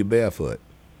 were you barefoot?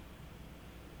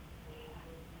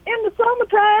 In the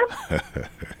summertime,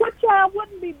 what child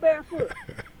wouldn't be barefoot?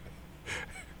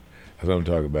 That's what I'm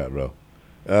talking about, bro.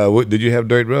 Did you have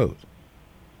dirt roads?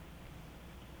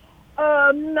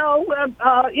 No,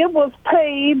 it was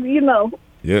paved,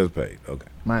 Yeah, it was paved. Okay.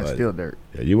 Mine's still dirt.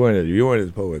 Yeah, you weren't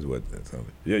as poor as what?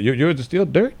 Yours is still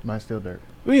dirt? Mine's still dirt.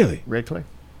 Really? Red clay.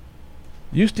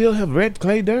 You still have red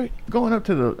clay dirt? Going up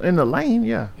to in the lane,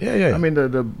 yeah. Yeah. I mean,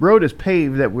 the road is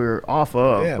paved that we're off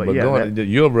of. Yeah, but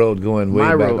your road going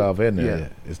way back off in there, yeah.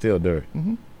 It's still dirt.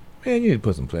 Mm-hmm. Man, you need to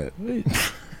put some plant.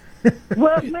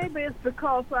 Well, maybe it's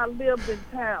because I lived in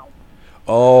town.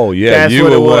 Oh, yeah, That's you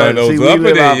what were it one of was. those See, we uppity.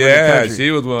 live out in the Yeah, country.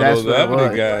 she was one That's of those what it uppity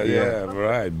was. guys. Yeah,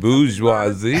 right.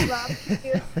 Bourgeoisie.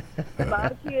 A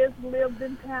lot of kids lived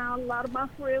in town. A lot of my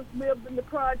friends lived in the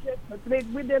projects. But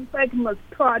we didn't think them as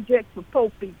projects for poor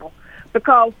people,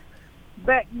 because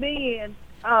back then,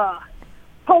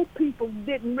 poor people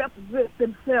didn't represent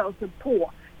themselves as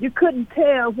poor. You couldn't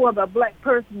tell whether a black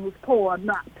person was poor or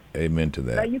not. Amen to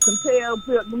that. Now you can tell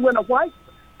when a white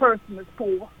person is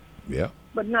poor, Yeah.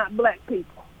 but not black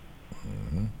people.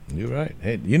 Mm-hmm. You're right.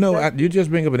 Hey, you just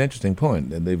bring up an interesting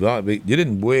point. And you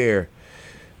didn't wear.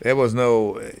 There was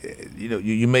no.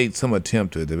 You made some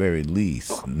attempt to, at the very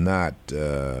least, not.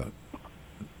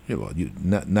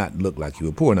 Not look like you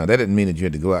were poor. Now that didn't mean that you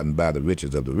had to go out and buy the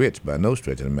riches of the rich by no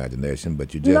stretch of imagination.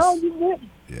 But you just. No, you didn't.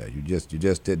 Yeah, you just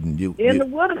didn't. In the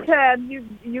wintertime,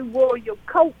 you wore your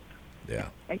coat. Yeah.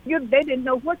 And they didn't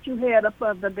know what you had up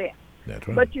under there. That's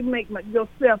right. But you make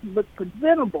yourself look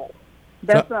presentable.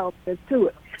 That's all there's to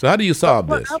it. So how do you solve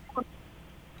this?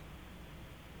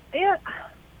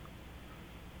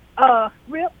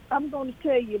 Rip, I'm going to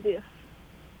tell you this.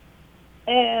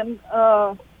 And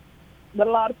a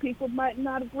lot of people might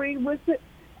not agree with it.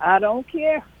 I don't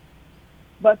care.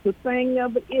 But the thing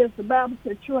of it is, the Bible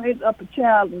said, train up a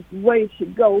child in the way it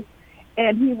should go,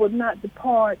 and he will not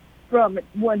depart from it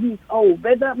when he's old.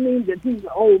 That doesn't mean that he's an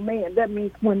old man. That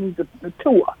means when he's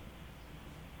mature.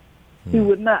 He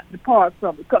would not depart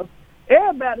from it, because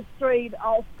everybody strayed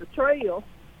off the trail,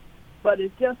 but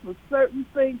it's just a certain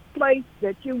place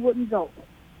that you wouldn't go.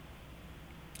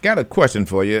 Got a question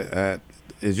for you.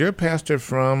 Is your pastor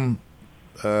from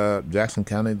Jackson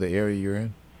County, the area you're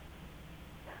in?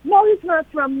 No, he's not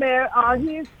from there.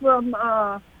 He's from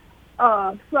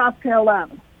South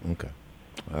Carolina. Okay.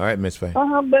 All right, Miss Faye.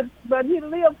 But he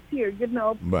lives here,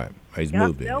 Right. He's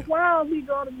moved in. How wild he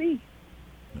going to be?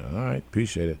 All right.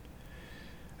 Appreciate it.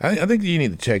 I think you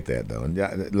need to check that, though.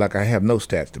 And like, I have no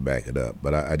stats to back it up,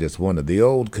 but I just wonder. The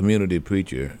old community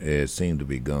preacher seemed to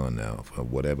be gone now for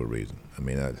whatever reason. I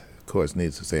mean, of course,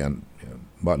 needs to say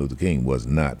Martin Luther King was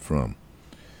not from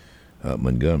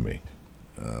Montgomery,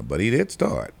 but he did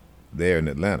start there in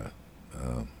Atlanta,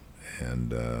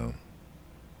 and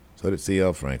so did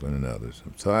C.L. Franklin and others.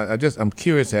 So I'm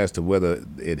curious as to whether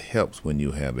it helps when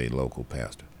you have a local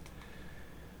pastor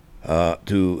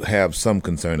to have some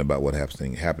concern about what's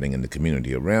happening in the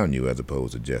community around you, as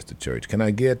opposed to just the church. Can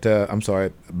I get? I'm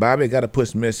sorry, Bobby. Got to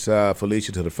push Miss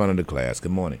Felicia to the front of the class.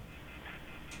 Good morning.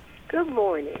 Good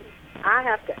morning. I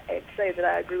have to say that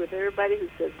I agree with everybody who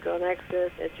says gun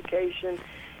access, education,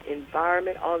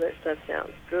 environment, all that stuff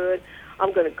sounds good.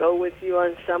 I'm going to go with you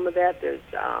on some of that. There's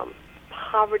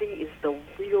poverty is the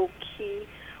real key,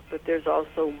 but there's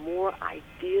also more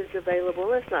ideas available.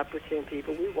 Let's not pretend,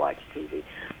 people. We watch TV.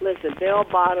 Listen, bell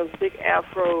bottoms, big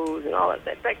afros, and all of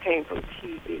that came from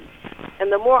TV.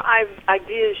 And the more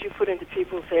ideas you put into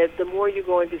people's heads, the more you're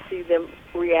going to see them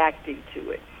reacting to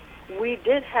it. We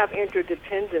did have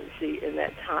interdependency in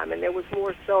that time, and there was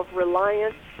more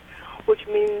self-reliance, which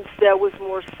means there was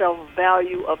more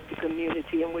self-value of the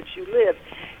community in which you lived.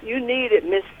 You needed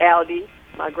Miss Aldy,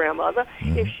 my grandmother,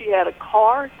 if she had a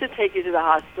car to take you to the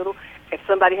hospital. If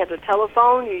somebody had a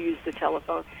telephone, you used the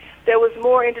telephone. There was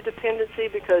more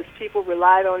interdependency because people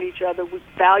relied on each other, we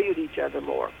valued each other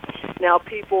more. Now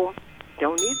people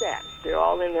don't need that. They're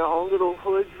all in their own little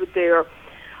hoods with their,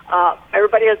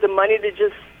 everybody has the money to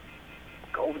just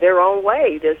go their own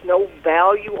way. There's no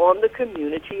value on the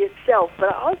community itself.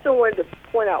 But I also wanted to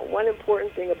point out one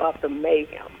important thing about the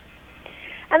mayhem,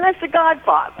 and that's The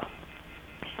Godfather,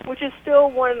 which is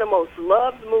still one of the most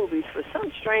loved movies for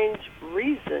some strange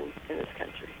reason in this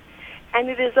country. And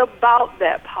it is about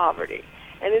that poverty,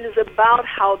 and it is about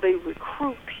how they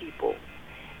recruit people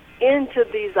into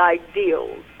these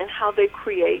ideals and how they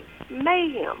create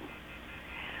mayhem.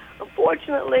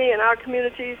 Unfortunately, in our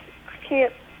communities, I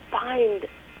can't find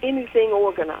anything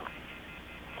organized.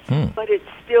 But it's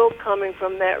still coming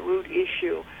from that root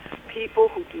issue. People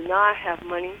who do not have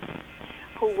money,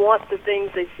 who want the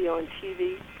things they see on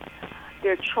TV,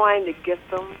 they're trying to get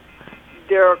them.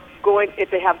 They're going, if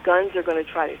they have guns, they're going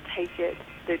to try to take it.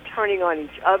 They're turning on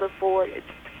each other for it. It's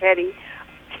petty.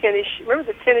 Remember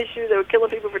the tennis shoes? They were killing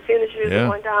people for tennis shoes at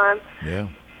one time. Yeah.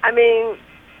 I mean,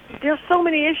 there's so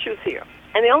many issues here.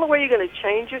 And the only way you're going to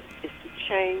change it is to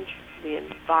change the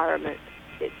environment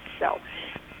itself.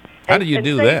 How do you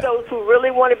do save that? Those who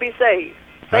really want to be saved.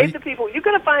 Save the people. You're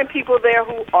going to find people there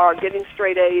who are getting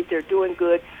straight A's. They're doing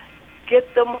good.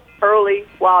 Get them early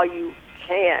while you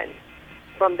can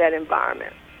from that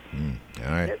environment.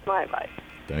 All right. That's my advice.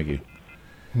 Thank you.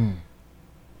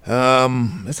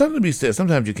 There's something to be said.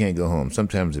 Sometimes you can't go home.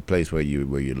 Sometimes the place where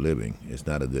you're living is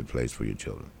not a good place for your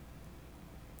children.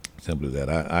 Simply that.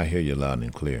 I hear you loud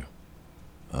and clear.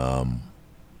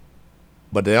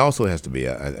 But there also has to be,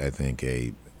 I think,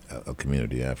 a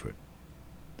community effort,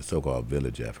 the so-called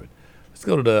village effort. Let's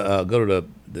go to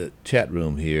the chat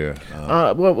room here.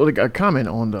 Well, a comment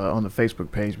on the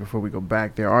Facebook page before we go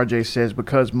back there. RJ says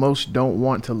because most don't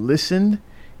want to listen,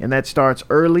 and that starts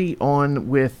early on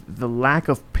with the lack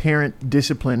of parent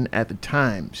discipline at the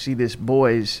time. See, these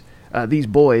boys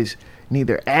need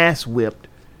their ass whipped.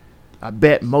 I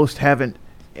bet most haven't,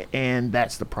 and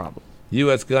that's the problem.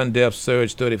 U.S. gun deaths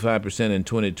surged 35% in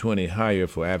 2020, higher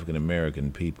for African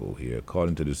American people here,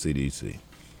 according to the CDC.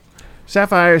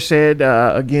 Sapphire said,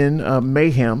 again,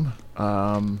 mayhem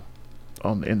in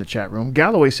the chat room.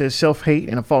 Galloway says self-hate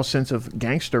and a false sense of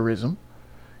gangsterism.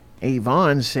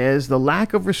 Avon says the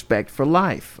lack of respect for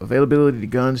life, availability to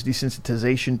guns,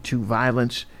 desensitization to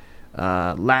violence,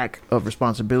 lack of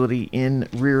responsibility in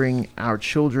rearing our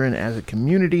children as a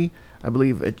community, I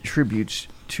believe attributes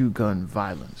to gun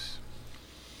violence.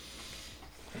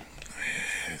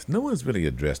 No one's really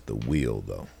addressed the will,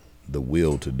 though, the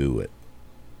will to do it.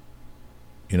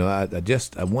 You know,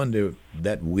 I wonder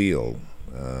that will.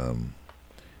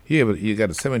 Here, you got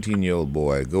a 17-year-old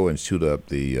boy go and shoot up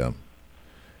the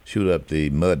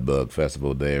Mud Bug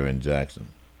Festival there in Jackson.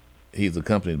 He's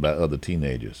accompanied by other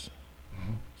teenagers.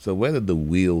 So where did the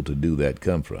will to do that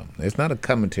come from? It's not a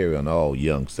commentary on all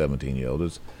young 17-year-olds.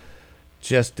 It's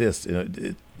just this. You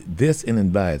know, this in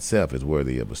and by itself is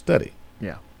worthy of a study.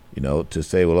 Yeah. You know, to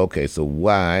say, well, okay, so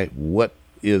why? What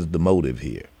is the motive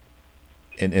here?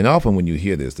 And often when you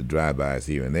hear this, the drive-bys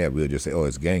here and there, we'll just say, oh,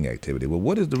 it's gang activity. Well,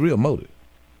 what is the real motive?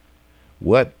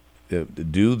 What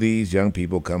do these young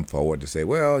people come forward to say,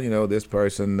 well, you know, this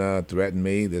person threatened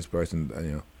me, this person,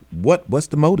 you know, what's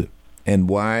the motive? And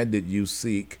why did you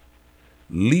seek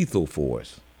lethal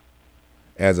force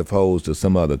as opposed to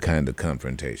some other kind of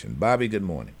confrontation? Bobby, good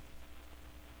morning.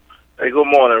 Hey, good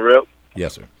morning, Rip.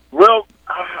 Yes, sir. Rip,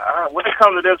 when it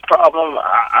comes to this problem,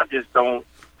 I just don't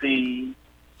see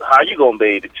how you going to be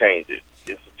able to change it.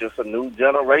 It's just a new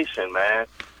generation, man.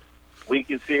 We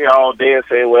can sit here all day and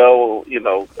say, well, you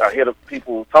know, I hear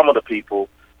some of the people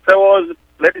say, well,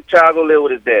 let the child go live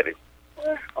with his daddy.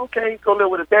 Okay, go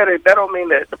live with his daddy. That don't mean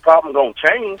that the problem going to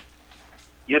change.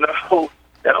 You know,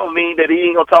 that don't mean that he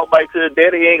ain't going to talk back to his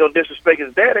daddy. He ain't going to disrespect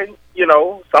his daddy. You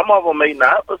know, some of them may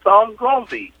not, but some going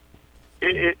to be.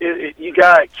 You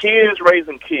got kids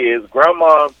raising kids.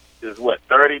 Grandma is,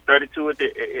 30, 32,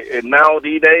 and now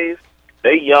these days,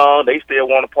 they young. They still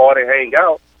want to party, hang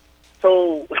out.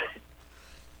 So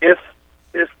it's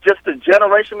it's just the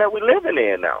generation that we're living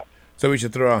in now. So we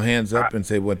should throw our hands up and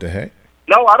say, what the heck?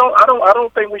 No, I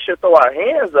don't think we should throw our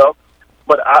hands up,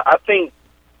 but I think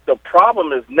the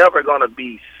problem is never going to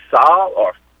be solved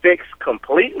or fixed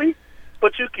completely,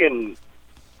 but you can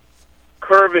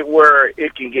curve it where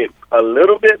it can get a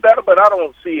little bit better, but I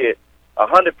don't see it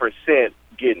 100%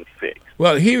 getting fixed.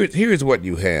 Well, here's what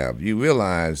you have. You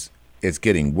realize it's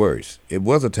getting worse. It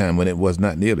was a time when it was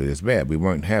not nearly this bad. We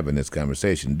weren't having this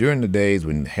conversation. During the days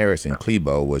when Harris and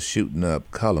Klebo was shooting up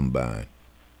Columbine,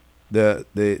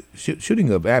 the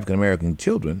shooting of African-American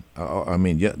children,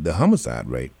 the homicide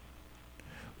rate,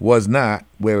 was not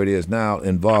where it is now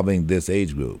involving this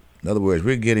age group. In other words,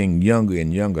 we're getting younger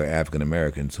and younger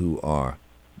African-Americans who are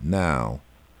now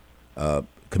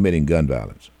committing gun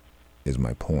violence, is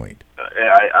my point.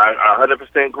 I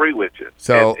 100% agree with you.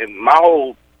 So, and my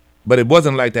whole... But it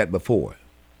wasn't like that before.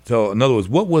 So, in other words,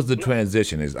 what was the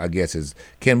transition?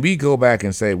 Can we go back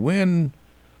and say when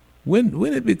did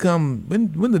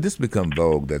this become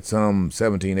vogue that some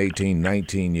 17, 18,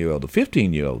 19-year-old, or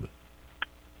 15-year-old?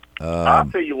 I'll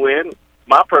tell you when.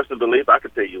 My personal belief, I can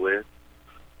tell you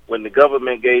when the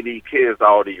government gave these kids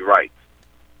all these rights.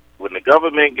 When the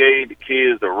government gave the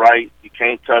kids the right, you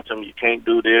can't touch them, you can't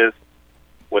do this.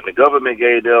 When the government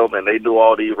gave them and they do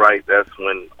all these rights, that's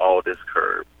when all this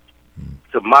curved.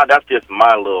 So that's just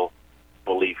my little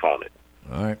belief on it.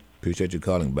 All right. Appreciate you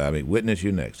calling, Bobby. Witness,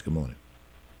 you next. Good morning.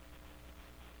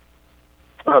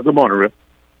 Good morning, Rip.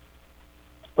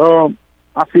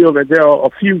 I feel that there are a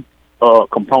few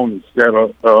components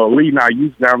that are leading our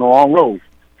youth down the wrong road.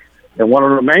 And one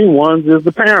of the main ones is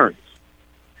the parents.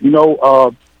 You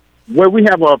know, where we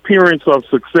have an appearance of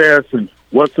success and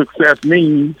what success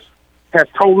means has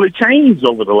totally changed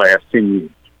over the last 10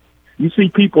 years. You see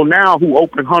people now who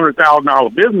open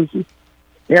 $100,000 businesses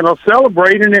and are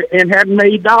celebrating it and hadn't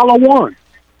made $1.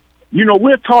 You know,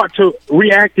 we're taught to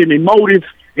react in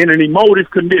an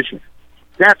emotive condition.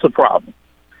 That's a problem.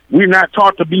 We're not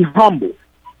taught to be humble.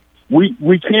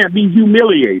 We can't be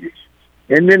humiliated.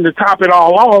 And then to top it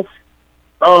all off,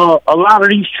 a lot of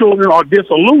these children are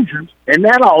disillusioned, and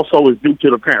that also is due to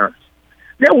the parents.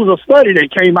 There was a study that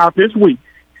came out this week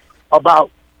about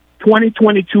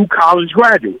 2022 college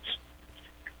graduates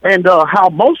and how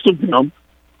most of them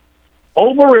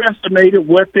overestimated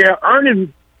what their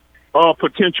earning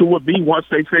potential would be once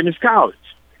they finish college.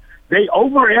 They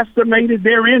overestimated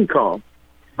their income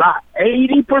by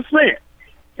 80%.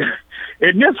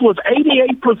 And this was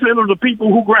 88% of the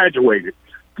people who graduated,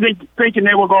 thinking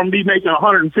they were going to be making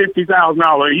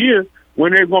 $150,000 a year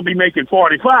when they're going to be making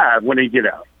 $45,000 when they get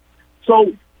out.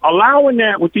 So allowing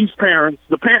that with these parents,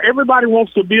 everybody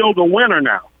wants to build a winner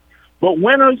now, but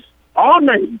winners are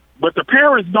made, but the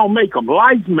parents don't make them.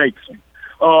 Life makes them.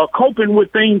 Coping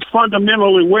with things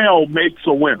fundamentally well makes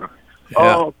a winner.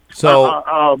 Yeah.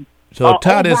 So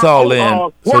tie this all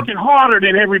in. Working harder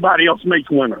than everybody else makes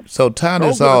winners. So tie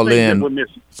this all in.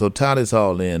 So tie this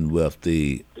all in with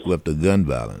the gun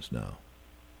violence now.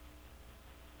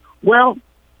 Well,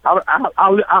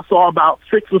 I saw about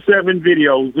 6 or 7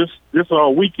 videos this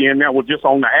weekend that were just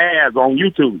on the ads on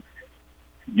YouTube.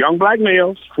 Young black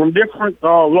males from different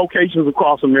locations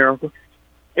across America.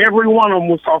 Every one of them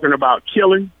was talking about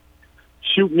killing,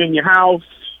 shooting in your house,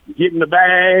 getting the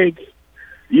bag.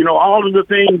 You know, all of the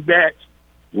things that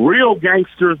real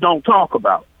gangsters don't talk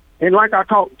about. And like I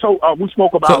we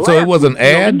spoke about. So it was an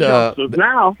ad.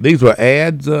 Now these were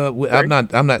ads. I'm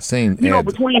not saying. You know,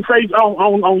 between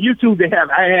on YouTube they have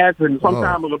ads, and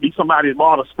sometimes it'll be somebody that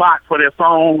bought a spot for their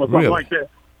song or something like that.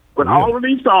 But all of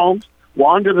these songs were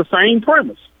under the same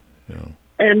premise. Yeah.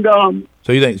 And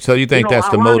so you think that's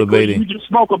the motivating? You just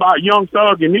spoke about Young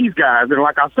Thug and these guys, and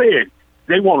like I said,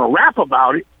 they want to rap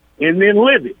about it and then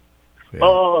live it.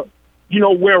 Yeah. You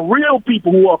know, where real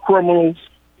people who are criminals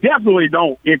definitely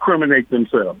don't incriminate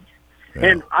themselves. Yeah.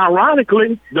 And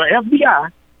ironically, the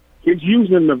FBI is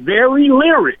using the very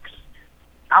lyrics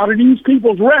out of these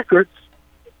people's records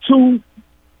to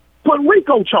put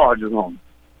RICO charges on them.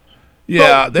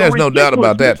 Yeah, there's no doubt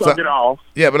about that. So,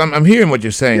 yeah, but I'm hearing what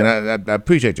you're saying. Yeah. I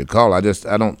appreciate your call.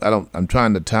 I'm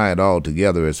trying to tie it all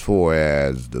together as far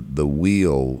as the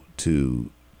will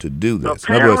to do this.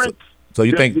 So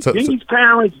you think these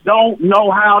parents don't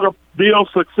know how to build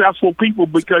successful people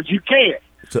because you can't.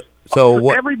 So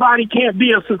what? Everybody can't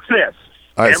be a success.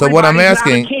 All right. So what I'm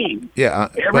asking,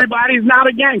 everybody's not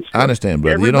a gangster. I understand,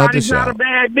 brother. You don't have to shout. Everybody's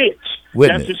not a bad bitch.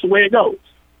 Witness. That's just the way it goes.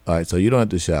 All right. So you don't have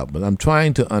to shout, but I'm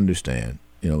trying to understand.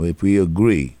 You know, if we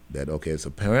agree that it's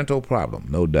a parental problem,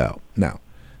 no doubt. Now,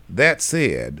 that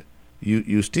said,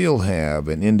 you still have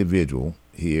an individual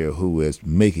here who is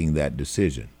making that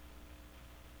decision.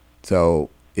 So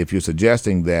if you're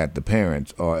suggesting that the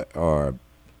parents are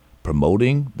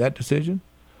promoting that decision,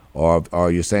 or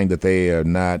are you saying that they are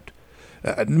not?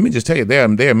 Let me just tell you, there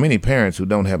are many parents who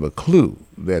don't have a clue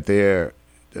that their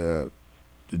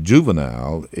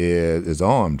juvenile is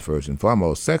armed first and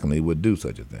foremost. Secondly, would do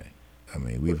such a thing. I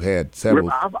mean, we've had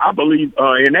several. I believe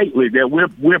innately that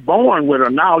we're born with a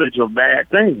knowledge of bad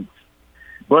things,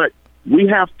 but we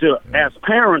have to, as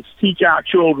parents, teach our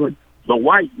children the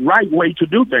right way to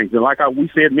do things. And like we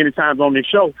said many times on this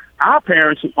show, our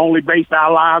parents only based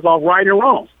our lives off right and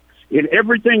wrong, and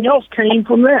everything else came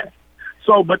from that.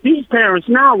 So, but these parents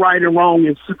now, right and wrong,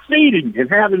 is succeeding and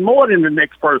having more than the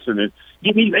next person, and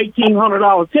getting these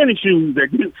 $1,800 tennis shoes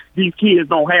that these kids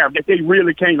don't have, that they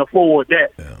really can't afford,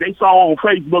 that they saw on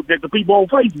Facebook that the people on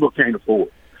Facebook can't afford.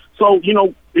 So,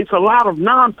 it's a lot of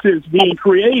nonsense being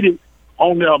created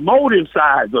on the emotive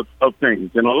side of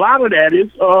things. And a lot of that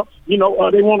is,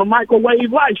 they want a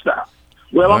microwave lifestyle.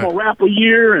 Well, I'm going to rap a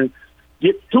year and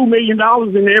get $2 million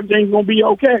and everything's going to be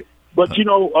okay. But,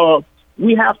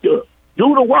 we have to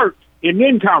do the work and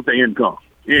then count the income.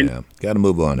 Got to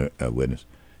move on, witness.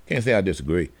 Can't say I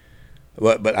disagree,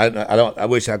 but I don't. I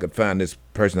wish I could find this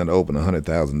person that opened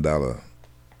 $100,000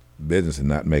 business and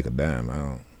not make a dime. I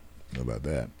don't know about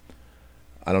that.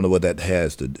 I don't know what that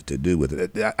has to do with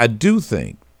it. I do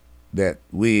think that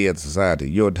we as a society,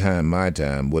 your time, my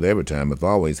time, whatever time, have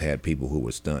always had people who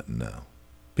were stunting now.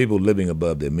 People living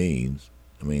above their means.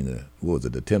 I mean, what was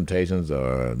it, the Temptations,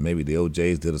 or maybe the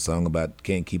OJs did a song about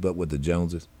can't keep up with the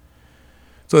Joneses.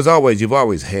 So you've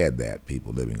always had that,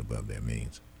 people living above their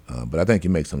means. But I think you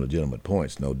make some legitimate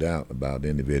points, no doubt, about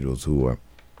individuals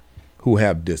who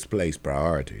have displaced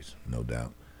priorities, no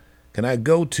doubt. Can I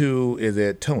go to, is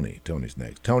it Tony? Tony's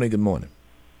next. Tony, good morning.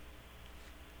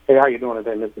 Hey, how you doing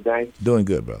today, Mr. Dane? Doing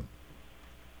good, brother.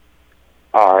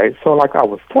 All right, so like I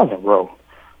was telling, bro,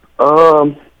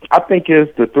 I think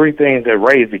it's the three things that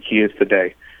raise the kids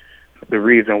today, the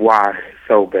reason why it's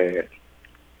so bad.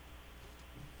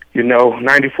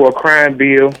 94 crime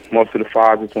bill, most of the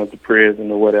fathers went to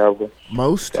prison or whatever.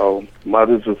 Most? So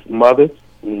mothers,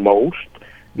 most.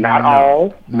 Not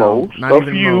all, most. Not a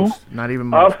even few. Most. Not even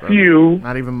most. A few.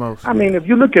 Not even most. I mean, if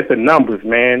you look at the numbers,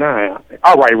 man,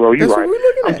 all right, Ro, you're right.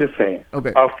 I'm just saying.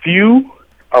 Okay. A few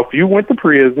went to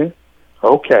prison.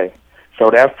 Okay.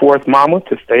 So that forced mama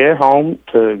to stay at home,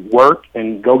 to work,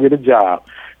 and go get a job.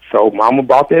 So mama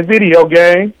bought that video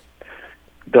game,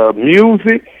 the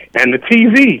music, and the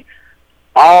TV.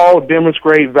 All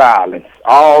demonstrate violence.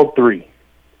 All three.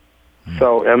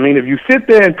 So, I mean, if you sit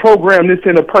there and program this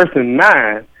in a person's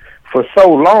mind for so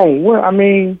long, well, I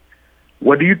mean,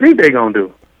 what do you think they're going to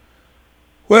do?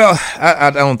 Well, I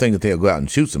don't think that they'll go out and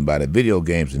shoot somebody. Video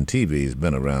games and TV has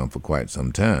been around for quite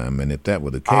some time, and if that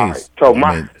were the case,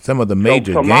 some of the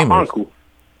major gamers.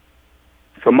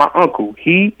 My uncle,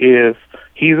 he's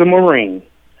a Marine.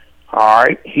 All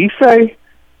right, he say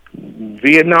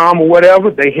Vietnam or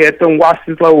whatever, they had them watch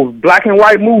this little black and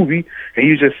white movie, and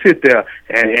you just sit there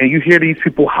and you hear these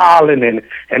people hollering,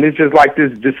 and it's just like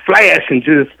this flash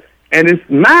and it's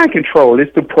mind control.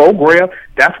 It's the program.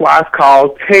 That's why it's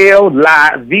called tell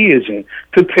lie vision,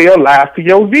 to tell lies to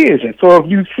your vision. So if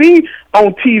you see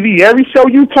on TV, every show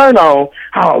you turn on,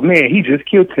 oh man, he just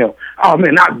killed him. Oh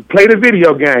man, I play the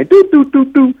video game.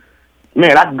 Do.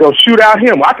 Man, I can go shoot out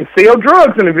him. I can sell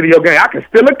drugs in the video game. I can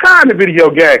steal a car in the video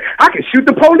game. I can shoot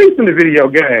the police in the video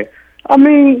game. I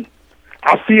mean,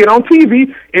 I see it on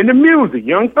TV, in the music.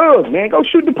 Young Thugs, man, go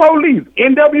shoot the police.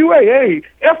 NWA, hey,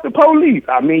 F the police.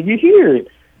 I mean, you hear it.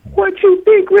 What you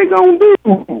think we're going to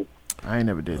do? I ain't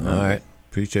never did that. All right.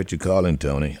 Appreciate you calling,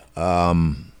 Tony. I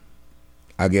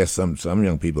guess some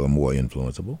young people are more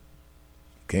influenceable.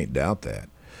 Can't doubt that.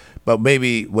 But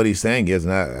maybe what he's saying is,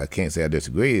 and I can't say I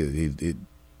disagree,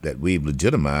 that we've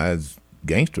legitimized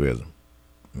gangsterism.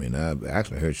 I mean, I've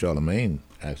actually heard Charlamagne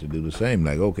actually do the same.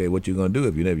 Like, okay, what you going to do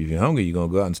if you're hungry, you're going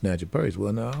to go out and snatch a purse?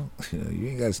 Well, no, you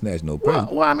ain't got to snatch no purse.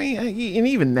 Well, I mean, and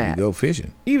even that. You go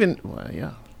fishing.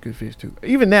 Yeah, good fish too.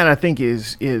 Even that, I think,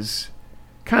 is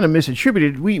kind of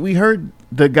misinterpreted. We heard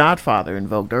The Godfather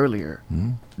invoked earlier.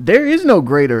 Mm-hmm. There is no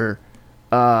greater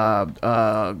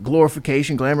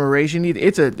glorification, glamorization.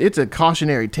 It's a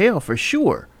cautionary tale for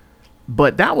sure,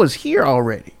 but that was here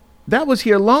already. That was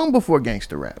here long before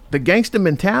gangster rap. The gangster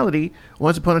mentality,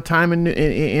 once upon a time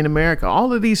in America.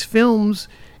 All of these films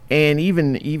and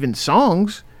even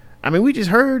songs. I mean, we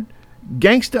just heard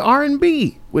gangster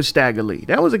R&B with Stagger Lee.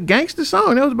 That was a gangster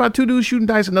song. That was about two dudes shooting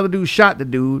dice. Another dude shot the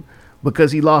dude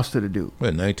because he lost to the dude.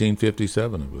 Well,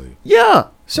 1957, I believe. Yeah.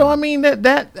 So I mean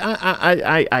that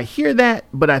I hear that,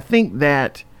 but I think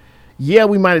that Yeah,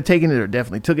 we might have taken it or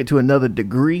definitely took it to another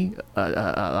degree,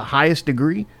 a highest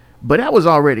degree, but that was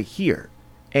already here.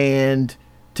 And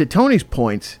to Tony's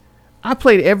points, I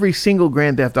played every single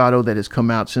Grand Theft Auto that has come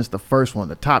out since the first one,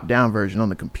 the top-down version on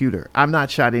the computer. I've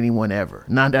not shot anyone ever,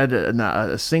 not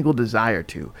a single desire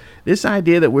to. This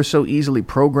idea that we're so easily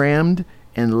programmed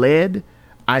and led,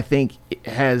 I think it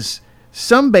has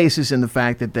some basis in the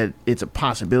fact that it's a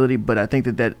possibility, but I think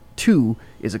that too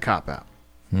is a cop-out.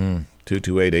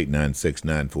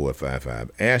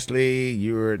 228-896-9455. Ashley,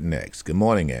 you're next. Good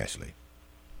morning, Ashley.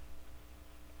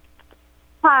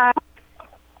 Hi.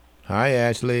 Hi,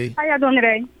 Ashley. How y'all doing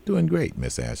today? Doing great,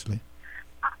 Miss Ashley.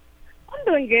 I'm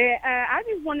doing good. I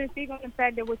just want to speak on the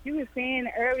fact that what you were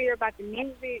saying earlier about the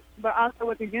music, but also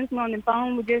what the gentleman on the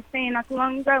phone was just saying not too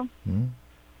long ago.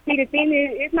 See, the thing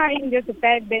is, it's not even just the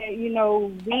fact that, you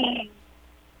know, we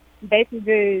basically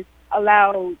just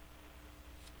allow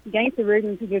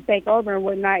gangsterism to just take over and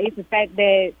whatnot. It's the fact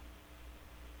that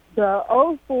the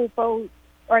old school folks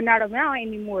are not around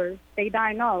anymore. They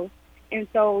dying off. And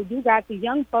so you got the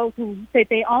young folks who set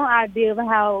their own idea of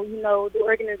how, you know, the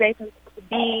organization's supposed to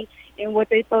be and what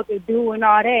they're supposed to do and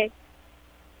all that.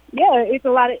 Yeah, it's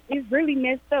really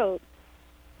messed up.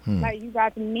 Like, you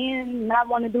got the men not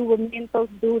want to do what men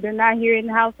supposed to do. They're not here in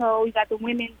the household. You got the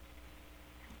women,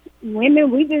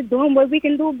 we just doing what we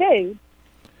can do best.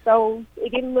 So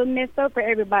it gets a little messed up for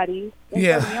everybody. And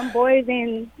Yeah. so the young boys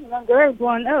and young girls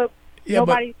growing up, Yeah,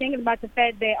 nobody's thinking about the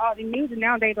fact that all the music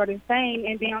nowadays are the same.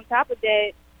 And then on top of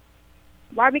that,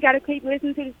 why we got to keep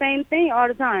listening to the same thing all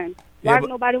the time? Why does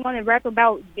nobody want to rap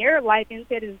about their life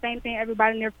instead of the same thing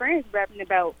everybody and their friends rapping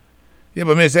about? Yeah,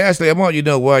 but Miss Ashley, I want you to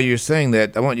know while you're saying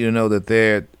that, I want you to know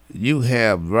that you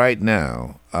have right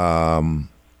now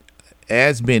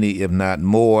as many, if not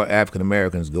more, African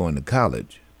Americans going to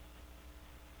college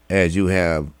as you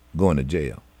have going to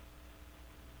jail.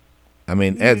 I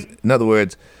mean, in other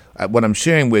words, what I'm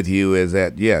sharing with you is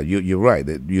that, yeah, you're right,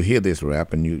 that you hear this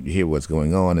rap and you hear what's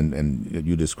going on and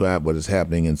you describe what is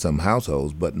happening in some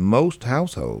households, but most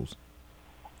households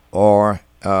are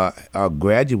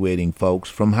graduating folks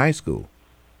from high school.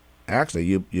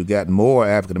 Actually, you got more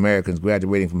African Americans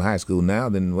graduating from high school now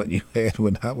than what you had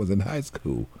when I was in high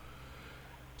school.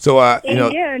 So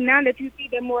yeah, now that you see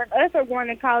that more of us are going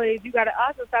to college, you got to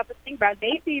also stop and think about it.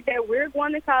 They see that we're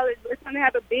going to college, we're trying to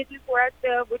have a business for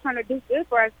ourselves, we're trying to do good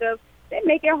for ourselves. They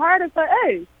make it harder for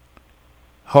us.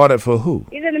 Harder for who?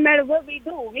 It doesn't matter what we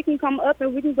do. We can come up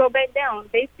and we can go back down.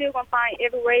 They still going to find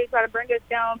every way to try to bring us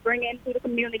down, bring it into the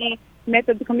community, mess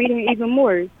up the community even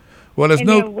more. Well, there's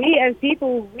then we as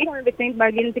people, we don't even think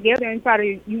about getting together and try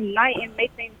to unite and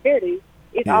make things better.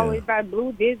 It's always about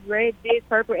blue, this, red, this,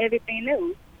 purple, everything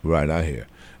else. Right, I hear.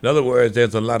 In other words,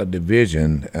 there's a lot of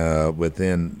division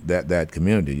within that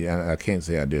community. I can't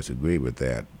say I disagree with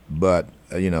that, but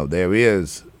there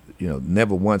is,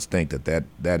 never once think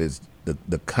that is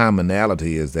the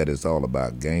commonality is that it's all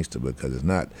about gangster, because it's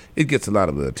not. It gets a lot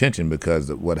of attention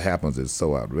because what happens is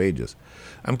so outrageous.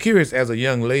 I'm curious, as a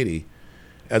young lady,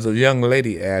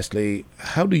 Ashley,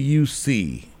 how do you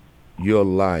see your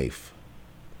life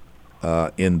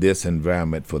in this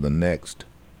environment for the next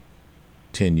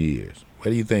 10 years? Where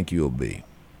do you think you'll be?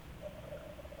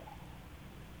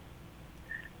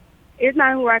 It's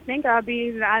not who I think I'll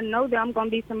be. I know that I'm going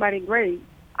to be somebody great.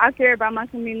 I care about my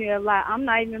community a lot. I'm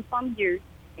not even from here.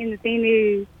 And the thing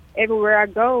is, everywhere I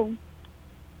go,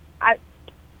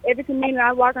 every community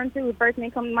I walk into, the first thing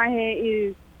that comes to my head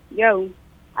is,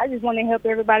 I just want to help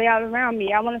everybody out around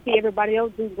me. I want to see everybody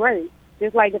else do great.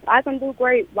 Just like, if I can do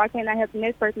great, why can't I help the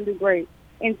next person do great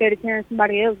instead of tearing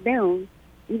somebody else down?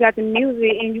 You got the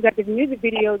music and you got the music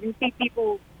videos. You see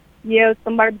people,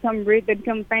 somebody become rich, they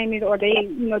become famous, or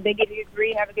they get a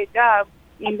degree, have a good job,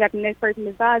 and you got the next person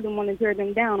beside them want to tear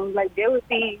them down. Like,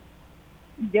 jealousy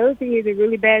is a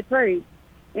really bad trait.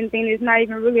 And the thing is, it's not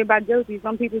even really about jealousy.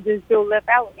 Some people just feel left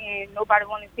out, and nobody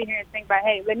want to sit here and think about,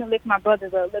 hey, let me lift my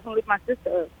brothers up, let me lift my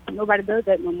sister up. Nobody does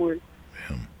that no more.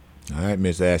 Yeah. All right,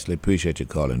 Miss Ashley, appreciate you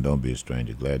calling. Don't be a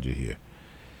stranger. Glad you're here.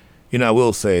 I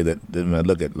will say that when I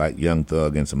look at like Young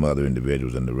Thug and some other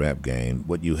individuals in the rap game,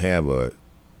 what you have are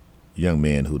young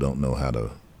men who don't know how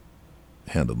to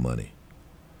handle money.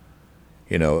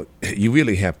 You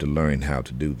really have to learn how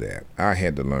to do that. I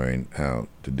had to learn how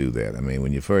to do that. I mean,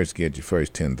 when you first get your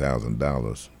first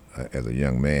 $10,000 as a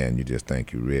young man, you just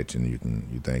think you're rich and you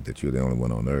think that you're the only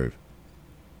one on earth.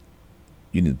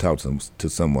 You need to talk to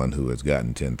someone who has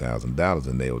gotten $10,000,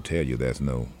 and they will tell you that's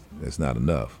not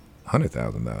enough.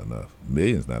 $100,000 not enough.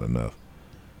 $1,000,000's not enough.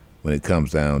 When it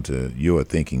comes down to you're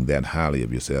thinking that highly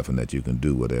of yourself and that you can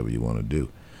do whatever you want to do.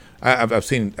 I've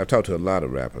talked to a lot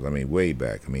of rappers. I mean, way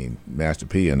back. I mean, Master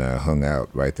P and I hung out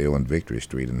right there on Victory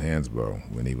Street in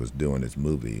Hansborough when he was doing his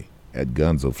movie at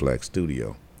Gunzoflex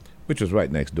Studio, which was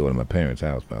right next door to my parents'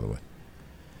 house, by the way.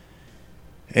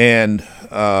 And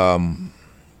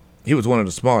he was one of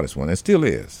the smartest ones, and still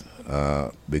is,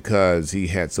 because he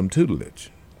had some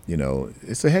tutelage. You know,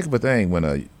 it's a heck of a thing when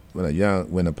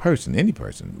a person, any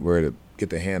person, were to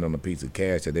get their hand on a piece of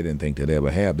cash that they didn't think they'd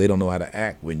ever have. They don't know how to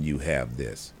act when you have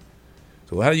this.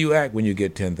 So how do you act when you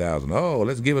get $10,000? Oh,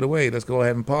 let's give it away. Let's go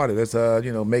ahead and party. Let's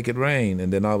make it rain.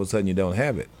 And then all of a sudden you don't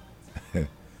have it.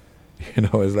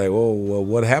 It's like, oh, well,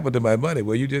 what happened to my money?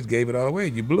 Well, you just gave it all away.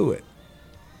 You blew it.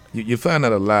 You find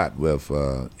that a lot with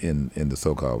in the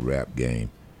so-called rap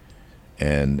game,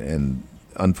 and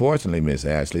unfortunately, Miss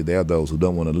Ashley, there are those who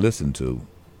don't want to listen to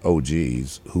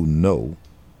OGs who know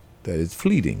that it's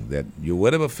fleeting. That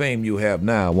whatever fame you have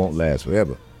now won't last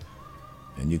forever.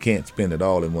 And you can't spend it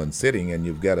all in one sitting, and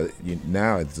you've got to.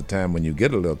 Now it's the time when you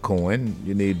get a little coin,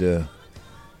 you need to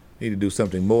do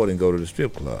something more than go to the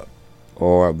strip club,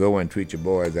 or go and treat your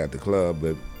boys at the club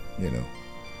with,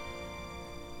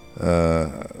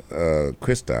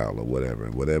 Cristal or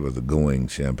whatever the going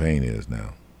champagne is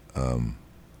now.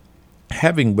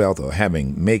 Having wealth or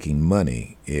making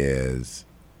money is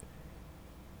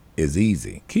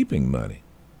easy. Keeping money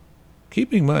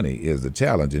is the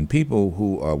challenge, and people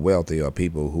who are wealthy or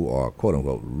people who are quote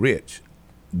unquote rich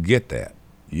get that.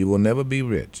 You will never be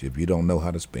rich if you don't know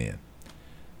how to spend.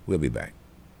 We'll be back.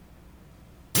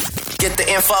 Get the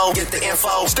info.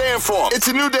 Stay informed. It's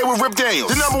a new day with Rip Daniels,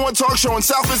 the number one talk show in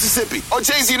South Mississippi on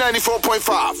Jay-Z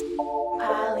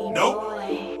 94.5. Nope.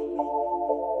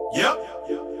 Yep.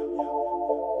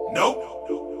 Nope.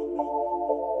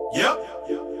 Yep.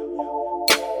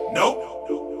 Nope.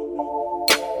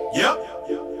 Yep.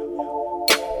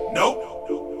 Nope.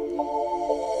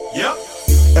 Yep.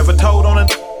 Ever told on a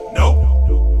nope.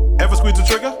 Ever squeezed the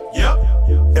trigger? Yep.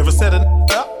 Ever set a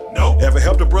up? Nope. Ever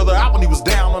helped a brother out when he was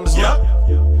down on his luck?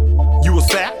 You a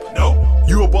sap? Nope.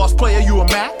 You a boss player? You a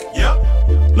Mac? Yep.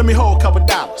 Let me hold a couple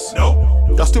dollars. Nope.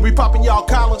 Y'all still be popping y'all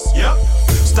collars? Yep.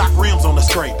 Stock rims on the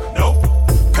scrape? Nope.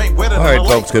 Paint wetter than All right, the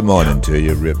folks, lake. good morning to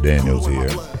you. Rip Daniels here.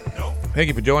 Thank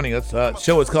you for joining us.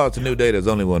 Show is called It's a New Day. There's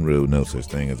only one rule. No such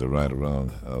thing as a right or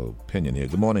wrong opinion here.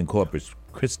 Good morning, Corpus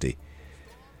Christi.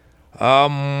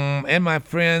 And my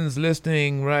friends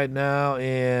listening right now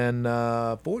in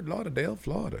Fort Lauderdale,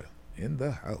 Florida, in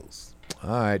the house. All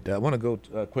right, I want to go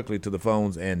quickly to the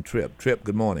phones and Trip. Trip,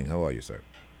 good morning. How are you, sir?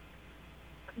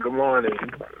 Good morning.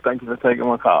 Thank you for taking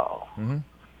my call. Mm-hmm.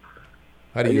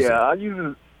 How do you say? I used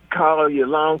to call you a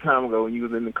long time ago when you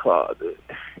was in the closet.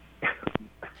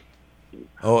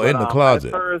 Oh, in the closet.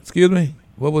 First, Excuse me?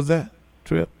 What was that,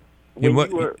 Trip? You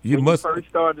first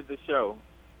started the show.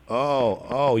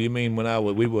 Oh, you mean when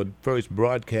we were first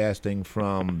broadcasting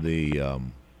from the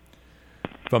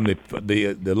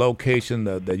location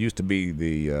that used to be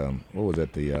the what was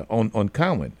that, the on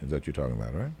Cowan? Is that what you're talking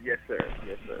about, right? Yes, sir.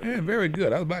 Yes, sir. Yeah, very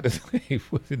good. I was about to say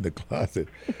what's in the closet.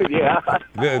 Yeah.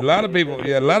 A lot of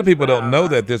people don't know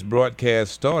that this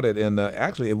broadcast started, and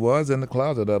actually it was in the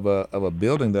closet of a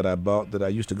building that I bought that I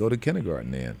used to go to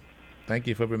kindergarten in. Thank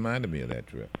you for reminding me of that,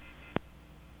 Trip.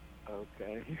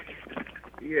 Okay.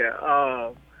 Yeah.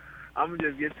 I'm gonna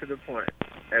just get to the point.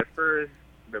 At first,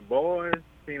 the boys,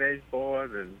 teenage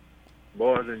boys, and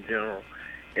boys in general,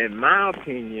 in my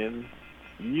opinion,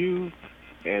 you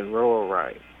and Roy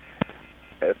Wright.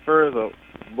 At first, a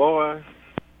boy,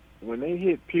 when they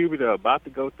hit puberty or about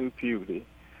to go through puberty,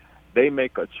 they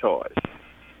make a choice.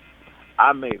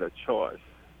 I made a choice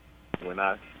when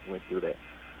I went through that.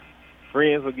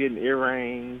 Friends were getting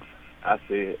earrings. I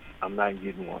said, I'm not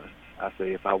getting one. I said,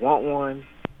 if I want one,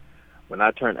 when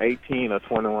I turn 18 or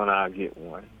 21, I'll get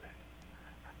one.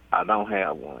 I don't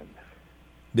have one.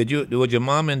 Was your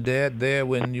mom and dad there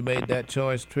when you made that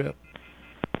choice, Trip?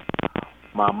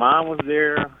 My mom was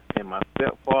there, and my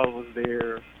stepfather was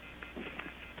there,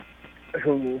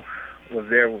 who was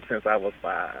there since I was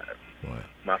 5. Right.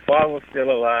 My father was still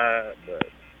alive, but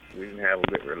we didn't have a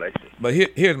good relationship. But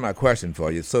here's my question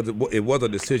for you. So it was a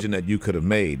decision that you could have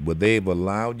made. Would they have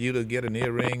allowed you to get an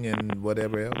earring and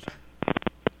whatever else?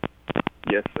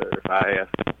 Yes, sir, if I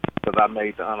asked, because I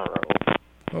made the honor roll.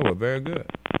 Oh, well, very good.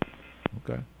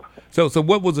 Okay. So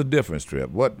what was the difference, Trip?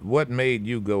 What made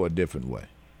you go a different way?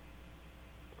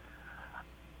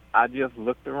 I just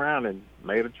looked around and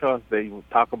made a choice. They would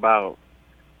talk about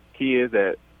kids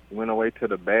that went away to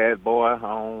the bad boy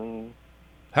home.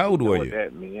 How old were you? What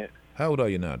that meant. How old are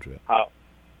you now, Trip?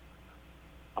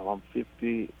 I'm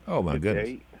 50. Oh, my 58.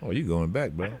 goodness. Oh, you going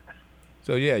back, bro.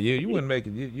 So, yeah, you wouldn't make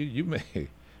it. You made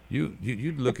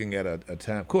You're looking at a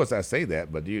time. Of course, I say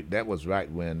that, but that was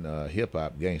right when hip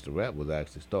hop, gangster rap was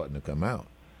actually starting to come out.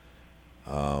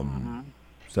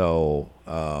 So,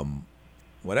 well,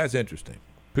 that's interesting.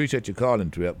 Appreciate your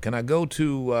calling, Trip. Can I go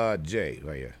to Jay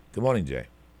right here? Good morning, Jay.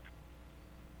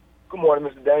 Good morning,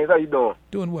 Mr. Daines. How you doing?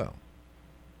 Doing well.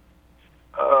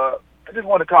 I just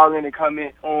want to call in and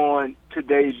comment on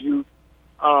today's youth.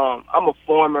 I'm a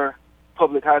former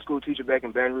public high school teacher back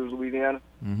in Baton Rouge, Louisiana,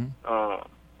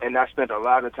 and I spent a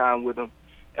lot of time with them.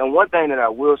 And one thing that I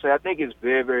will say, I think it's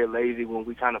very, very lazy when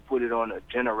we kind of put it on a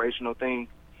generational thing.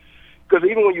 Because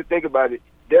even when you think about it,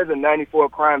 there's a 94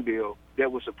 crime bill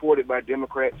that was supported by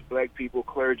Democrats, black people,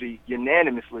 clergy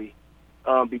unanimously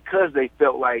because they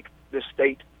felt like the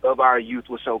state of our youth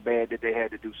was so bad that they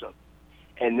had to do something.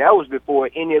 And that was before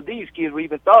any of these kids were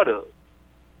even thought of.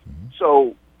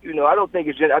 So, I don't think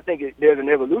there's an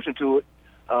evolution to it,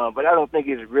 but I don't think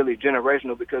it's really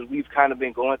generational because we've kind of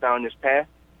been going down this path.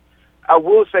 I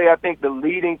will say I think the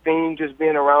leading thing just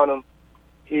being around them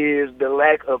is the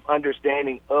lack of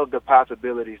understanding of the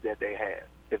possibilities that they have,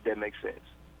 if that makes sense.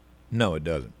 No, it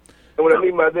doesn't. And what I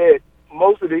mean by that,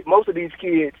 most of these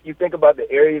kids, you think about the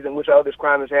areas in which all this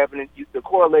crime is happening, the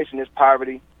correlation is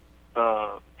poverty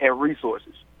and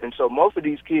resources. And so most of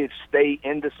these kids stay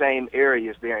in the same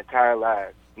areas their entire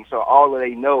lives. And so all they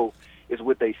know is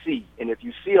what they see. And if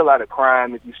you see a lot of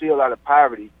crime, if you see a lot of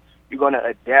poverty, you're going to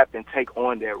adapt and take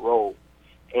on that role.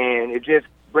 And it just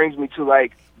brings me to,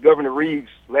 like, Governor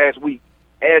Reeves last week,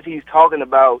 as he's talking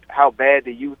about how bad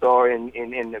the youth are and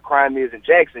the crime is in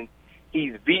Jackson,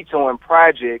 he's vetoing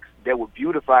projects that would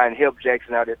beautify and help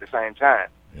Jackson out at the same time.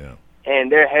 Yeah.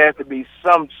 And there has to be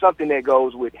something that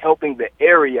goes with helping the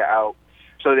area out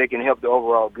so they can help the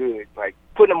overall good. Like,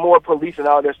 putting more police and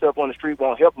all that stuff on the street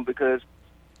won't help them because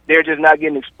they're just not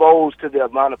getting exposed to the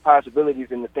amount of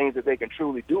possibilities and the things that they can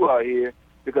truly do out here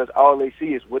because all they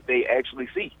see is what they actually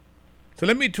see. So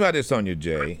let me try this on you,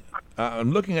 Jay.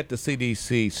 I'm looking at the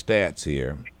CDC stats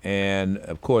here, and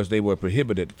of course they were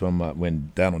prohibited from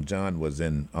when Donald John was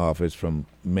in office from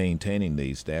maintaining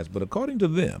these stats. But according to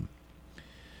them,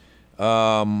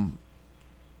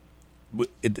 what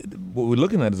we're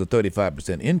looking at is a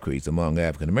 35% increase among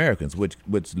African Americans, which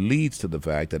leads to the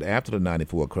fact that after the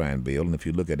 '94 crime bill, and if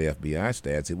you look at FBI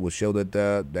stats, it will show that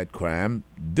that crime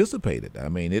dissipated. I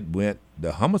mean,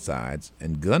 the homicides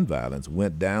and gun violence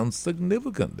went down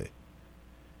significantly.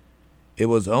 It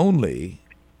was only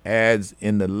as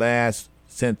in the last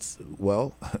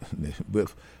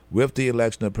with the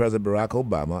election of President Barack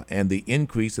Obama and the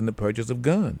increase in the purchase of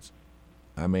guns.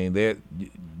 I mean,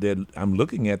 I'm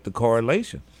looking at the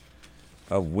correlation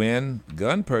of when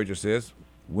gun purchases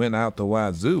went out the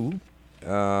wazoo,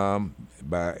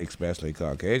 by especially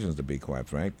Caucasians, to be quite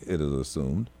frank, it is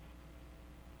assumed,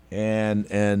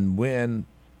 and when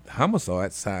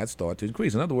homicides start to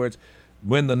increase. In other words,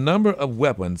 when the number of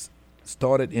weapons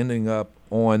started ending up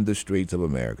on the streets of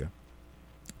America,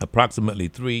 approximately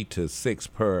 3 to 6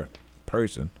 per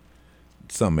person,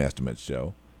 some estimates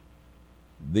show,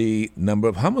 the number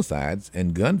of homicides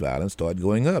and gun violence started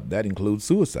going up. That includes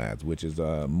suicides, which is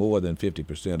more than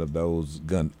 50% of those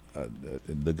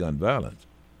the gun violence.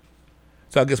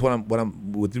 So I guess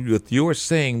with your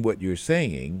saying what you're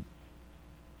saying,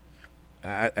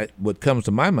 what comes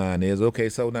to my mind is, okay,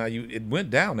 so now it went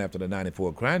down after the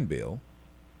 '94 crime bill.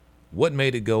 What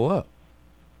made it go up?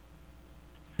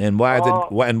 And why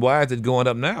is it going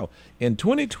up now in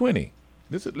 2020?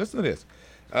 Listen to this.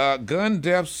 Gun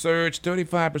deaths surged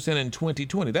 35% in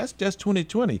 2020. That's just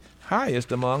 2020,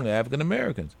 highest among African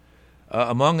Americans.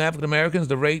 Among African Americans,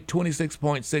 the rate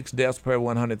 26.6 deaths per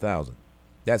 100,000.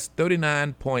 That's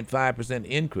 39.5%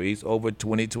 increase over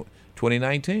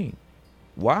 2019.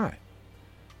 Why?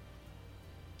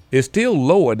 It's still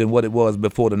lower than what it was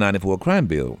before the '94 crime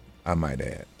bill, I might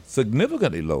add.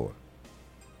 Significantly lower.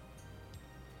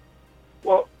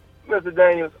 Well, Mr.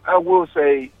 Daniels, I will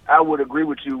say I would agree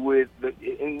with you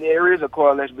and there is a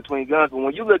correlation between guns, but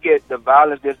when you look at the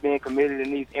violence that's being committed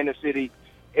in these inner city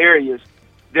areas,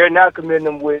 they're not committing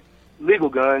them with legal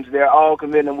guns. They're all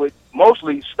committing them with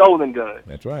mostly stolen guns.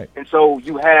 That's right. And so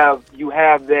you have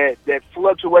that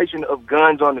fluctuation of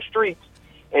guns on the streets,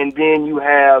 and then you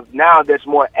have now there's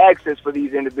more access for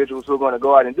these individuals who are going to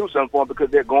go out and do something for them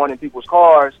because they're going in people's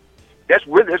cars. That's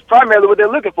primarily what they're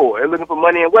looking for. They're looking for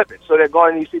money and weapons. So they're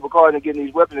going in these people's cars and getting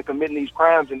these weapons and committing these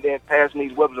crimes and then passing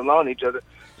these weapons along to each other.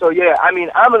 So, yeah, I mean,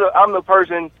 I'm the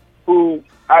person who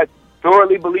I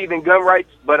thoroughly believe in gun rights,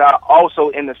 but I also,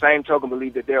 in the same token,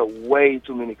 believe that there are way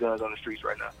too many guns on the streets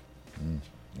right now.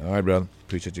 All right, brother.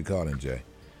 Appreciate you calling, Jay.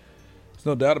 There's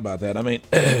no doubt about that. I mean,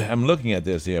 I'm looking at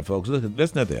this here, folks.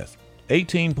 Listen to this.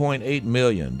 18.8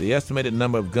 million, the estimated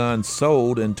number of guns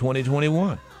sold in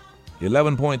 2021.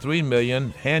 11.3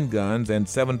 million handguns and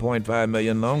 7.5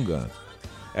 million long guns.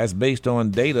 That's based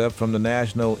on data from the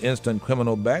National Instant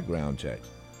Criminal Background Checks.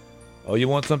 Oh, you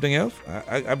want something else?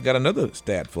 I've got another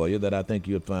stat for you that I think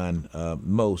you'd find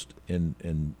most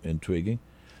intriguing.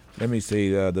 Let me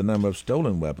see the number of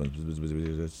stolen weapons.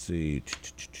 Let's see.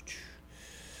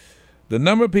 The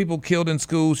number of people killed in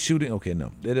schools shooting. Okay,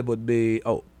 no. It would be,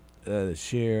 the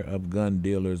share of gun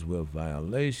dealers with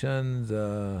violations.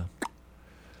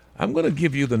 I'm going to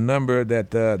give you the number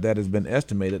that has been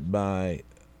estimated by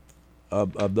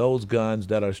of those guns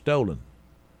that are stolen.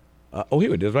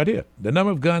 Here it is right here. The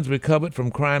number of guns recovered from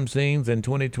crime scenes in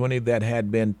 2020 that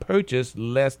had been purchased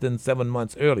less than 7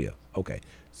 months earlier. Okay,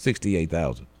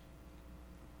 68,000.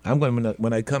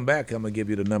 When I come back, I'm going to give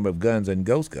you the number of guns and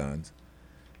ghost guns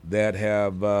that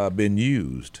have been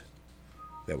used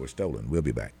that were stolen. We'll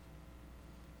be back.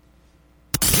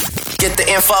 Get the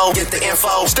info. Get the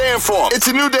info. Stay informed. It's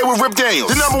a new day with Rip Daniels,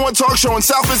 the number one talk show in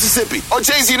South Mississippi on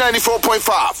Jay-Z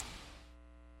 94.5.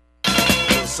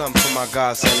 Something for my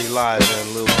godson Elijah and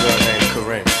a little girl named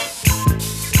Corinne.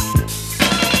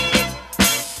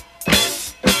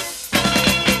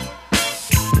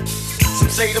 Some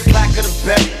say the blacker the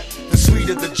better, the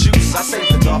sweeter the juice. I say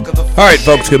the darker the. All right,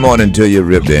 folks, good morning to you.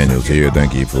 Rip Daniels here.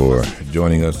 Thank you for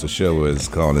joining us. The show is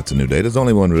called It's a New Day. There's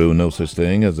only one rule, no such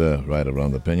thing as a right or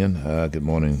wrong opinion. Good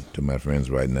morning to my friends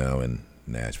right now in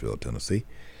Nashville, Tennessee.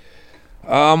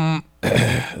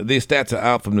 These stats are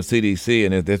out from the CDC,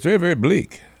 and it's very, very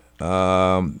bleak,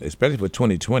 especially for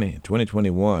 2020.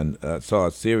 2021 saw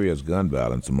serious gun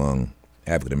violence among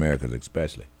African Americans,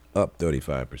 especially, up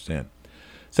 35%.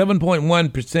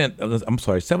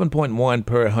 7.1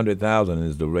 per 100,000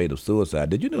 is the rate of suicide.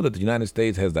 Did you know that the United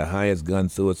States has the highest gun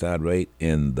suicide rate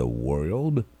in the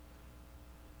world?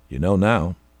 You know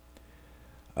now.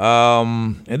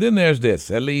 And then there's this,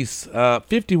 at least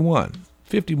 51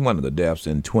 of the deaths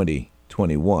in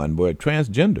 2021 were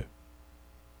transgender.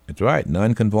 That's right,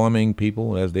 non-conforming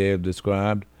people, as they have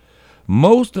described.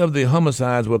 Most of the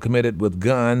homicides were committed with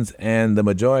guns, and the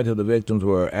majority of the victims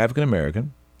were African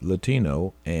American,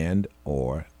 Latino, and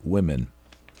or women.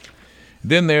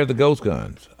 Then there's the ghost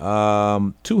guns.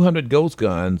 200 ghost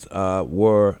guns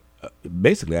were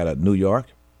basically out of New York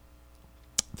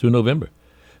through November.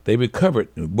 They recovered.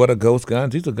 What are ghost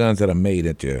guns? These are guns that are made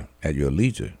at your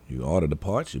leisure. You order the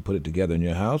parts, you put it together in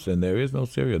your house, and there is no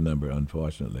serial number,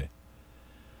 unfortunately.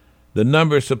 The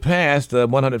number surpassed the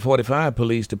 145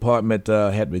 police department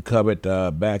had recovered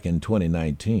back in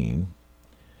 2019.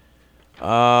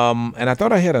 And I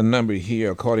thought I had a number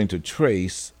here, according to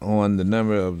Trace, on the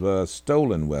number of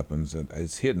stolen weapons.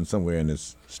 It's hidden somewhere in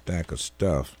this stack of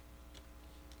stuff.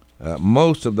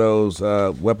 Most of those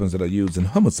weapons that are used in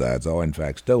homicides are, in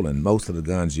fact, stolen. Most of the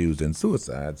guns used in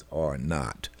suicides are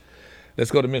not.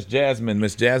 Let's go to Miss Jasmine.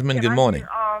 Miss Jasmine, good morning.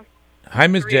 Hi,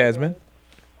 Miss Jasmine.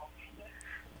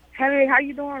 Hey, how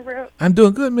you doing, Rip? I'm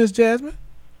doing good, Miss Jasmine.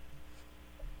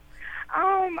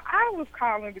 I was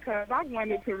calling because I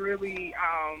wanted to really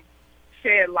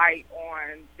shed light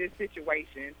on this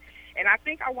situation. And I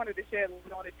think I wanted to shed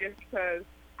light on it just because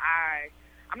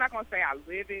I'm not going to say I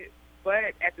live it,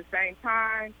 but at the same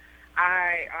time,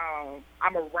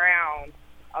 I'm around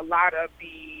a lot of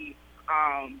the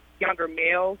younger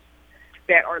males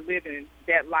that are living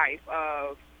that life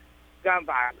of gun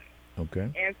violence. Okay.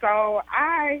 And so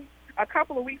a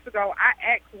couple of weeks ago, I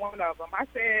asked one of them. I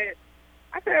said,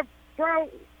 bro,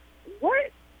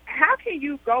 how can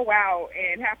you go out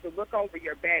and have to look over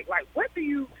your back? Like, what do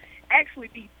you actually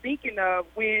be thinking of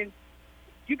when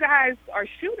you guys are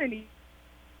shooting each?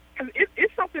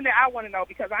 It's something that I want to know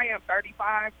because I am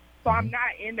 35, so I'm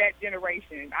not in that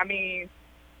generation. I mean,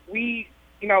 we,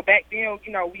 back then,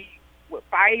 we would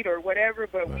fight or whatever,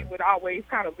 but we would always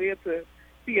kind of live to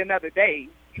see another day,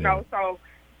 you know. So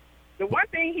the one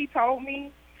thing he told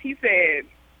me, he said,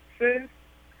 sis,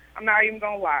 I'm not even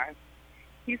going to lie.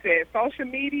 He said, social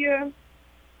media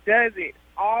does it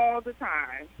all the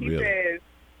time. He says,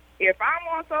 if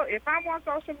I'm on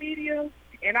social media,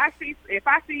 and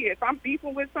if I'm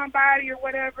beefing with somebody or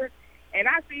whatever, and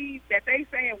I see that they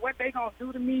saying what they gonna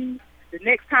do to me the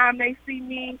next time they see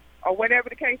me or whatever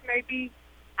the case may be,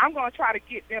 I'm gonna try to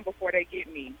get them before they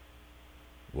get me.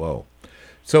 Whoa.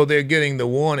 So they're getting the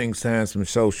warning signs from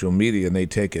social media, and they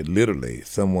take it literally.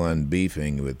 Someone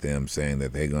beefing with them, saying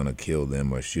that they're gonna kill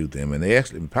them or shoot them, and they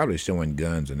actually probably showing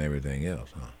guns and everything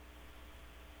else,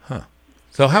 huh?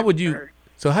 So how would you?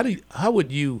 So how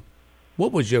would you?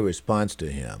 What was your response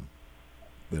to him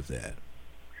with that?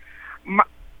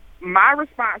 My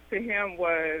response to him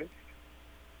was,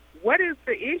 what is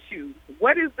the issue?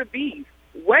 What is the beef?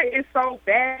 What is so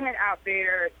bad out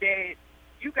there that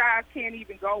you guys can't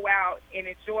even go out and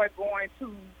enjoy going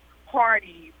to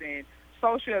parties and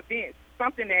social events?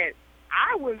 Something that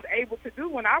I was able to do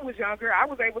when I was younger. I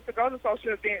was able to go to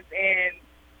social events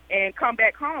and come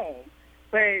back home,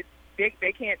 but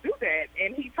they can't do that.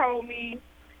 And he told me,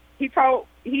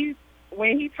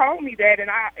 when he told me that, and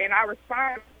I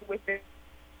responded with it.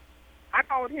 I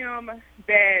told him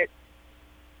that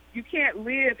you can't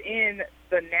live in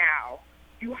the now.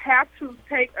 You have to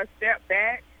take a step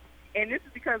back, and this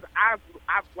is because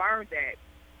I've learned that.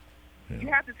 You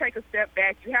have to take a step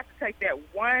back. You have to take that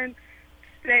 1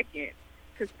 second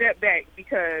to step back,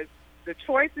 because the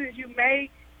choices you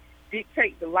make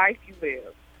dictate the life you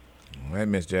live. All right,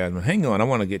 Miss Jasmine. Hang on. I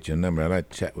want to get your number. I'd like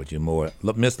to chat with you more.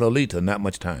 Miss Lolita, not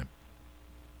much time.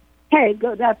 Hey,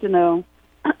 good afternoon.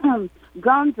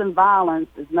 Guns and violence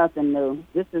is nothing new.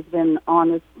 This has been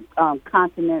on this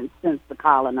continent since the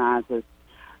colonizers.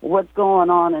 What's going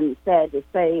on, and sad to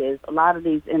say, is a lot of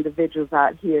these individuals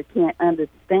out here can't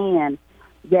understand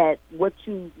that what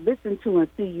you listen to and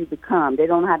see you become. They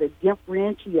don't know how to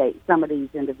differentiate some of these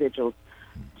individuals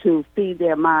to feed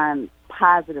their mind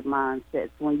positive mindsets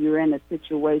when you're in a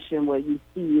situation where you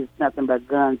see it's nothing but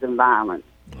guns and violence.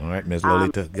 All right, Ms.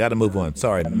 Lolita, got to move on.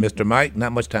 Sorry, Mr. Mike,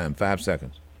 not much time, 5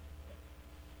 seconds.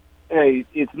 Hey,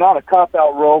 it's not a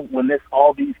cop-out role when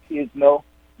all these kids know.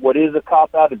 What is a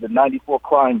cop-out is the 94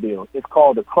 crime bill. It's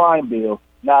called a crime bill,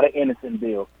 not an innocent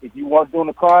bill. If you weren't doing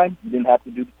a crime, you didn't have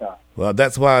to do the time. Well,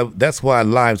 that's why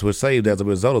lives were saved as a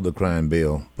result of the crime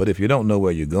bill. But if you don't know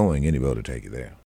where you're going, any road will take you there.